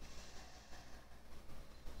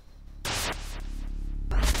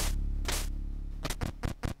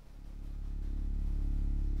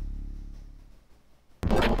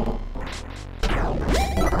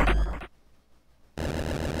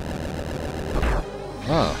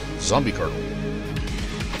 Ah, zombie cardinal.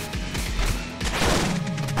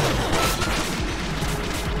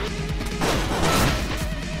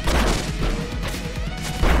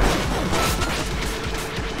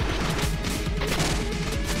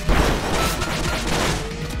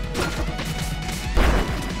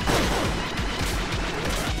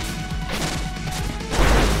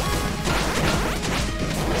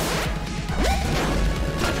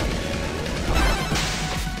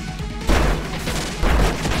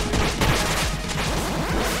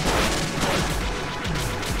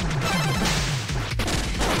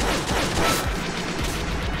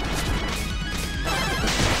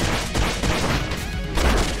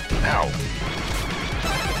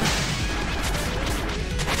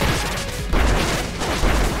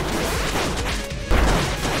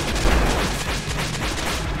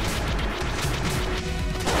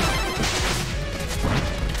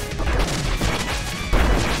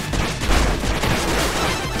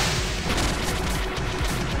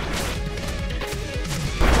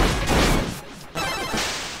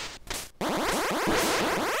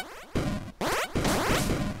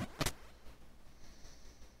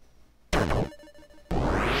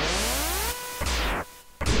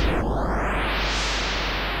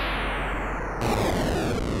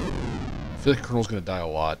 I feel like Colonel's gonna die a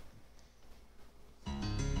lot.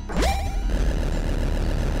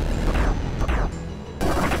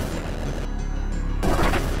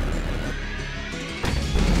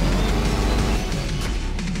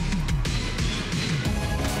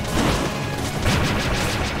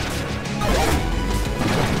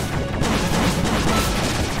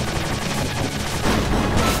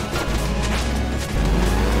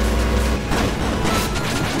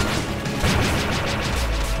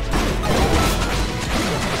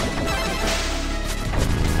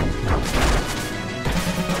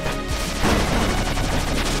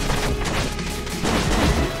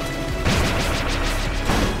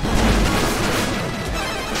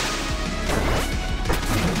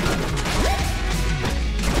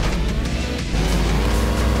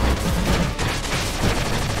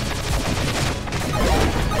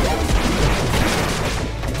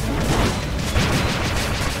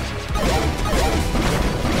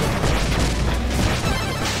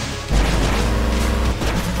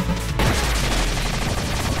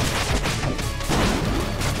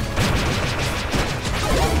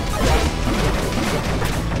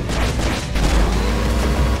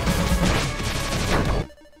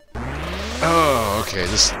 Okay,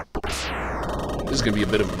 this is gonna be a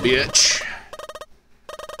bit of a bitch.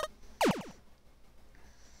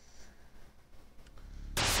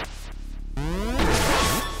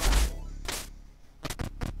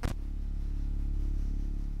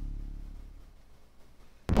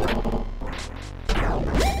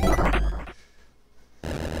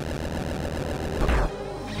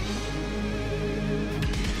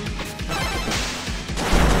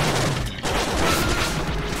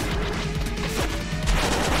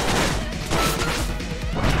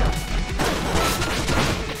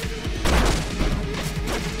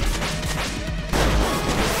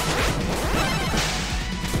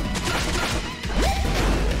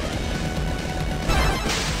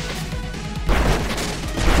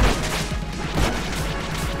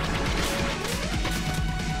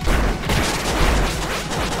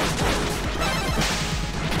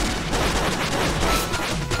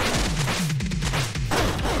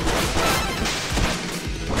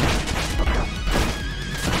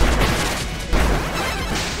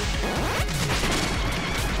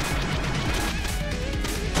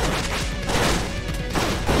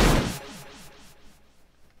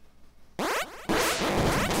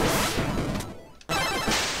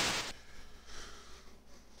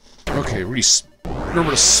 Okay,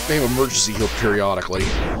 remember to spam emergency heal periodically.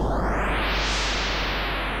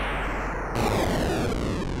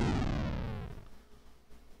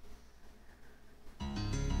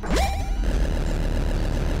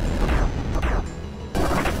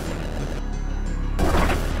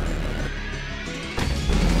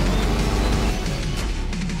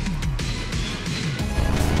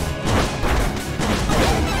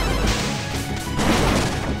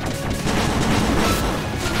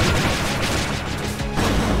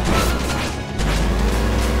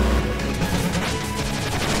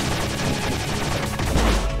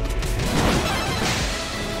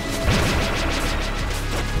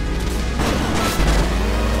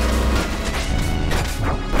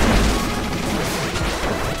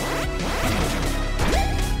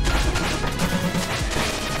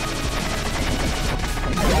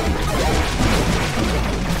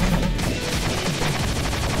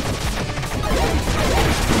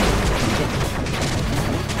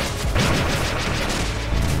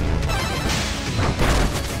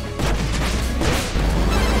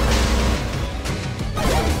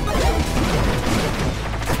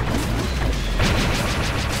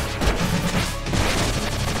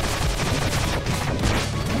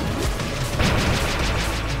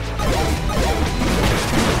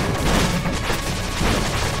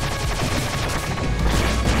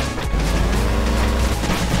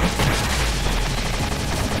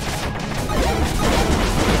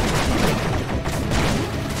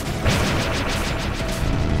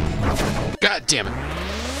 Damn it.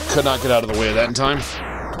 Could not get out of the way of that in time.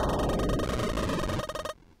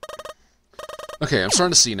 Okay, I'm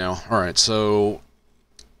starting to see now. Alright, so...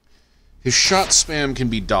 his shot spam can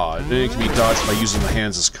be dodged, and it can be dodged by using the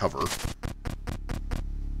hands as cover.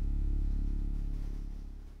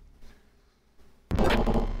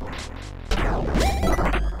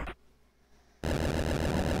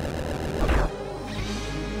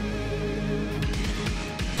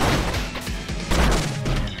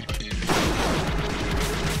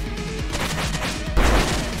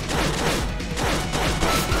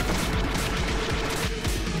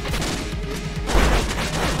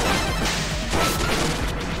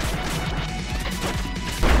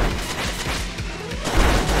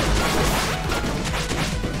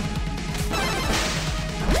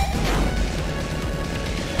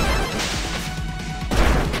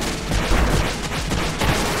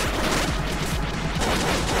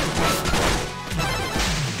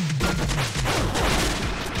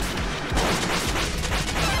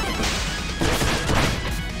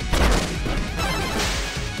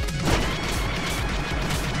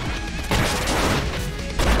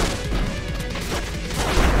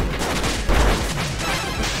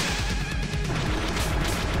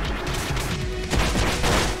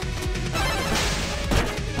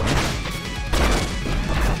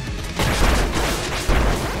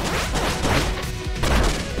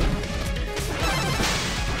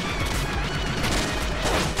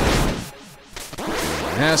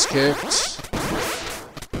 Ass kicked.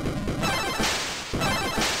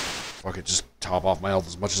 Fuck it, just top off my health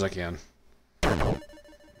as much as I can.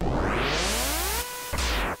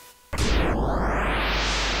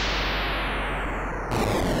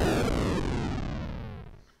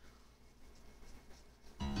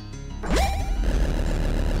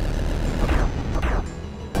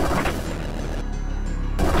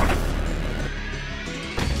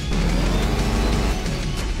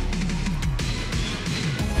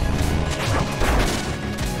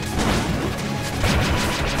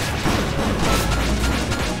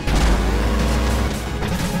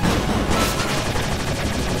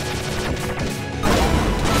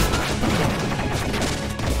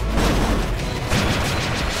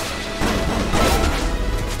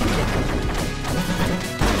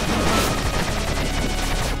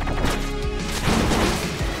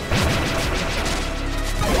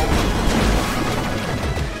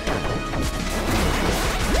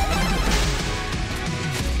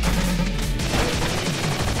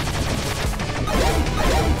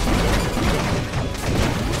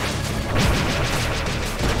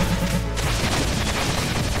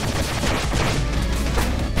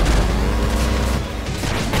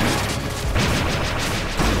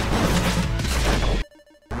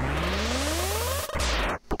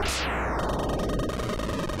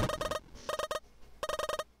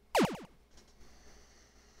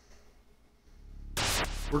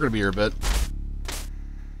 We're gonna be here a bit.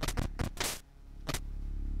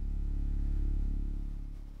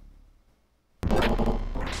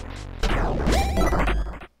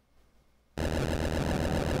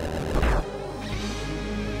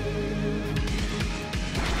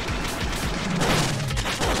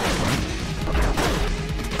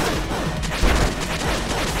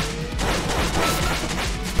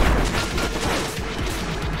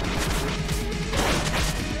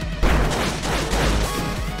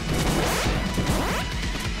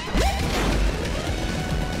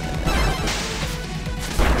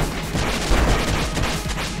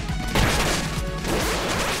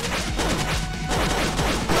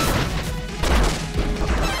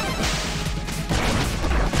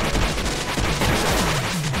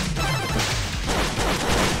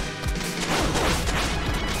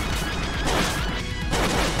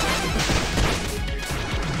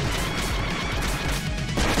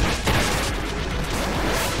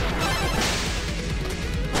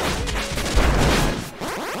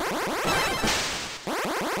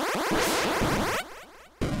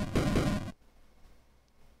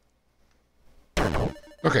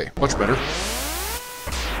 Okay, much better.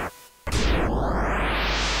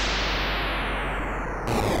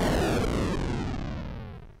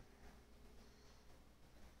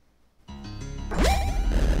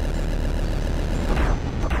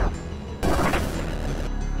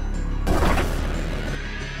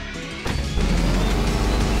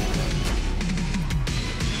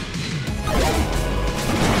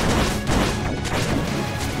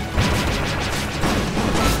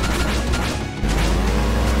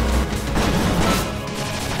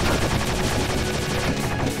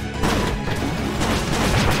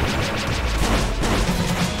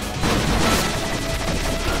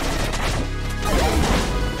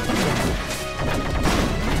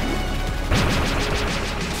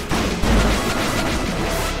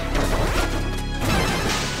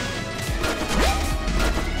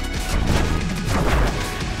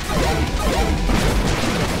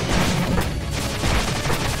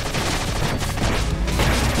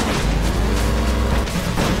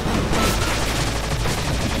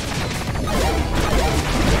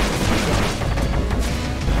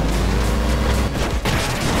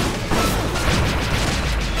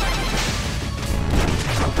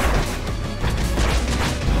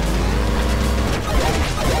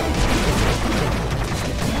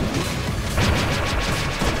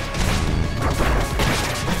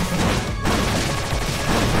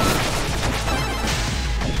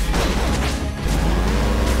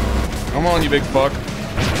 Come on, you big fuck.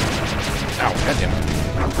 Ow, goddammit.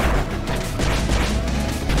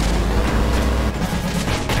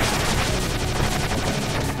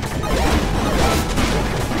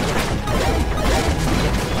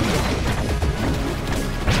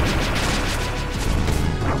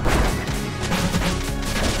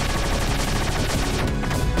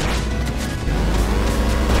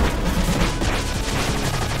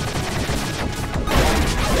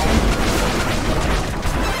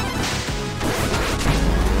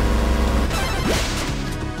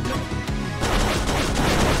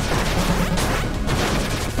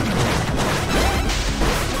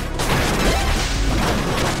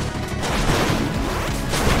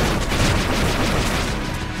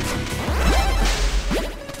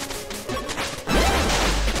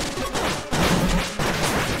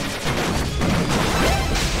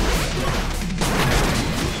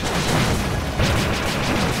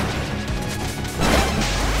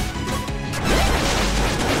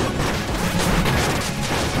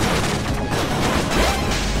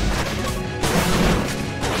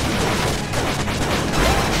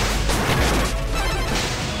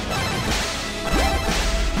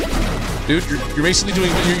 Dude, you're basically doing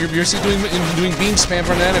doing beam spam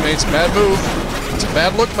for an anime. It's a bad move. It's a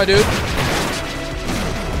bad look, my dude.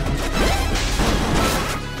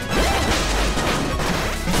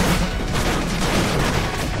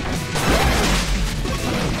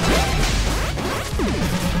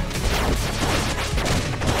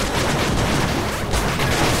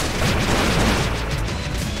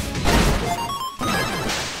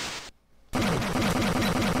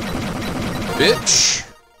 Bitch.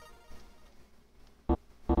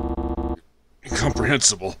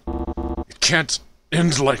 Incomprehensible. It can't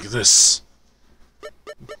end like this.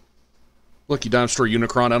 Look, you dime store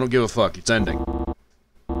Unicron, I don't give a fuck. It's ending.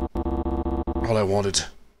 All I wanted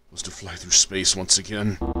was to fly through space once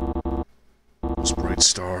again. Those bright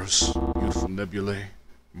stars, beautiful nebulae,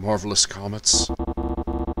 marvelous comets.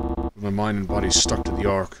 With my mind and body stuck to the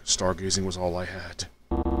Ark, stargazing was all I had.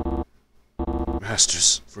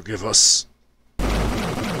 Masters, forgive us.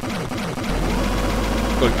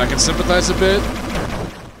 Look, I can sympathize a bit.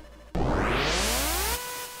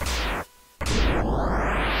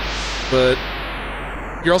 But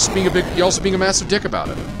you're also being a massive dick about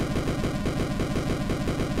it.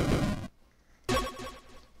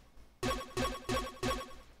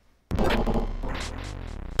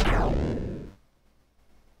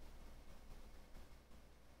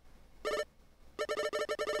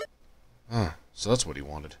 Huh, so that's what he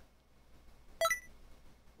wanted.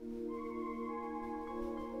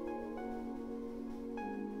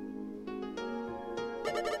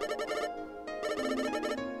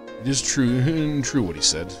 It is true what he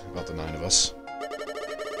said about the 9 of us.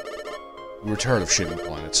 We were tired of shaping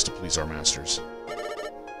planets to please our masters.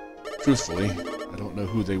 Truthfully, I don't know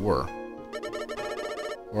who they were,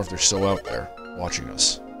 or if they're still out there, watching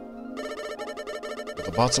us. But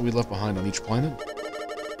the bots that we left behind on each planet,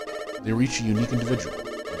 they were each a unique individual,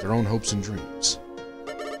 with their own hopes and dreams.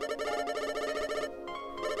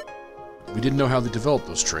 We didn't know how they developed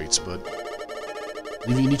those traits, but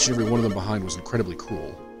leaving each and every one of them behind was incredibly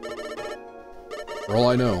cruel. For all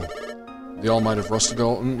I know, they might have rusted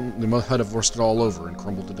all over and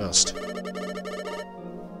crumbled to dust.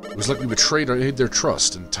 It was like we betrayed their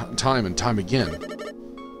trust and time again.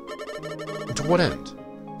 And to what end?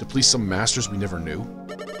 To please some masters we never knew?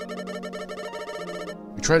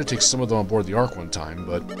 We tried to take some of them on board the Ark one time,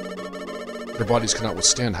 but their bodies cannot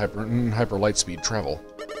withstand hyper light speed travel.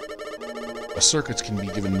 A circuit can be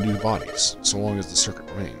given new bodies, so long as the circuit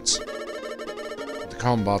remains. But the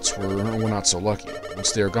combots were not so lucky.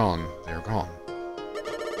 Once they are gone, they are gone.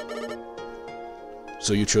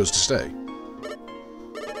 So you chose to stay.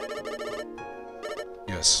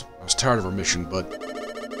 Yes, I was tired of our mission, but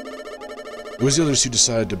it was the others who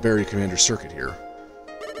decided to bury Commander Circuit here.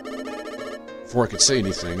 Before I could say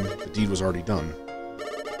anything, the deed was already done.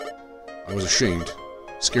 I was ashamed,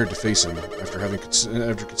 scared to face him after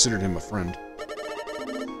considered him a friend.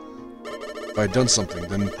 If I had done something,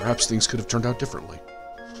 then perhaps things could have turned out differently.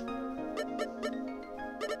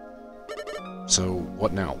 So,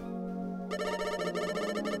 what now?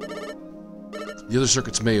 The other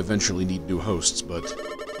circuits may eventually need new hosts, but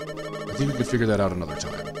I think we can figure that out another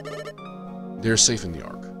time. They are safe in the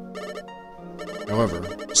Ark. However,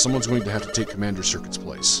 someone's going to have to take Commander Circuit's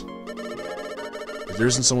place. If there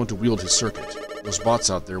isn't someone to wield his circuit, those bots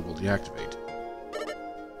out there will deactivate.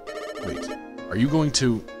 Wait, are you going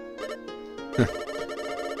to...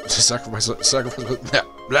 sacrifice...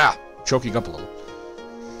 blah, choking up a little.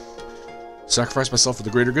 Sacrifice myself for the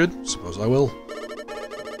greater good? Suppose I will.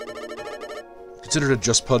 Consider it a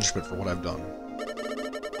just punishment for what I've done.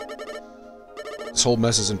 This whole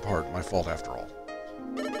mess is in part my fault after all.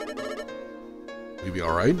 Will you be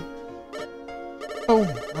alright? Oh,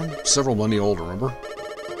 I'm several money old, remember?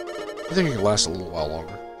 I think it could last a little while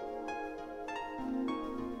longer.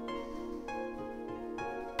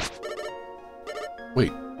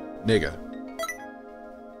 Wait, Nega.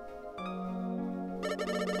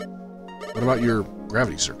 What about your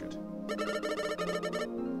gravity circuit?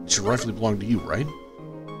 It should rightfully belong to you, right?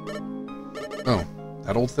 Oh,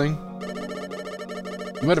 that old thing?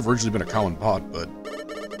 You might have originally been a common pot, but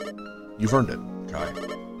you've earned it, Kai.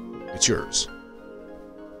 It's yours.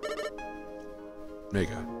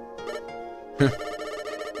 Nega.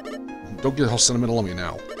 Don't get all sentimental on me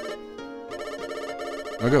now.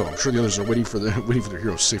 Now go. I'm sure the others are waiting for their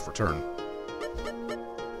hero's safe return.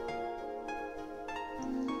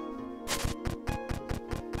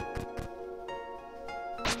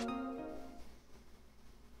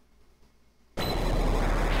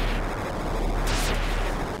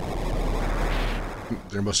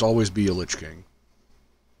 There must always be a Lich King.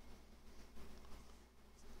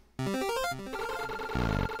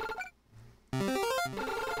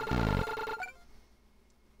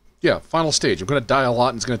 Yeah, final stage. I'm going to die a lot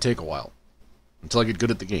and it's going to take a while. Until I get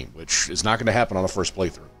good at the game, which is not going to happen on a first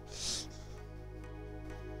playthrough.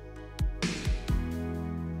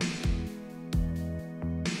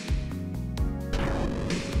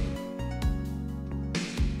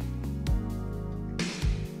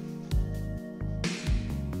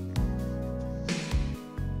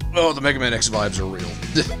 Oh, the Mega Man X vibes are real.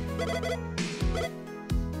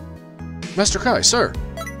 Master Kai, sir.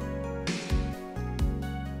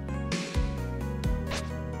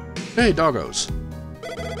 Hey, doggos.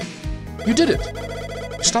 You did it!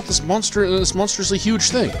 You stopped this monstrously huge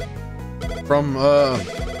thing. From,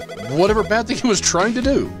 whatever bad thing he was trying to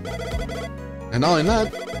do. And not only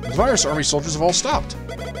that, the Virus Army soldiers have all stopped.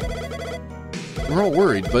 We were all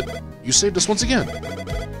worried, but you saved us once again.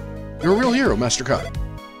 You're a real hero, Master Kai.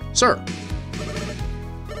 Sir.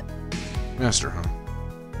 Master, huh?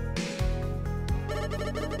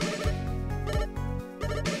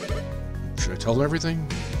 Should I tell them everything?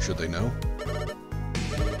 Should they know?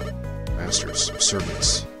 Masters,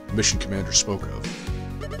 servants, the mission commander spoke of.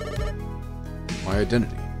 My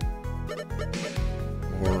identity.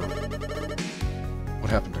 Or what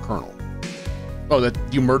happened to Colonel? Oh, that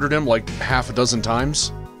you murdered him like half a dozen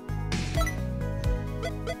times?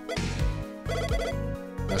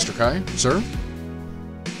 Master Kai, sir?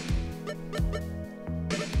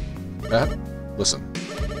 Pat, listen.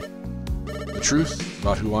 The truth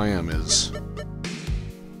about who I am is...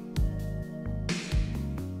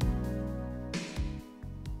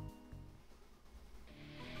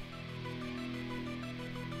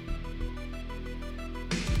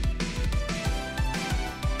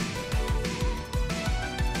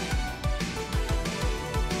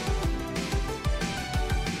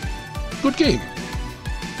 Good game.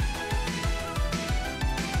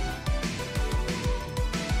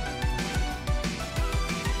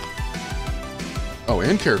 Oh,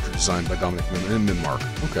 and character design by Dominic Minmark.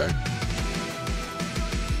 Okay.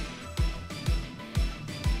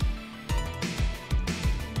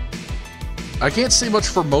 I can't say much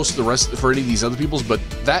for most of the rest, for any of these other people's, but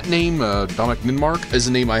that name, Dominic Minmark, is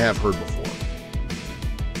a name I have heard before.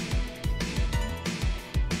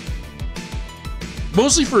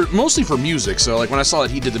 Mostly for music. So like when I saw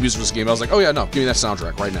that he did the music for this game, I was like, oh yeah, no, give me that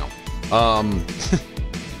soundtrack right now.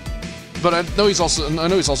 But I know he's also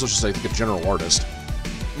just I think a general artist.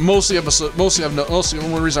 Mostly the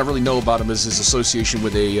only reason I really know about him is his association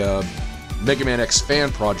with a Mega Man X fan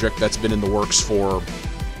project that's been in the works for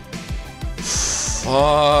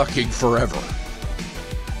fucking forever.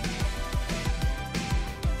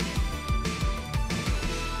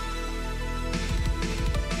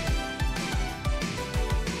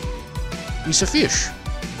 He's a fish.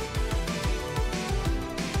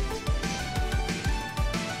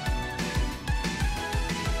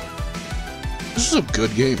 This is a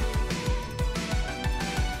good game.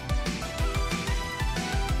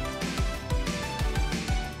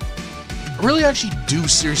 I really actually do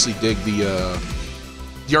seriously dig the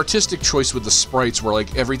artistic choice with the sprites, where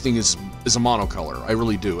like everything is a monocolor. I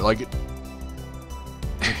really do like it.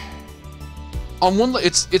 On one,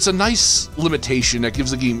 it's a nice limitation that gives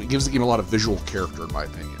the game a lot of visual character, in my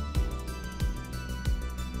opinion.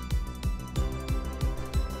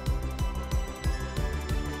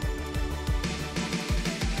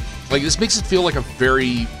 Like, this makes it feel like a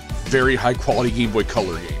very, very high-quality Game Boy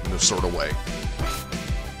Color game in a sort of way.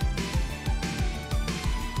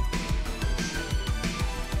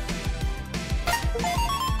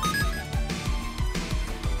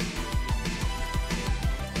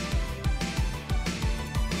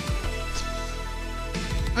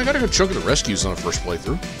 I got a good chunk of the rescues on a first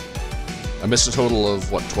playthrough. I missed a total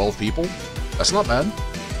of, what, 12 people? That's not bad.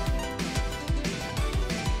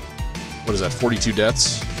 What is that, 42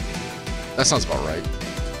 deaths? That sounds about right.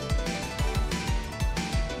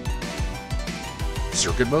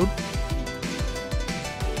 Circuit mode?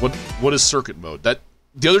 What is circuit mode? The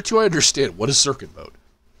other two I understand. What is circuit mode?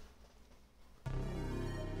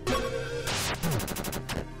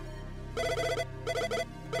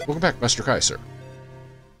 Welcome back, Master Kai, sir.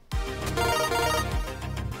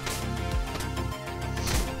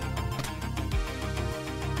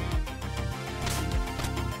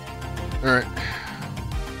 Alright.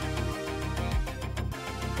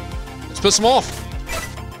 Let's piss him off!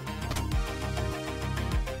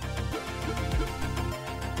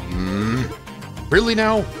 Really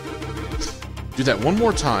now? Do that one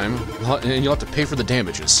more time, and you'll have to pay for the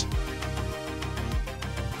damages.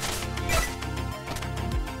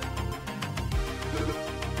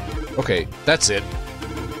 Okay, that's it.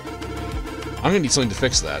 I'm gonna need something to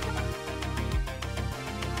fix that.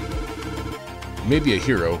 You may be a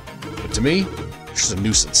hero, but to me, it's just a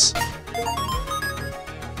nuisance.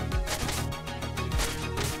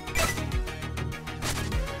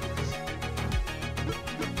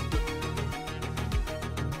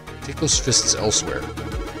 Take those fists elsewhere.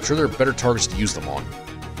 I'm sure there are better targets to use them on.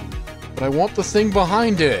 But I want the thing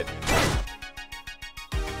behind it!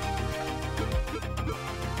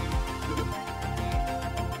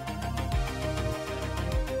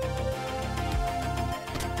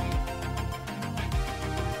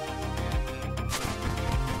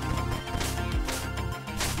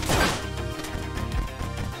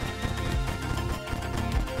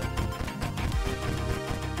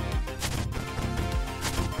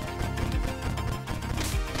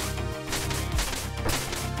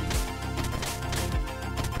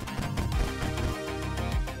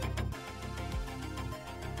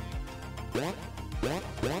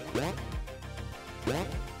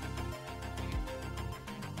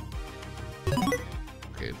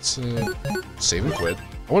 Okay, let's save and quit.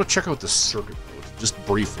 I want to check out the circuit mode, just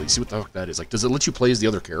briefly, see what the fuck that is. Like, does it let you play as the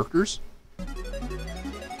other characters?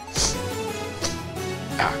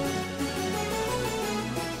 Ah.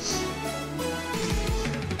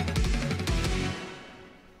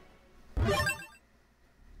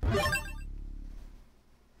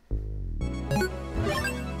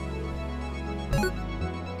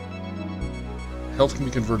 Health can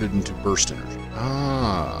be converted into burst energy.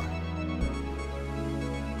 Ah.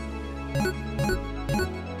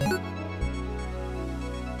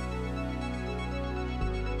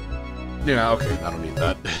 Yeah, okay, I don't need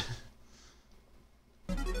that.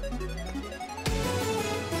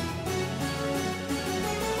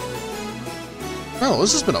 Well,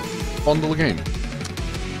 this has been a fun little game.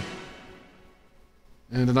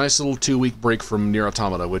 And a nice little 2-week break from Nier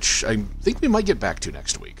Automata, which I think we might get back to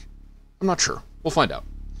next week. I'm not sure. We'll find out.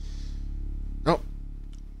 Well,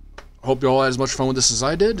 hope you all had as much fun with this as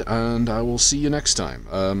I did, and I will see you next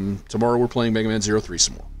time. Tomorrow we're playing Mega Man 03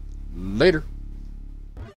 some more. Later.